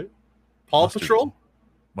 Wait, what? Paw Patrol?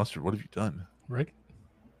 Mustard, what have you done? Rick?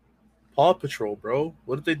 Paw Patrol, bro.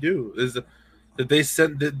 What did they do?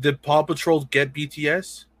 Did Paw Patrol get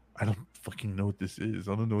BTS? I don't fucking know what this is.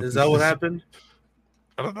 I don't know. Is that what happened?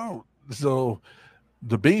 I don't know. So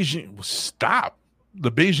the Beijing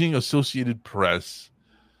Associated Press,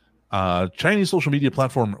 Chinese social media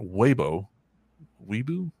platform Weibo,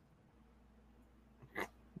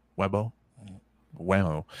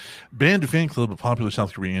 banned a fan club of popular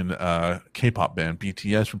South Korean K-pop band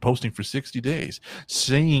BTS from posting for 60 days,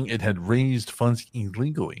 saying it had raised funds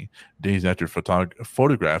illegally days after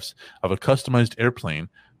photographs of a customized airplane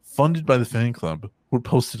funded by the fan club were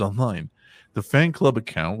posted online. The fan club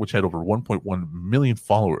account, which had over 1.1 million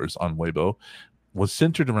followers on Weibo, was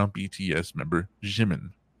centered around BTS member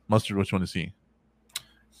Jimin. Mustard, what you want to see?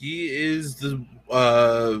 He is the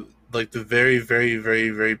the very, very, very,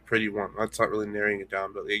 very pretty one. That's not really narrowing it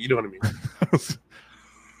down, but you know what I mean.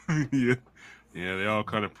 Yeah, they're all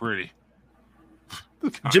kind of pretty.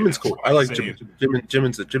 Jimin's cool. I like Jimin.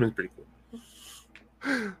 Jimin's pretty cool.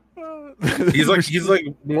 He's like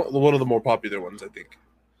one of the more popular ones, I think.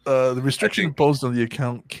 The restriction imposed on the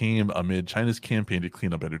account came amid China's campaign to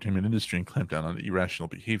clean up entertainment industry and clamp down on irrational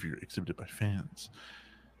behavior exhibited by fans.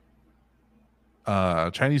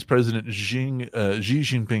 Chinese President Xi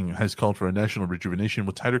Jinping has called for a national rejuvenation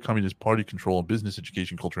with tighter Communist Party control on business,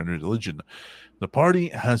 education, culture, and religion. The party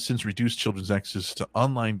has since reduced children's access to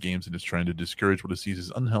online games and is trying to discourage what it sees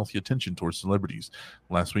as unhealthy attention towards celebrities.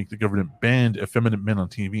 Last week, the government banned effeminate men on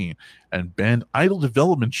TV and banned idol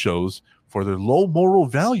development shows for their low moral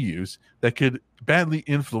values that could badly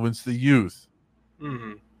influence the youth.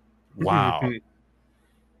 Mm-hmm. Wow.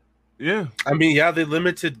 Yeah. I mean, they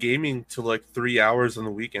limited gaming to 3 hours on the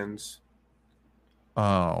weekends.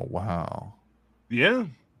 Oh wow. Yeah.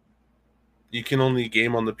 You can only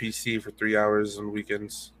game on the PC for 3 hours on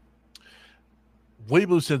weekends.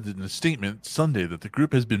 Weibo said in a statement Sunday that the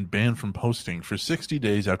group has been banned from posting for 60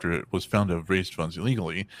 days after it was found to have raised funds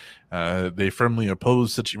illegally. They firmly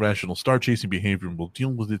oppose such irrational star-chasing behavior and will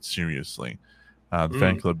deal with it seriously. The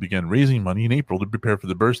fan club began raising money in April to prepare for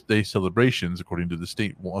the birthday celebrations, according to the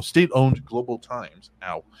state-owned Global Times.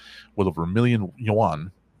 With over 1 million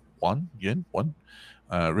yuan,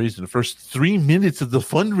 raised in the first 3 minutes of the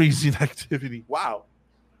fundraising activity. Wow.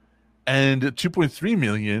 And 2.3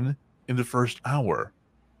 million in the first hour.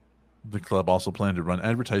 The club also planned to run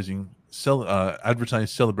advertise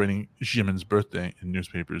celebrating Jimin's birthday in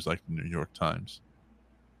newspapers like the New York Times.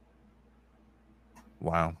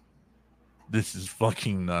 Wow. This is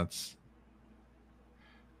fucking nuts.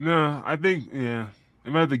 No, I think, yeah.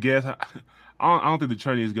 If I have to guess, I don't think the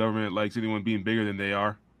Chinese government likes anyone being bigger than they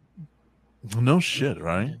are. No shit,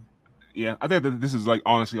 right? Yeah, I think that this is like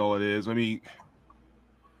honestly all it is. I mean,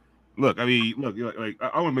 look, I want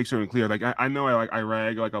to make sure I'm clear. Like, I know I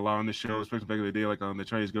rag like a lot on the show, especially back in the day, like on the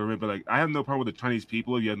Chinese government. But like, I have no problem with the Chinese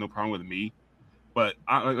people. If you have no problem with me, but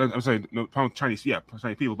I'm sorry, no problem with Chinese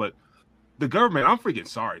people. But the government, I'm freaking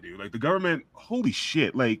sorry, dude. Like the government, holy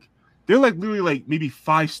shit, like they're like literally like maybe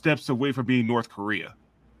 5 steps away from being North Korea.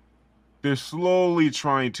 They're slowly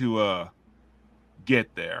trying to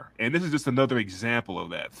get there, and this is just another example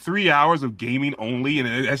of that. 3 hours of gaming only, and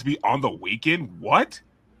it has to be on the weekend. What?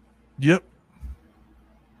 Yep.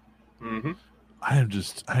 Mm-hmm. I am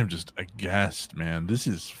just aghast, man. This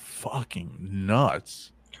is fucking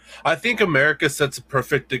nuts. I think America sets a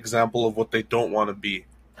perfect example of what they don't want to be,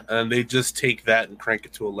 and they just take that and crank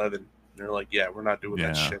it to 11. They're like, yeah, we're not doing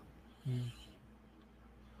that shit.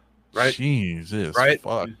 Right? Jesus, right?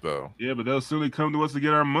 Fuck though. Yeah, but they'll certainly come to us to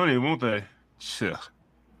get our money, won't they? Shit. Of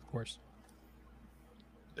course.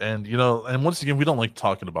 And and once again, we don't like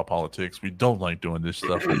talking about politics. We don't like doing this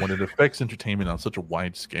stuff, but when it affects entertainment on such a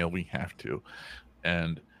wide scale, we have to.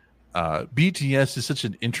 And BTS is such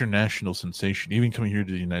an international sensation, even coming here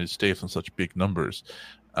to the United States on such big numbers,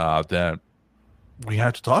 that we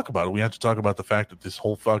have to talk about it. We have to talk about the fact that this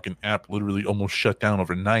whole fucking app literally almost shut down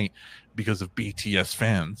overnight because of BTS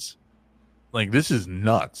fans. Like, this is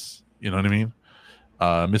nuts. You know what I mean?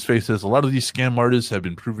 Miss Faye says, a lot of these scam artists have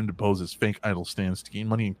been proven to pose as fake idol stands to gain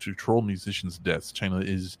money and to troll musicians' deaths. China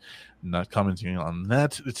is not commenting on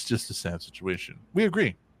that. It's just a sad situation. We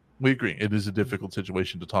agree. It is a difficult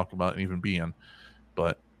situation to talk about and even be in.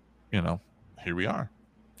 But, here we are.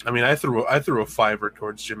 I mean, I threw a $5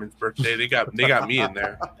 towards Jimin's birthday. They got me in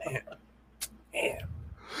there. Damn.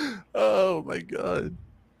 Oh my god.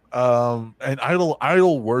 And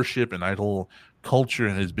idol worship and idol culture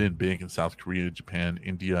has been big in South Korea, Japan,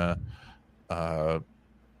 India,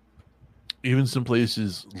 even some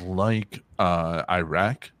places like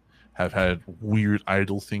Iraq have had weird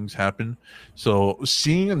idol things happen. So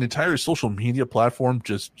seeing an entire social media platform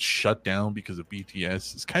just shut down because of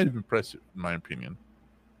BTS is kind of impressive, in my opinion.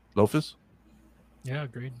 Lofus? Yeah,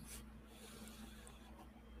 agreed.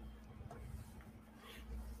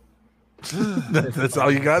 That's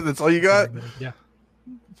all you got? That's all you got? Yeah.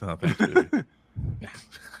 Oh, thanks, baby.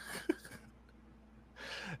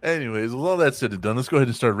 Anyways, with all that said and done, let's go ahead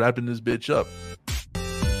and start wrapping this bitch up.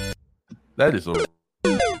 That is over.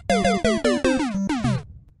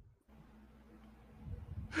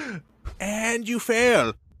 And you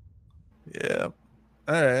fail. Yeah.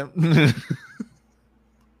 All right.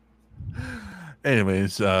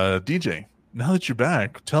 Anyways, DJ, now that you're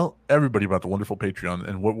back, tell everybody about the wonderful Patreon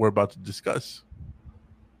and what we're about to discuss.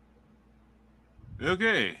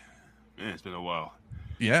 Okay. Man, it's been a while.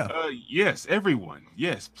 Yeah. Yes, everyone.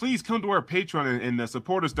 Yes, please come to our Patreon and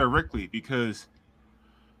support us directly, because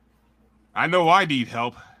I know I need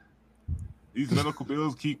help. These medical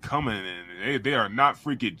bills keep coming, and they are not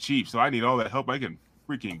freaking cheap. So I need all that help I can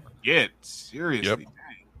freaking get. Seriously.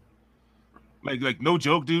 Yep. Like no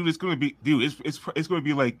joke, dude. It's gonna be, dude. It's gonna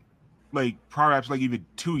be like perhaps like even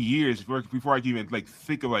 2 years before I can even like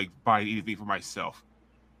think of like buying anything for myself.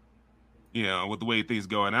 With the way things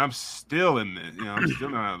go, and I'm still in this. I'm still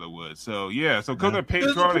not out of the woods. So yeah, so come to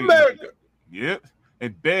Patreon.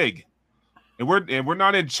 And beg. And we're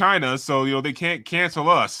not in China, so they can't cancel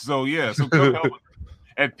us. So yeah, so come help us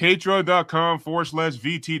at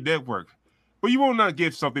patreon.com/VT Network. But you will not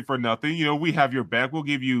give something for nothing. We have your back. We'll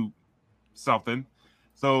give you something.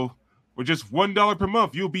 So For just $1 per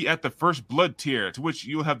month, you'll be at the First Blood tier, to which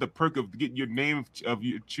you'll have the perk of getting your name of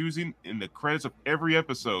your choosing in the credits of every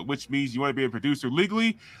episode, which means you want to be a producer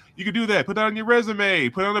legally. You can do that. Put that on your resume.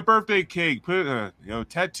 Put it on a birthday cake. Put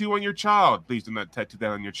tattoo on your child. Please do not tattoo that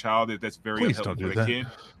on your child. That's very unhelpful for the kid.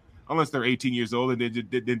 Unless they're 18 years old and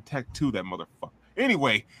then tattoo that motherfucker.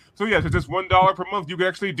 Anyway, so yeah, so just $1 per month, you can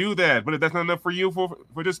actually do that. But if that's not enough for you, for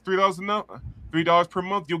just $3 per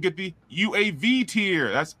month, you'll get the UAV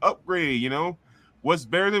tier. That's upgrade, What's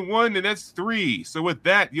better than 1? And that's 3. So with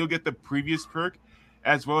that, you'll get the previous perk,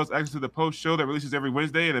 as well as access to the post show that releases every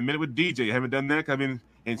Wednesday and A Minute with DJ. I haven't done that. I've been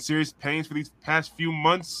in serious pains for these past few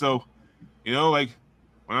months. So, when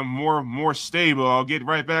I'm more stable, I'll get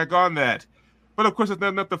right back on that. But of course, it's not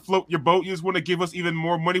enough to float your boat. You just want to give us even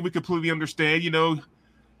more money. We completely understand. We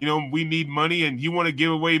need money, and you want to give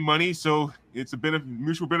away money, so it's a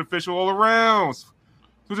mutual beneficial all around. So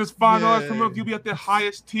just $5 per month, you'll be at the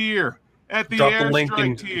highest tier, at the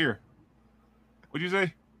airstrike tier. What'd you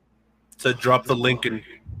say? Said drop the Lincoln.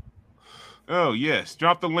 Oh yes,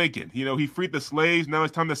 drop the Lincoln. He freed the slaves. Now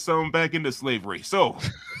it's time to sell them back into slavery. So,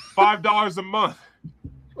 $5 a month.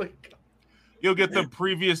 You'll get the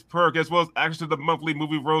previous perk as well as access to the monthly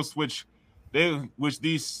movie roast, which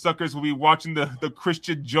these suckers will be watching the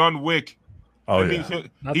Christian John Wick. Oh,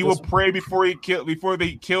 he will pray before he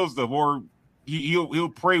kills them, or he'll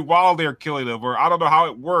pray while they're killing them, or I don't know how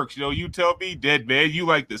it works. You tell me, dead man. You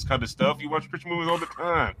like this kind of stuff. You watch Christian movies all the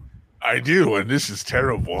time. I do, and this is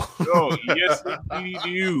terrible. Oh yes, indeed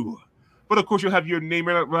you. But of course, you'll have your name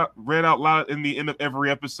read out loud in the end of every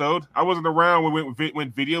episode. I wasn't around when we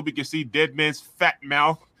went video, but you can see Dead Man's fat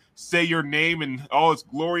mouth say your name in all its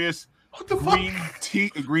glorious green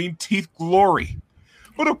teeth glory.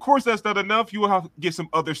 But of course, that's not enough. You will have to get some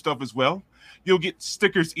other stuff as well. You'll get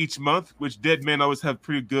stickers each month, which Dead Man always have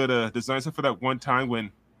pretty good designs. Except for that one time when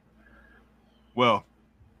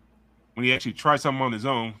he actually tried something on his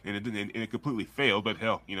own and it completely failed. But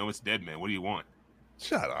hell, it's Dead Man. What do you want?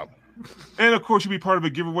 Shut up. And of course, you'll be part of a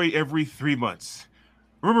giveaway every 3 months.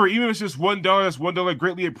 Remember, even if it's just $1, that's $1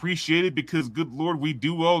 greatly appreciated because, good Lord, we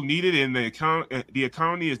do all need it, and the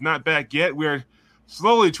economy is not back yet. We're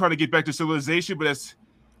slowly trying to get back to civilization, but that's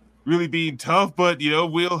really being tough. But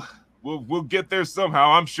we'll get there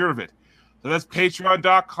somehow. I'm sure of it. So that's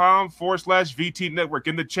patreon.com/VT Network.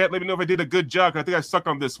 In the chat, let me know if I did a good job. I think I suck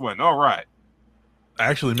on this one. All right.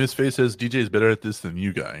 Actually, Miss Face says DJ is better at this than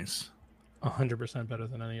you guys. 100% better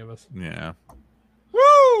than any of us. Yeah.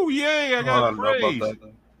 Woo! Yay! I got praise.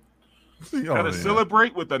 Gotta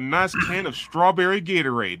celebrate with a nice can of strawberry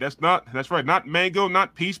Gatorade. That's right. Not mango,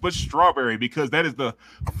 not peach, but strawberry, because that is the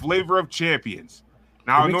flavor of champions.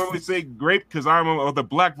 Now, I normally say grape because I'm of the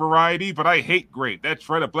black variety, but I hate grape. That's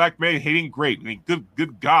right, a black man hating grape. I mean,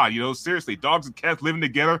 good God, seriously, dogs and cats living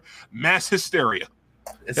together, mass hysteria.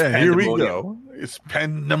 Here we go. It's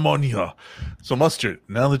pandemonium. So, Mustard,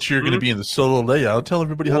 now that you're going to be in the solo layout, tell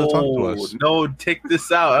everybody how to talk to us. No, take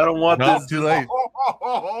this out. I don't want this. Too late.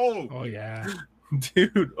 Oh, yeah.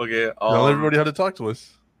 Dude, okay. Tell everybody how to talk to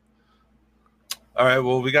us. All right,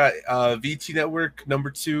 well, we got VT Network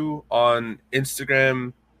 #2 on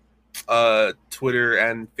Instagram, Twitter,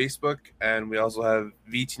 and Facebook. And we also have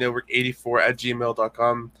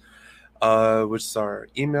VTNetwork84@gmail.com, which is our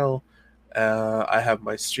email. I have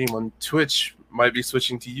my stream on Twitch. Might be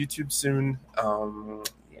switching to YouTube soon.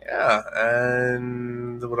 Yeah,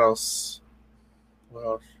 and what else?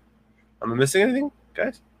 Am I missing anything,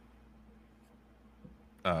 guys?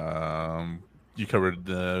 You covered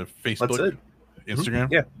the Facebook. That's it.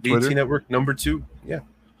 Instagram, yeah, Twitter? VT Network #2, yeah.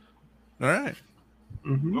 All right.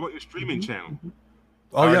 What about your streaming channel?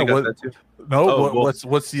 Oh yeah, what? No,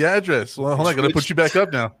 what's the address? Well, hold on, I gotta put you back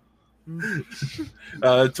up now.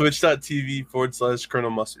 Twitch.tv/Colonel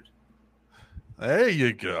Mustard. There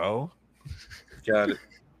you go. Got it.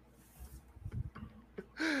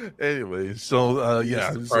 Anyway, so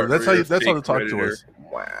so that's how to talk to us.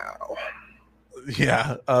 Wow.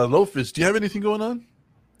 Yeah, Lofus, do you have anything going on?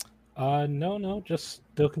 No, just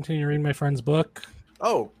still continue reading my friend's book.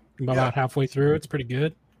 Oh, I'm about halfway through. It's pretty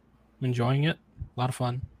good. I'm enjoying it. A lot of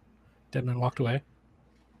fun. Deadman walked away.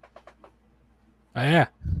 Oh, yeah.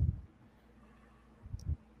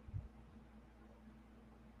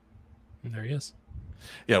 And there he is.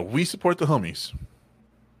 Yeah, we support the homies.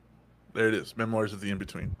 There it is. Memoirs of the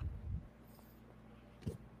In-Between.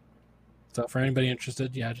 So for anybody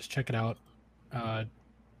interested, just check it out.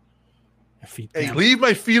 Hey, leave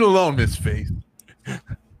my feet alone, Miss Faith.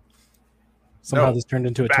 Somehow this turned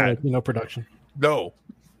into a Tarantino production. No,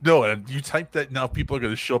 and you type that now, people are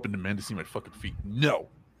going to show up and demand to see my fucking feet. No.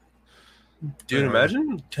 Dude,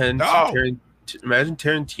 imagine Imagine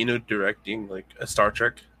Tarantino directing like a Star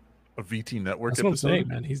Trek, a VT Network That's what I'm episode, saying,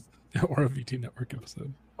 man. Or a VT Network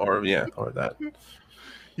episode, or that.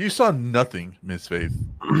 You saw nothing, Miss Faith.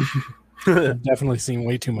 I've definitely seen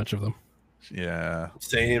way too much of them. Yeah,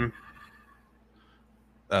 same.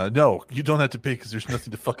 No, you don't have to pay because there's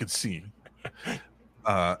nothing to fucking see.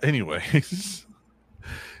 Anyways,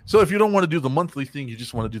 so if you don't want to do the monthly thing, you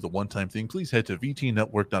just want to do the one-time thing, please head to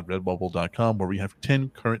vtnetwork.redbubble.com where we have 10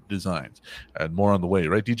 current designs and more on the way.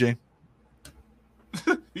 Right, DJ?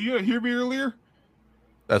 You didn't hear me earlier?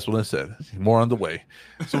 That's what I said. More on the way.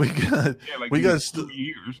 So we got we got 2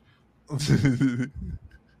 years.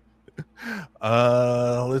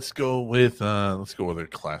 Let's go with a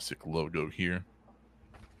classic logo here.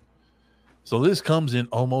 So this comes in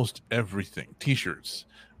almost everything: t-shirts,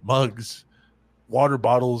 mugs, water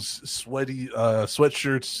bottles,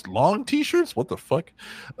 sweatshirts, long t-shirts. What the fuck?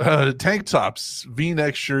 Tank tops,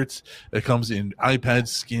 V-neck shirts. It comes in iPad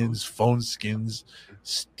skins, phone skins,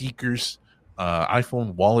 stickers,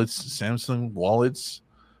 iPhone wallets, Samsung wallets,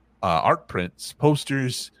 art prints,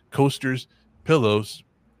 posters, coasters, pillows.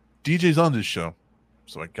 DJ's on this show,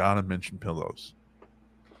 so I gotta mention pillows.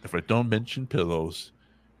 If I don't mention pillows,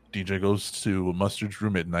 DJ goes to Mustard's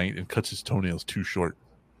room at night and cuts his toenails too short.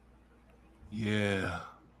 Yeah.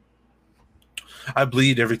 I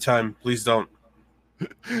bleed every time. Please don't.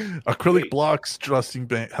 Acrylic blocks, trusting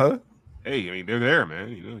bank, huh? Hey, I mean, they're there, man.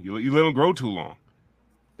 You know, you let them grow too long.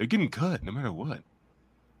 They're getting cut no matter what.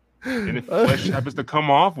 And if flesh happens to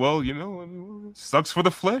come off, well, you know, I mean, sucks for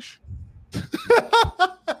the flesh.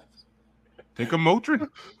 Take a Motrin.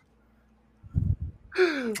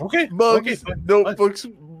 Okay. Mugs, notebooks,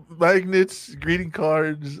 magnets, greeting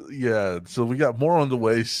cards. Yeah. So we got more on the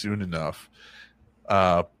way soon enough.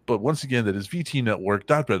 But once again, that is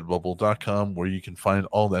vtnetwork.redbubble.com where you can find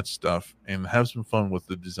all that stuff and have some fun with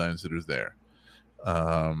the designs that are there.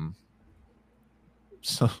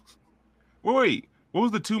 So wait, what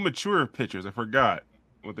was the 2 mature pictures? I forgot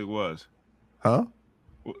what it was. Huh?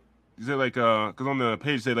 Is it like because on the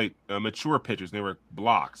page they like mature pictures and they were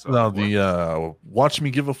blocks? No, the watch me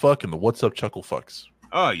give a fuck and the what's up chuckle fucks.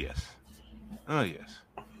 Oh yes.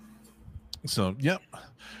 So yep.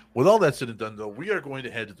 With all that said and done, though, we are going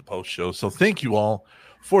to head to the post show. So thank you all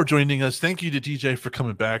for joining us. Thank you to DJ for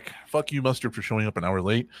coming back. Fuck you, Mustard, for showing up an hour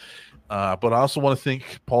late. But I also want to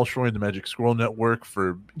thank Paul Shroy and the Magic Squirrel Network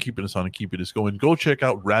for keeping us on and keeping us going. Go check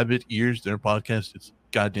out Rabbit Ears, their podcast. It's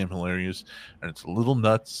goddamn hilarious and it's a little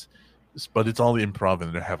nuts, but it's all improv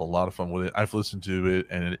and they have a lot of fun with it. I've listened to it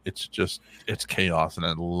and it's chaos and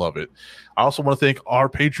I love it. I also want to thank our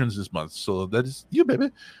patrons this month. So that is you,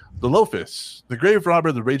 baby. The Lofus, the Grave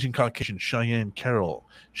Robber, the Raging Caucasian, Cheyenne, Carol,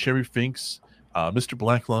 Sherry Finks, Mr.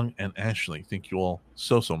 Blacklung, and Ashley. Thank you all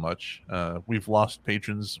so much. We've lost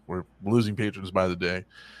patrons. We're losing patrons by the day.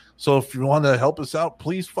 So if you want to help us out,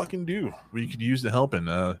 please fucking do. We could use the help,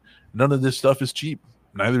 and none of this stuff is cheap.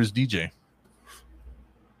 Neither is DJ.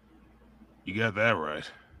 You got that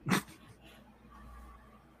right.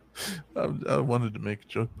 I wanted to make a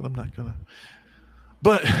joke, but I'm not gonna.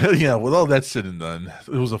 But yeah, with all that said and done,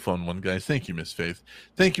 it was a fun one, guys. Thank you, Miss Faith.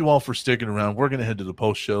 Thank you all for sticking around. We're gonna head to the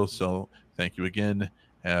post show, so thank you again.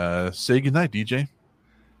 Say goodnight, DJ.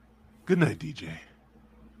 Good night, DJ.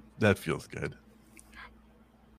 That feels good.